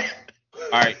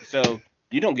 All right, so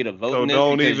you don't get a vote So in this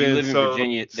don't because you even live in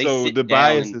Virginia. They so sit the down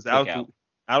bias and is out. Cookout.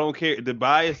 I don't care. The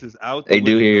bias is out. They the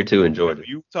do window. here too in Georgia. If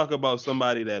you talk about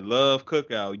somebody that love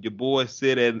Cookout, your boy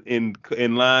sit in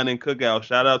line in Cookout.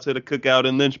 Shout out to the Cookout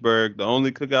in Lynchburg, the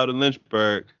only Cookout in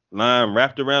Lynchburg. Line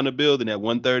wrapped around the building at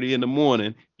 1:30 in the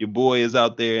morning. Your boy is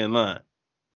out there in line.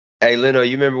 Hey, Leno,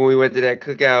 you remember when we went to that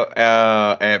cookout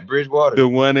at Bridgewater? The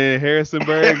one in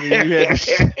Harrisonburg, and you had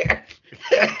to.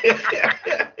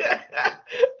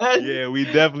 Yeah, we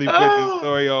definitely put this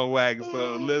story on wax.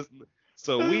 So listen,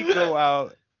 so we go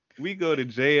out, we go to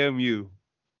JMU.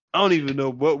 I don't even know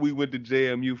what we went to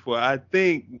JMU for. I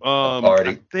think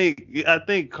party. I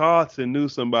think Carlton knew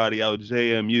somebody out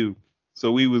JMU,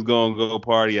 so we was gonna go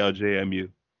party out JMU.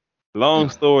 Long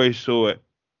story short,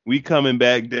 we coming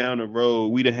back down the road.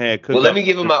 We done had cookout. Well, let me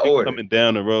give him my order. Coming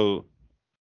down the road.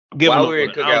 While we were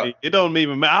at cookout, it don't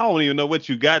even matter. I don't even know what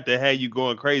you got that had you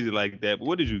going crazy like that. But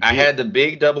what did you get? I had the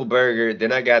big double burger.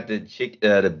 Then I got I think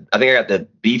I got the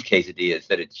beef quesadilla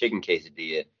instead of chicken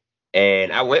quesadilla.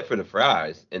 And I went for the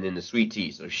fries and then the sweet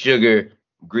tea. So sugar,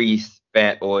 grease,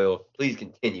 fat, oil. Please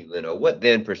continue, Leno. What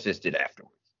then persisted afterwards?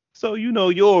 So,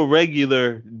 your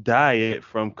regular diet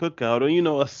from Cookout,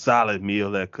 or, a solid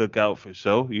meal at Cookout for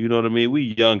sure. You know what I mean?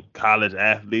 We young college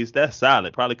athletes, that's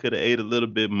solid. Probably could have ate a little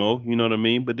bit more, you know what I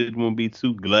mean? But it won't be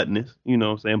too gluttonous, you know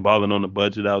what I'm saying? Balling on the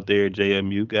budget out there at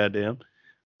JMU, goddamn.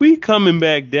 We coming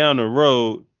back down the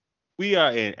road. We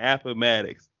are in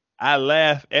Appomattox. I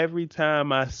laugh every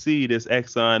time I see this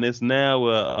Exxon. It's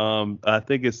now I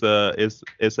think it's a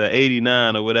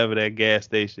 89 or whatever that gas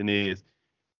station is.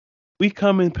 We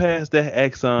coming past that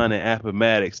Exxon in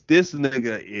Appomattox. This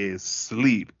nigga is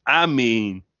sleep. I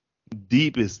mean,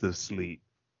 deepest of sleep.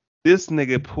 This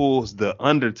nigga pulls the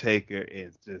Undertaker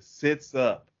and just sits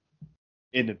up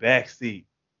in the back seat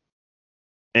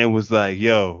and was like,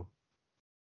 "Yo,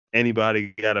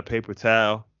 anybody got a paper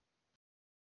towel?"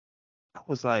 I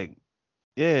was like,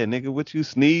 "Yeah, nigga, what you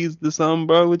sneezed or something,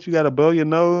 bro? What you gotta blow your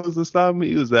nose or something?"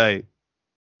 He was like,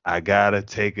 "I gotta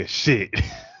take a shit."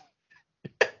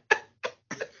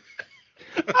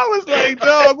 I was like,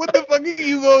 "Dog, what the fuck are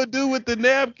you gonna do with the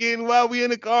napkin while we in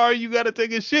the car? You gotta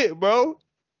take a shit, bro."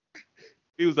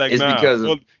 He was like,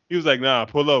 he was like, "Nah,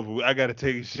 pull over. I gotta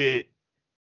take a shit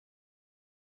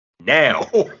now."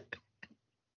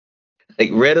 Like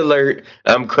red alert.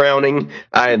 I'm crowning.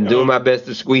 I am doing my best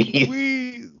to squeeze.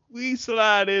 We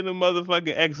slide in the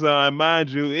motherfucking Exxon. Mind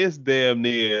you, it's damn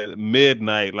near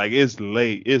midnight. Like, it's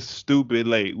late. It's stupid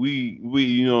late. We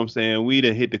you know what I'm saying? We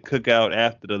done hit the Cookout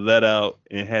after the let out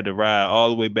and had to ride all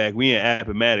the way back. We in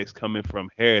Appomattox coming from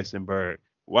Harrisonburg.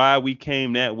 Why we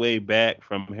came that way back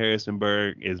from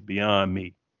Harrisonburg is beyond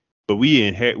me. But we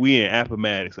in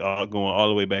Appomattox, going all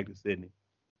the way back to Sydney.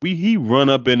 He run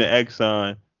up in the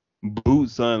Exxon,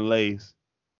 boots unlaced.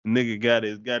 Nigga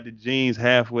got the jeans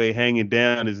halfway hanging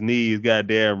down his knees.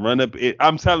 Goddamn, run up.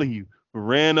 I'm telling you,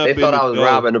 ran up. They thought I was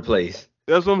robbing the place.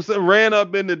 That's what I'm saying. Ran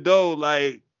up in the door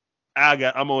like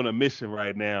I'm on a mission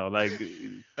right now. Like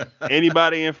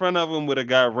anybody in front of him would have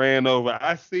got ran over.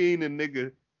 I seen the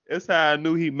nigga. That's how I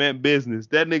knew he meant business.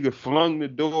 That nigga flung the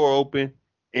door open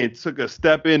and took a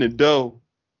step in the door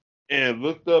and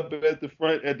looked up at the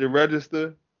front at the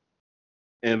register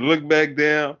and looked back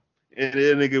down. And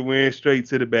that nigga went straight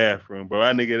to the bathroom, bro.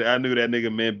 I knew that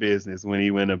nigga meant business when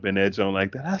he went up in that joint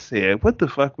like that. I said, what the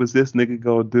fuck was this nigga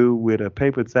gonna do with a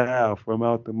paper towel from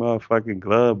out the motherfucking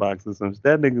glove box or something?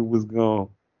 That nigga was gonna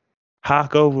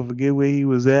hawk over, forget where he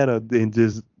was at, and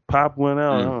just pop one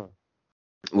out, huh?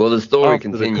 Well, the story Off to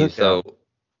the continues. So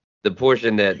the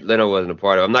portion that Leno wasn't a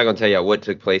part of, I'm not gonna tell y'all what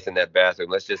took place in that bathroom.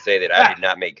 Let's just say that I did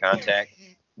not make contact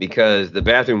because the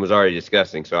bathroom was already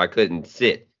disgusting, so I couldn't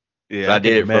sit. Yeah, So I did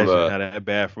can it from imagine a how that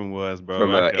bathroom was, bro.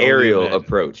 from I an can only aerial imagine.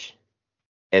 approach.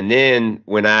 And then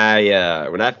when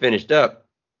I finished up,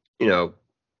 you know,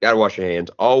 gotta wash your hands.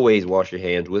 Always wash your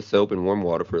hands with soap and warm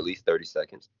water for at least 30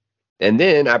 seconds. And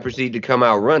then I proceeded to come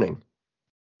out running.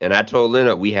 And I told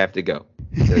Lena, we have to go.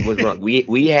 I said, what's wrong?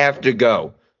 We have to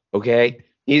go. Okay?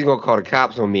 He's gonna call the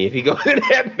cops on me if he goes in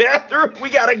that bathroom. We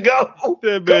gotta go.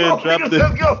 That Come man on, dropped niggas,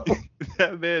 let's go.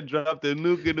 that man dropped the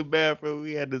nuke in the bathroom.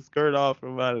 We had to skirt off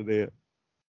from out of there.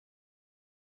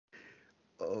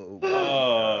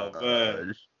 Oh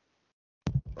man.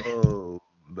 Oh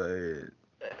man.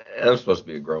 I'm supposed to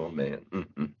be a grown man.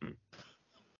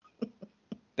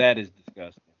 That is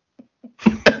disgusting.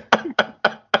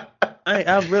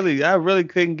 I really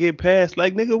couldn't get past,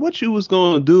 like, nigga, what you was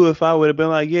gonna do if I would have been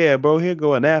like, yeah, bro, here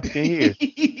go a napkin here.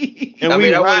 And I we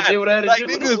mean, I wouldn't ride, do what I had to like, do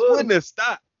in the niggas woods. wouldn't have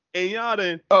stopped. And y'all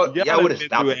Oh, y'all would have been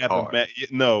stopped through the car.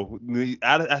 No,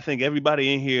 I think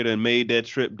everybody in here done made that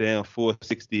trip down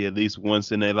 460 at least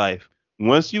once in their life.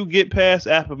 Once you get past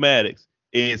Appomattox,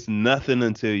 it's nothing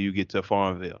until you get to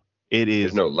Farmville. It There's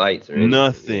is no lights or anything.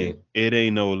 nothing. It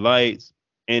ain't no lights.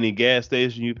 Any gas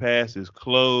station you pass is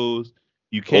closed.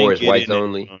 You can't Or it's get whites in it.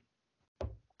 only.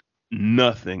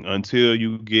 Nothing until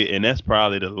you get, and that's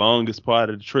probably the longest part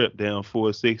of the trip down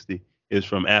 460 is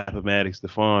from Appomattox to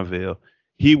Farmville.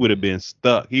 He would have been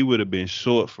stuck. He would have been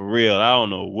short for real. I don't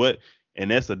know what.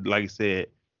 And that's like I said,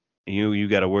 you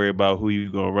got to worry about who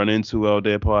you gonna run into out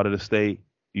there part of the state.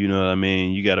 You know what I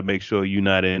mean? You got to make sure you're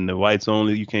not in the whites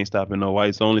only. You can't stop in no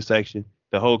whites only section.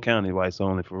 The whole county whites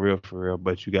only for real.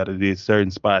 But you got to do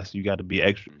certain spots. You got to be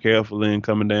extra careful in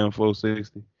coming down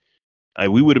 460. Like,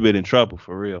 we would have been in trouble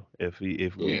for real if we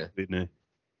wouldn't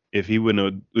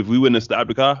have stopped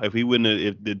the car. If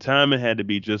the timing had to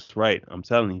be just right. I'm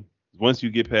telling you, once you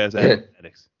get past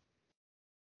Appomattox,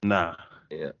 nah.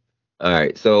 Yeah. All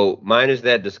right. So minus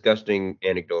that disgusting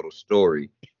anecdotal story,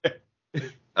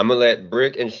 I'm gonna let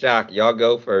Brick and Shock, y'all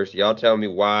go first. Y'all tell me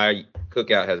why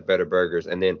Cookout has better burgers,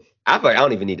 and then I feel like I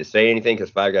don't even need to say anything because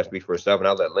Five Guys speak for itself, and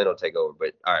I'll let Leno take over.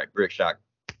 But all right, Brick, Shock,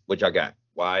 what y'all got?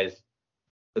 Why is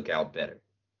Cookout better?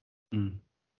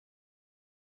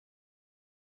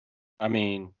 I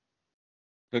mean,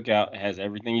 Cookout has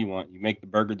everything you want. You make the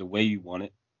burger the way you want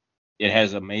it. It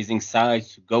has amazing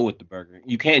sides to go with the burger.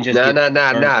 You can't just Nah.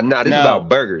 This is about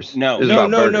burgers. No. This is about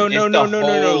burgers.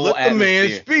 No. Let the man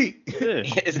speak.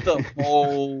 It's the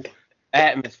whole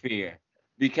atmosphere.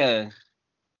 Because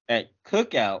at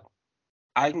Cookout,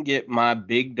 I can get my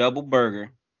big double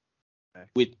burger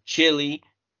with chili,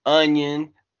 onion,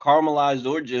 caramelized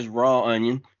or just raw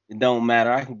onion. It don't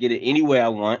matter. I can get it any way I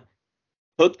want.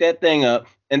 Hook that thing up.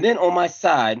 And then on my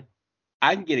side,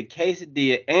 I can get a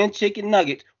quesadilla and chicken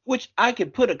nuggets, which I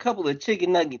could put a couple of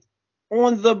chicken nuggets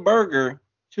on the burger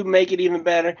to make it even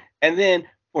better. And then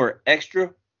for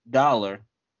extra $1,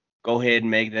 go ahead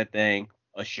and make that thing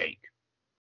a shake.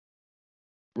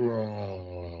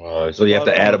 So you have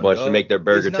to add a bunch to make their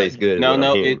burger taste good.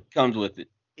 No, it comes with it.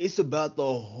 It's about the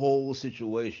whole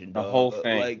situation, The dog. whole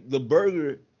thing. Like the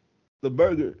burger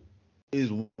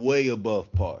is way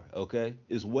above par. Okay,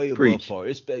 it's way above Preach. par.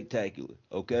 It's spectacular.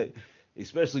 Okay,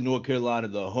 especially North Carolina,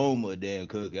 the home of damn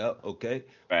Cookout. Okay,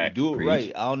 Fact. we do it Preach.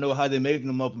 right. I don't know how they're making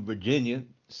them up in Virginia.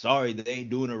 Sorry, they ain't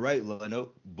doing it right,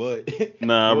 Leno. But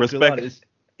Nah, North respect. Carolina,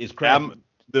 it's crap.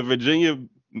 The Virginia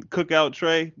Cookout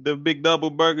tray, the big double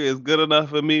burger is good enough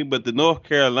for me, but the North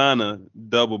Carolina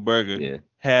double burger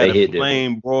had they a hit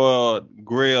flame broiled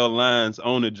grill lines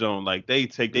on the joint. Like they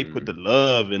put the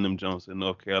love in them joints in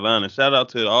North Carolina. Shout out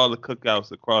to all the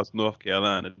cookouts across North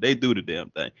Carolina. They do the damn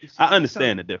thing. I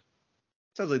understand the difference.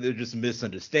 Sounds like they're just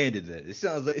misunderstanding that. It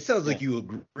sounds like you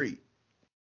agree.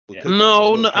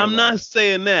 No, I'm not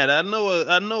saying that. I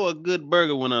know a good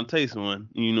burger when I taste one.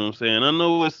 You know what I'm saying? I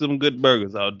know there's some good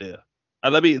burgers out there.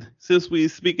 Since we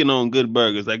speaking on good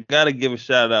burgers, I gotta give a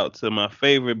shout out to my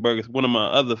favorite burgers, one of my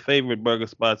other favorite burger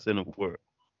spots in the world,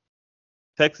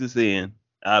 Texas Inn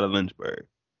out of Lynchburg.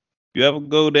 You ever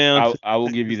go down? I will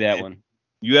give you that one.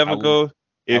 You ever go?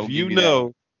 If give you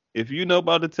that if you know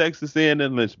about the Texas Inn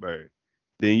in Lynchburg,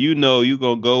 then you know you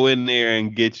gonna go in there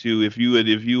and get you. If you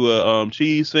a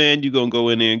cheese fan, you gonna go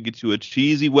in there and get you a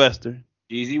cheesy Western.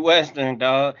 Cheesy Western,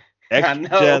 dog. Extra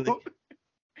jelly.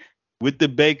 With the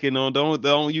bacon on,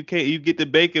 you get the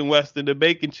bacon Western, the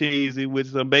bacon cheesy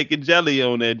with some bacon jelly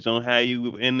on that joint. How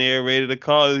you in there ready to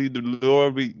call on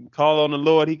the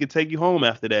Lord, he can take you home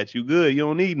after that. You good. You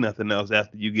don't need nothing else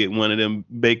after you get one of them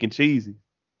bacon cheesy.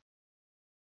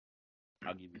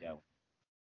 I'll give you that one.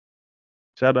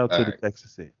 Shout out to the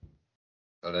Texas Inn.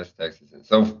 So that's Texas Inn.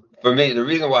 So for me, the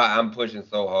reason why I'm pushing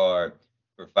so hard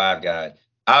for Five Guys,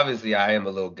 obviously I am a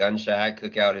little gun shy.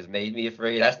 Cookout has made me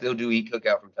afraid. I still do eat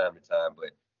cookout from time to time, but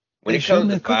when They it comes shooting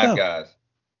to at Five cookout.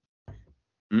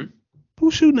 Guys,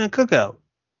 Who's shooting at cookout?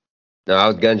 no, I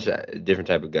was gun shy. A different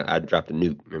type of gun. I dropped a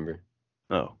nuke. Remember?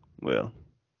 Oh, well.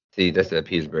 See, that's that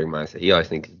Petersburg mindset. He always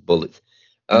thinks it's bullets.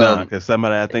 Nah, because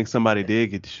I think somebody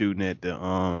did get to shooting at the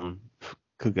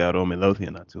cookout on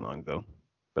Midlothian not too long ago.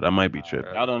 But I might be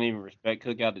tripping. Y'all don't even respect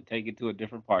Cookout to take it to a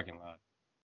different parking lot.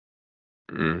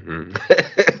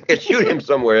 Shoot him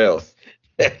somewhere else.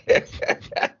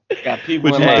 Got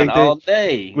people What in you line think all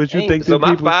day. What you Ain't- think? So them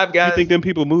my people, Five Guys. You think them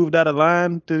people moved out of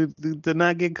line to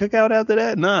not get cookout after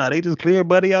that? Nah, they just clear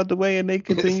Buddy out the way and they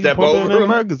continue Step pumping over them him.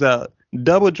 burgers out.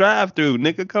 Double drive through,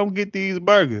 nigga. Come get these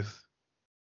burgers.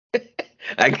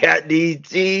 I got these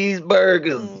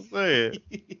cheeseburgers. Man.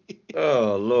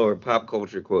 Oh Lord, pop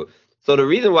culture quote. So the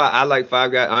reason why I like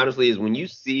Five Guys, honestly, is when you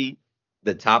see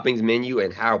the toppings menu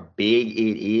and how big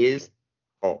it is.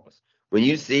 Pause. When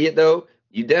you see it though,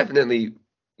 you definitely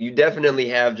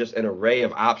have just an array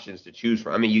of options to choose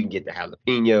from. I mean, you can get the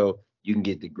jalapeno, you can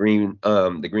get the green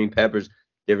peppers,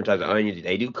 different types of onions.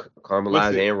 They do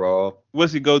caramelized and raw.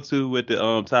 What's your go-to with the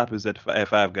toppings at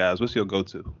Five Guys? What's your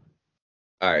go-to?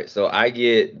 All right, so I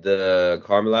get the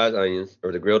caramelized onions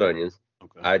or the grilled onions.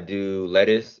 Okay. I do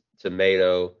lettuce,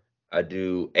 tomato. I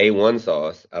do A1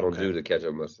 sauce. I don't Okay. do the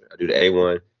ketchup mustard. I do the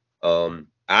A1.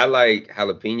 I like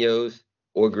jalapenos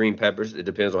or green peppers. It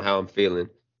depends on how I'm feeling.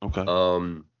 Okay.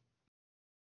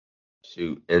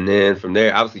 Shoot, and then from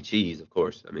there, obviously cheese, of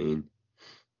course. I mean,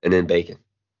 and then bacon.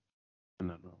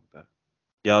 Nothing wrong with that.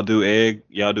 Y'all do egg?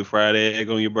 Y'all do fried egg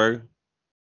on your burger?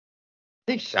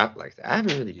 I think shop like that. I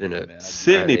haven't really been a.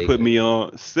 Sydney fried put egg me fan.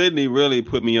 on. Sydney really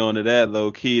put me on to that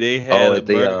low key. They had a at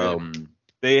the burger.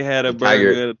 They had a the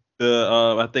Tiger- burger.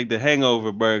 I think the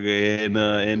Hangover burger and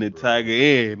the Tiger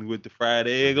Inn with the fried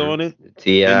egg on it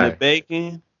TI. and the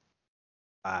bacon.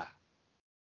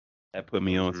 That put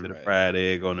me on to the fried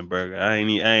egg on the burger. I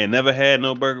ain't never had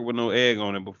no burger with no egg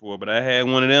on it before, but I had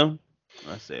one of them.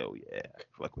 I said, oh yeah,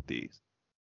 fuck with these.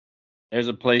 There's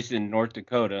a place in North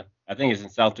Dakota. I think it's in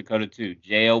South Dakota too.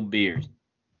 JL Beers.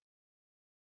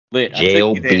 Lit.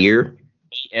 Jail beer.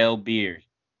 JL Beers.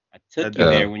 I took That you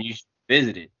does. there when you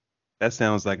visited. That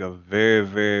sounds like a very,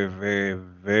 very, very,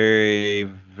 very,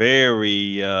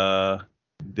 very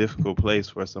difficult place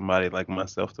for somebody like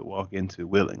myself to walk into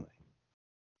willingly.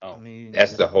 Oh, I mean,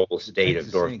 That's the whole state of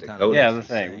Texas North ain't kinda Dakota. yeah, I was Texas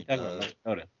saying we're ain't, talking about North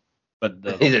Dakota,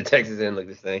 but He's the a Texas and look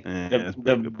the same. Yeah, the, that's a the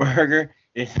pretty good point. burger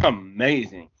is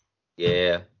amazing.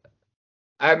 Yeah.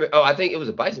 I think it was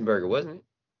a bison burger, wasn't it?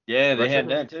 Yeah, they had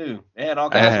Russian? that too. They had all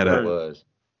I kinds had of That's a- what it burgers.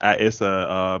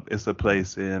 was. It's a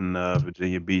place in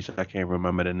Virginia Beach. I can't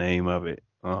remember the name of it.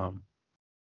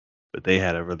 But they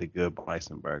had a really good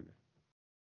bison burger.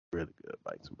 Really good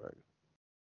bison burger.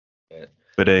 Yeah.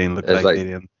 But they didn't look That's like like they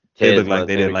didn't. They looked like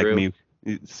they didn't Montana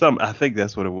like me. I think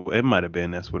that's what it might have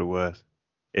been. That's what it was.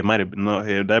 It might have been.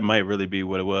 No, that might really be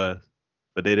what it was.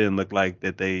 But they didn't look like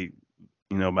that. They,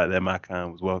 that my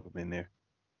kind was welcome in there.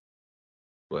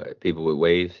 What, people with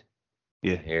waves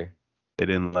Yeah, hair? they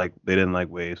didn't like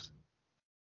waves.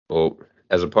 Well,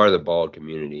 as a part of the bald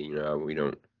community,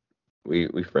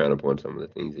 we frown upon some of the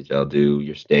things that y'all do,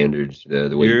 your standards,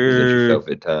 the way you present yourself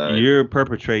at times. You're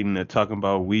perpetrating it, talking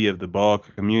about we of the ball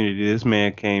community. This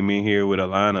man came in here with a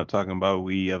lineup talking about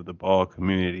we of the ball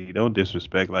community. Don't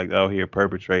disrespect like out here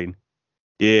perpetrating.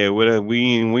 Yeah,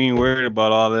 we ain't worried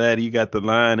about all of that. You got the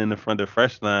line in the front, the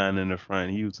fresh line in the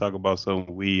front. You talk about some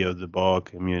we of the ball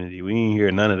community. We ain't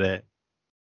hear none of that.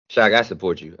 Shaq, I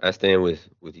support you. I stand with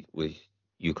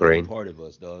Ukraine. You part of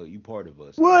us, dog. You part of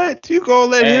us. What? You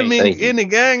gonna let Hey, him thank you. in the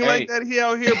gang Hey. like that? He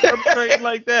out here perpetrating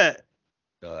like that?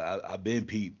 I've been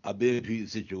peep the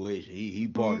situation. He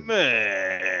part of it.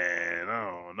 Man, I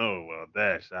don't know about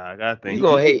that, Shaq. I think You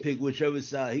gonna hate? Pick whichever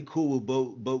side. He cool with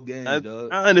both gangs, I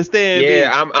dog. understand. Yeah,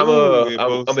 being I'm cool with a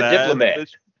both I'm a sides, diplomat. but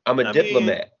I'm a I mean,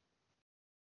 diplomat.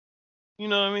 you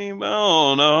know what I mean? But I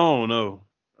don't know.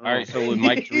 All right, so would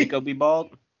Mike Tirico be bald?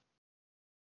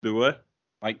 Do what?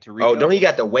 Mike Tirico. Oh, don't he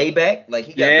got the way back? Like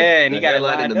he got and the he got it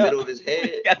hairline in lined the up. middle of his head.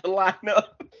 He got the line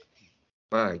up.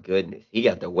 My goodness, he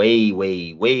got the way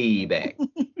back.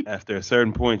 After a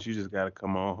certain point, you just gotta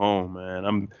come on home, man.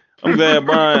 I'm glad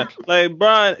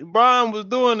Brian was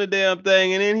doing the damn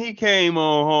thing, and then he came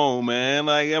on home, man.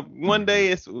 Like one day,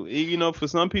 it's for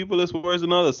some people it's worse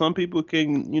than others. Some people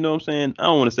can, what I'm saying, I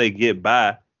don't want to say get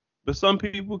by, but some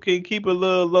people can keep a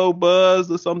little low buzz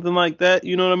or something like that.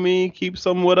 You know what I mean? Keep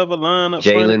somewhat of a line up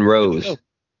front. Jalen Rose,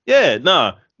 Yeah,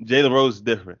 nah, Jalen Rose is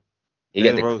different. he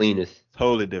got Jalen the Rose- cleanest.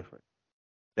 Totally different.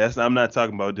 I'm not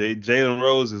talking about Jalen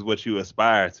Rose is what you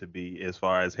aspire to be as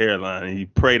far as hairline, and you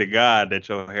pray to God that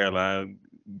your hairline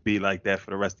be like that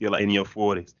for the rest of your life in your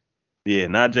 40s. Yeah,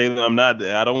 not Jalen.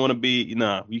 I don't want to be.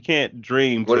 You can't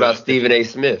dream What to. about Stephen A.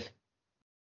 Smith?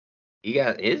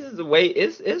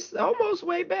 It's almost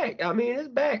way back. I mean, it's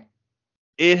back.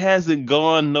 It hasn't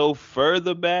gone no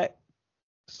further back,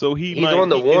 so He's on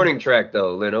the warning track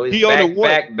though, Leno. He's He on the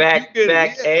back, and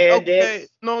okay.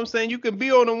 it's You know what I'm saying? You can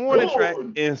be on the warning track,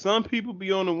 and some people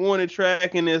be on the warning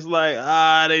track, and it's like,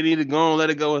 they need to go and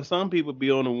let it go. And some people be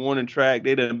on the warning track.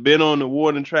 They done been on the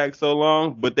warning track so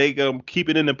long, but they gonna keep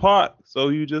it in the park. So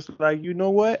you just like, you know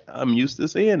what? I'm used to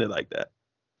seeing it like that.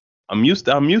 I'm used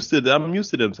to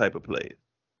them type of plays.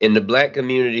 in the black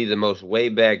community, the most way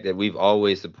back that we've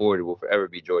always supported will forever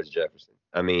be George Jefferson.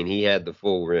 I mean, he had the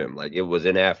full rim, like it was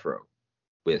an afro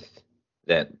with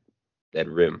that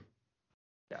rim.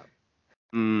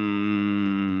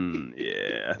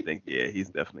 Yeah, I think he's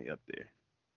definitely up there.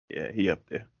 Yeah, he up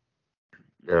there.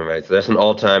 All right, so that's an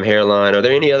all-time hairline. Are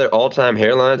there any other all-time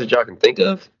hairlines that y'all can think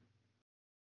of?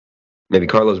 Maybe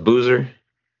Carlos Boozer.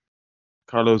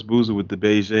 Carlos Boozer with the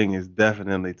Beijing is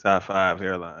definitely top 5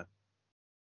 hairline.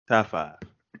 Top 5.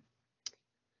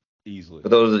 Easily. For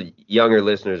those younger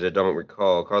listeners that don't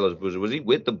recall, Carlos Boozer, was he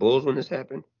with the Bulls when this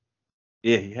happened?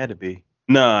 Yeah, he had to be.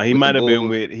 Nah, he With might the have been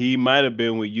Bulls. with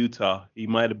Utah. He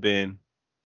might have been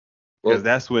Well, because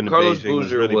that's when the Carlos Beijing was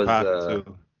Boozer really was, popular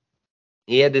too.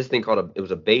 he had this thing called it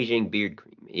was a Beijing beard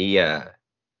cream.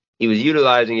 He was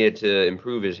utilizing it to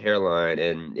improve his hairline,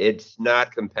 and it's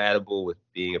not compatible with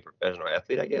being a professional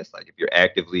athlete, I guess. Like if you're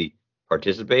actively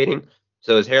participating,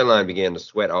 so his hairline began to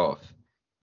sweat off.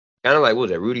 Kind of like what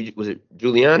was that? Was it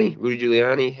Giuliani? Rudy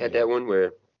Giuliani had that one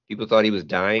where people thought he was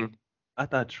dying. I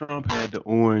thought Trump had the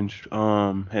orange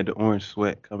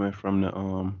sweat coming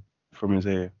from his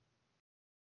hair.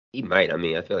 He might. I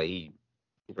mean, I feel like he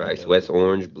probably sweats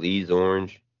orange, bleeds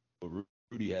orange.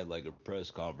 Rudy had like a press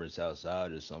conference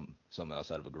outside or something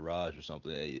outside of a garage or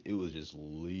something. It was just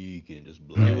leaking, just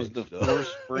black. It was the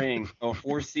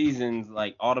Four Seasons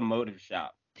like automotive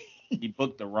shop. He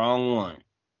booked the wrong one.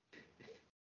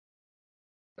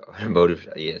 Automotive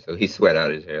shop, yeah. So he sweat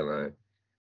out his hairline.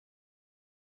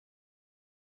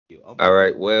 I'm All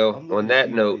right. Well, looking on at that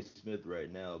Stephen note, A. Smith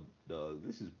right now, dog.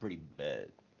 This is pretty bad.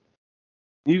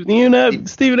 You know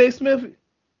Stephen A. Smith.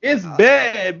 It's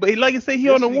bad, but like I say, he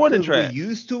on the warning track. We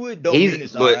used to it. Don't mean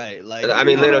it's all right. Like I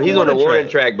mean, Leno, he's on the warning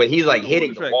track, but he's like He's on the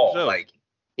hitting warning the wall. track, for sure. Like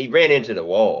he ran into the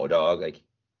wall, dog. Like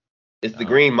it's the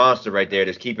green monster right there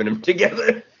that's keeping them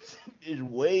together. It's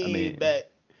way back.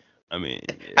 I mean,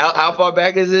 How far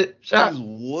back is it? Shot? It's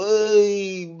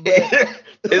way back.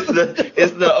 it's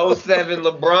the 07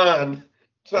 LeBron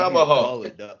tomahawk.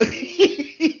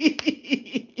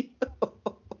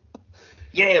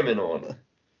 Yamming on him.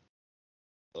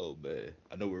 Oh man,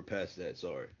 I know we're past that.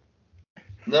 Sorry.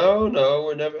 No,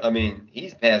 we're never. I mean,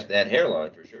 he's past that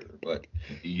hairline for sure, but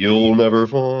you'll never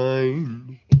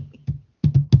find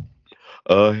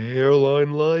a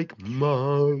hairline like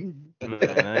mine.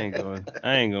 Man,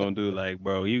 I ain't gonna do like,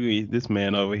 bro. This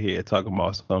man over here talking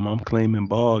about something. I'm claiming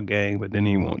ball gang, but then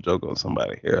he won't joke on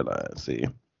somebody's hairline. See,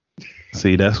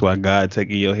 that's why God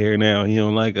taking your hair now. He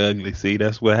don't like ugly. See,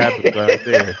 that's what happens right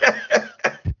there.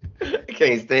 I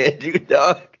can't stand you,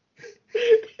 dog.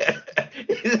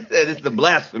 He said it's the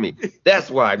blasphemy.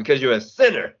 That's why, because you're a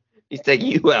sinner. He's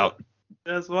taking you out.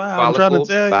 That's why I'm trying to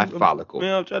tell you. Follicle.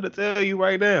 Man, I'm trying to tell you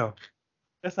right now.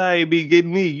 That's how he be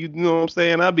getting me. You know what I'm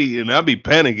saying? I be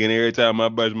panicking every time I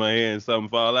brush my hair and something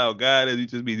fall out. God, he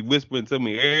just be whispering to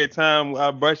me every time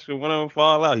I brush and one of them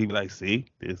fall out. He be like, see,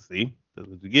 that's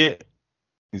what you get.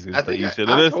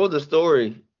 I told the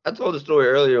story. I told the story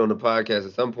earlier on the podcast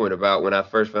at some point about when I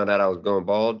first found out I was going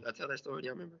bald. Did I tell that story? Do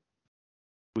y'all remember?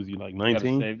 Was you like Gotta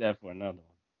 19? save that for another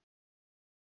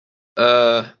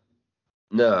one.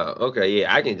 No. Okay,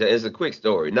 yeah, I can. It's a quick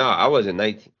story. No, I wasn't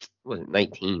 19. I wasn't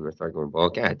 19 when I started going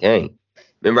bald. God dang.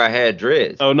 Remember I had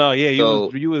dreads. Oh no, yeah, you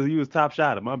was top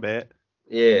shotter. My bad.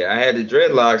 Yeah, I had the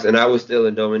dreadlocks, and I was still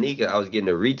in Dominica. I was getting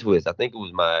a retwist. I think it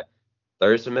was my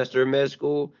third semester of med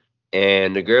school,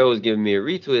 and the girl was giving me a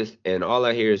retwist, and all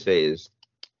I hear her say is,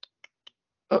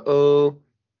 "Uh-oh."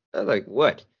 I was like,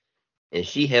 "What?" And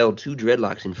she held 2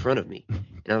 dreadlocks in front of me,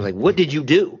 and I was like, "What did you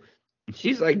do?"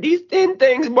 She's like, "These thin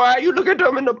things, boy. You look at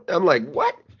them." I'm like,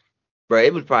 "What?" Bro,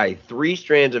 it was probably 3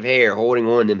 strands of hair holding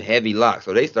on them heavy locks,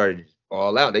 so they started to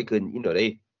fall out. They couldn't,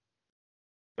 they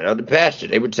went out to pasture.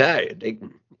 They were tired.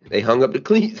 They hung up the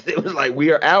cleats. It was like,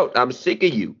 "We are out. I'm sick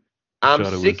of you. I'm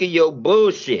sick of your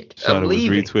bullshit. I'm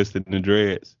leaving." Was retwisted in the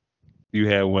dreads. You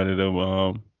had one of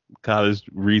them college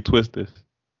retwisters.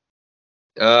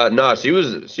 No, she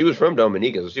was from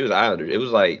Dominica, so she was Islander. It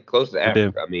was like close to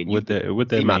Africa. I mean, you What could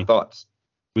that see my mean? thoughts.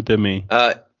 What that mean?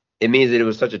 It means that it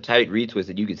was such a tight retwist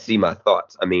that you could see my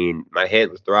thoughts. I mean, my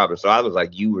head was throbbing, so I was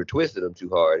like, "You were twisting them too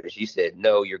hard," and she said,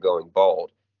 "No, you're going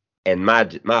bald," and my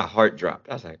heart dropped.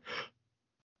 I was like,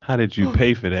 How did you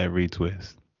pay for that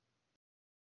retwist?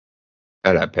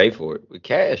 "How did I pay for it? With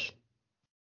cash?"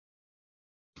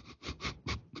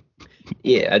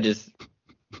 Yeah, I just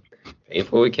paid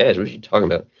for it with cash. What are you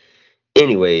talking about?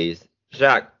 Anyways,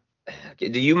 Jacques,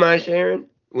 do you mind sharing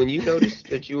when you noticed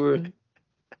that you were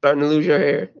starting to lose your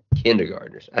hair?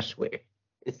 Kindergartners, I swear.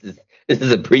 This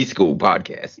is a preschool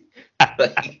podcast.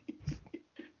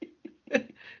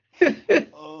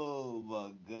 Oh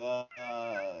my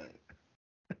god.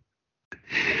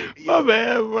 My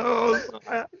bad, bro.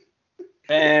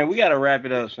 Man, we gotta wrap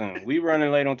it up soon. We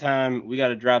running late on time. We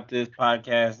gotta drop this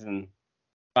podcast in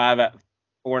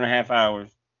 4.5 hours.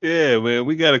 Yeah, man,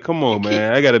 we gotta come on,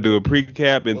 man. I gotta do a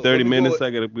pre-cap in Well, 30 let me go minutes. with-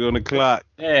 I gotta be on the clock.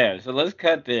 Yeah, so let's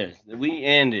cut this. We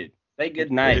ended. Say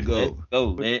good night. go. Let's go,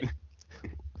 lit.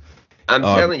 I'm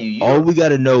telling you, all we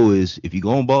gotta know is if you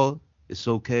going bald, it's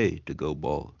okay to go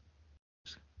bald.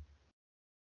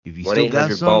 If you still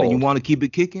got 1-800 something and you bald. want to keep it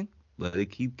kicking, let it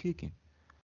keep kicking.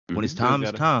 When it's time,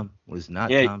 it's gotta- time. When it's not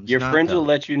Yeah, time, it's your not friends will time.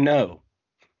 let you know.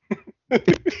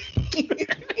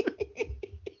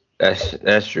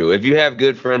 That's true. If you have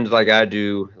good friends like I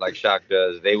do, like Shock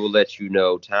does, they will let you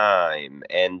know time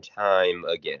and time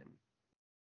again.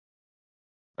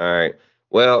 All right.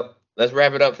 Well, let's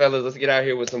wrap it up, fellas. Let's get out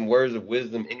here with some words of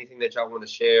wisdom. Anything that y'all want to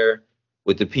share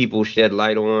with the people, shed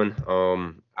light on.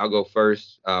 I'll go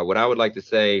first. What I would like to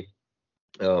say,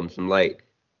 some light.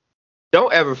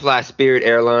 Don't ever fly Spirit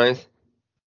Airlines.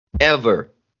 Ever.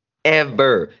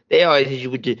 They always hit you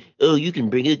with the, oh, you can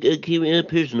bring a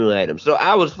personal item. So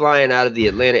I was flying out of the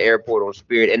Atlanta airport on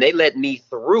Spirit, and they let me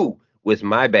through with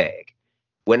my bag.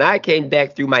 When I came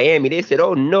back through Miami, they said,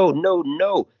 oh,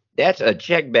 no. That's a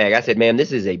check bag. I said, ma'am,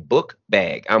 this is a book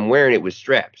bag. I'm wearing it with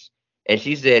straps. And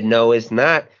she said, no, it's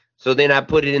not. So then I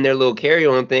put it in their little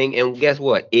carry-on thing, and guess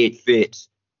what? It fits.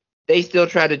 They still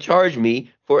tried to charge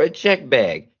me for a check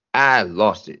bag. I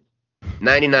lost it.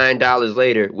 $99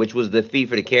 later, which was the fee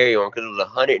for the carry-on, because it was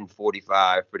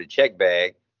 $145 for the check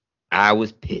bag. I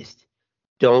was pissed.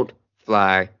 Don't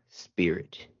fly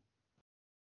Spirit.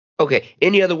 Okay,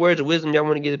 any other words of wisdom y'all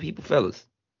want to give the people, fellas?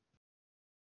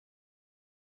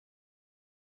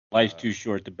 Life's too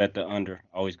short to bet the under.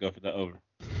 Always go for the over.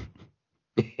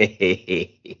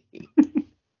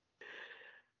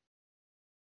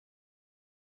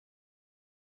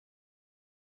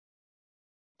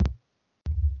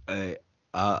 Hey,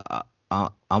 I'm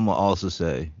gonna also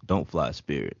say, don't fly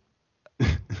Spirit.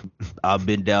 I've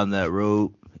been down that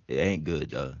road. It ain't good,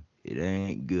 dog. It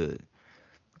ain't good.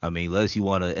 I mean, unless you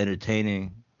want an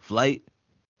entertaining flight,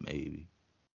 maybe,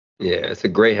 Yeah, it's a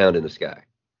Greyhound in the sky.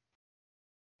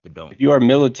 but don't. If you are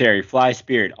military, fly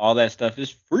Spirit. All that stuff is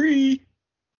free.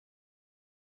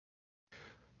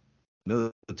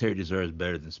 Military deserves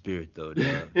better than Spirit, though.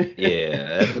 Dog.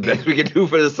 Yeah, that's the best we can do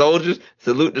for the soldiers.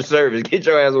 Salute the service. Get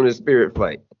your ass on a Spirit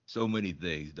flight. So many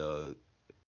things, dog.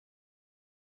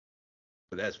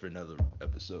 But that's for another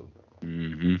episode.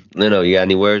 Mm-hmm. Leno, you got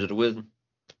any words of the wisdom?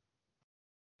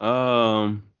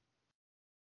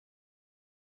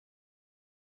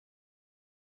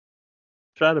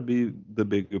 Try to be the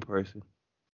bigger person,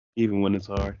 even when it's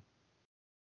hard.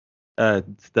 I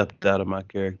stepped out of my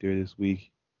character this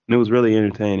week, and it was really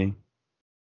entertaining,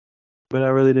 but I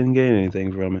really didn't gain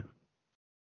anything from it.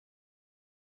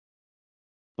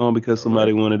 All because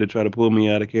somebody wanted to try to pull me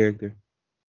out of character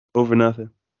over nothing.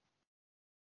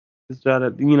 Just try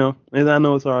to, and I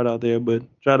know it's hard out there, but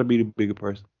try to be the bigger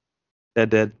person.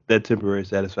 That temporary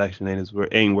satisfaction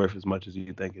ain't worth as much as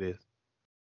you think it is.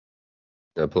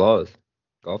 Applause.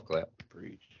 Golf clap.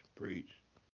 Preach.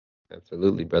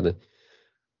 Absolutely, brother.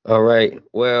 All right.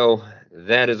 Well,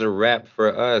 that is a wrap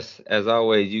for us. As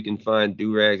always, you can find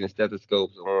Do-Rags and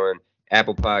Stethoscopes on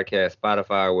Apple Podcasts,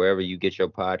 Spotify, wherever you get your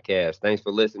podcasts. Thanks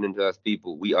for listening to us,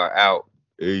 people. We are out.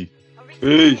 Hey.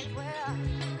 Peace.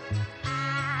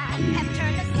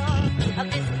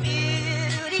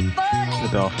 The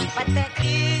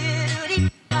Dolphins.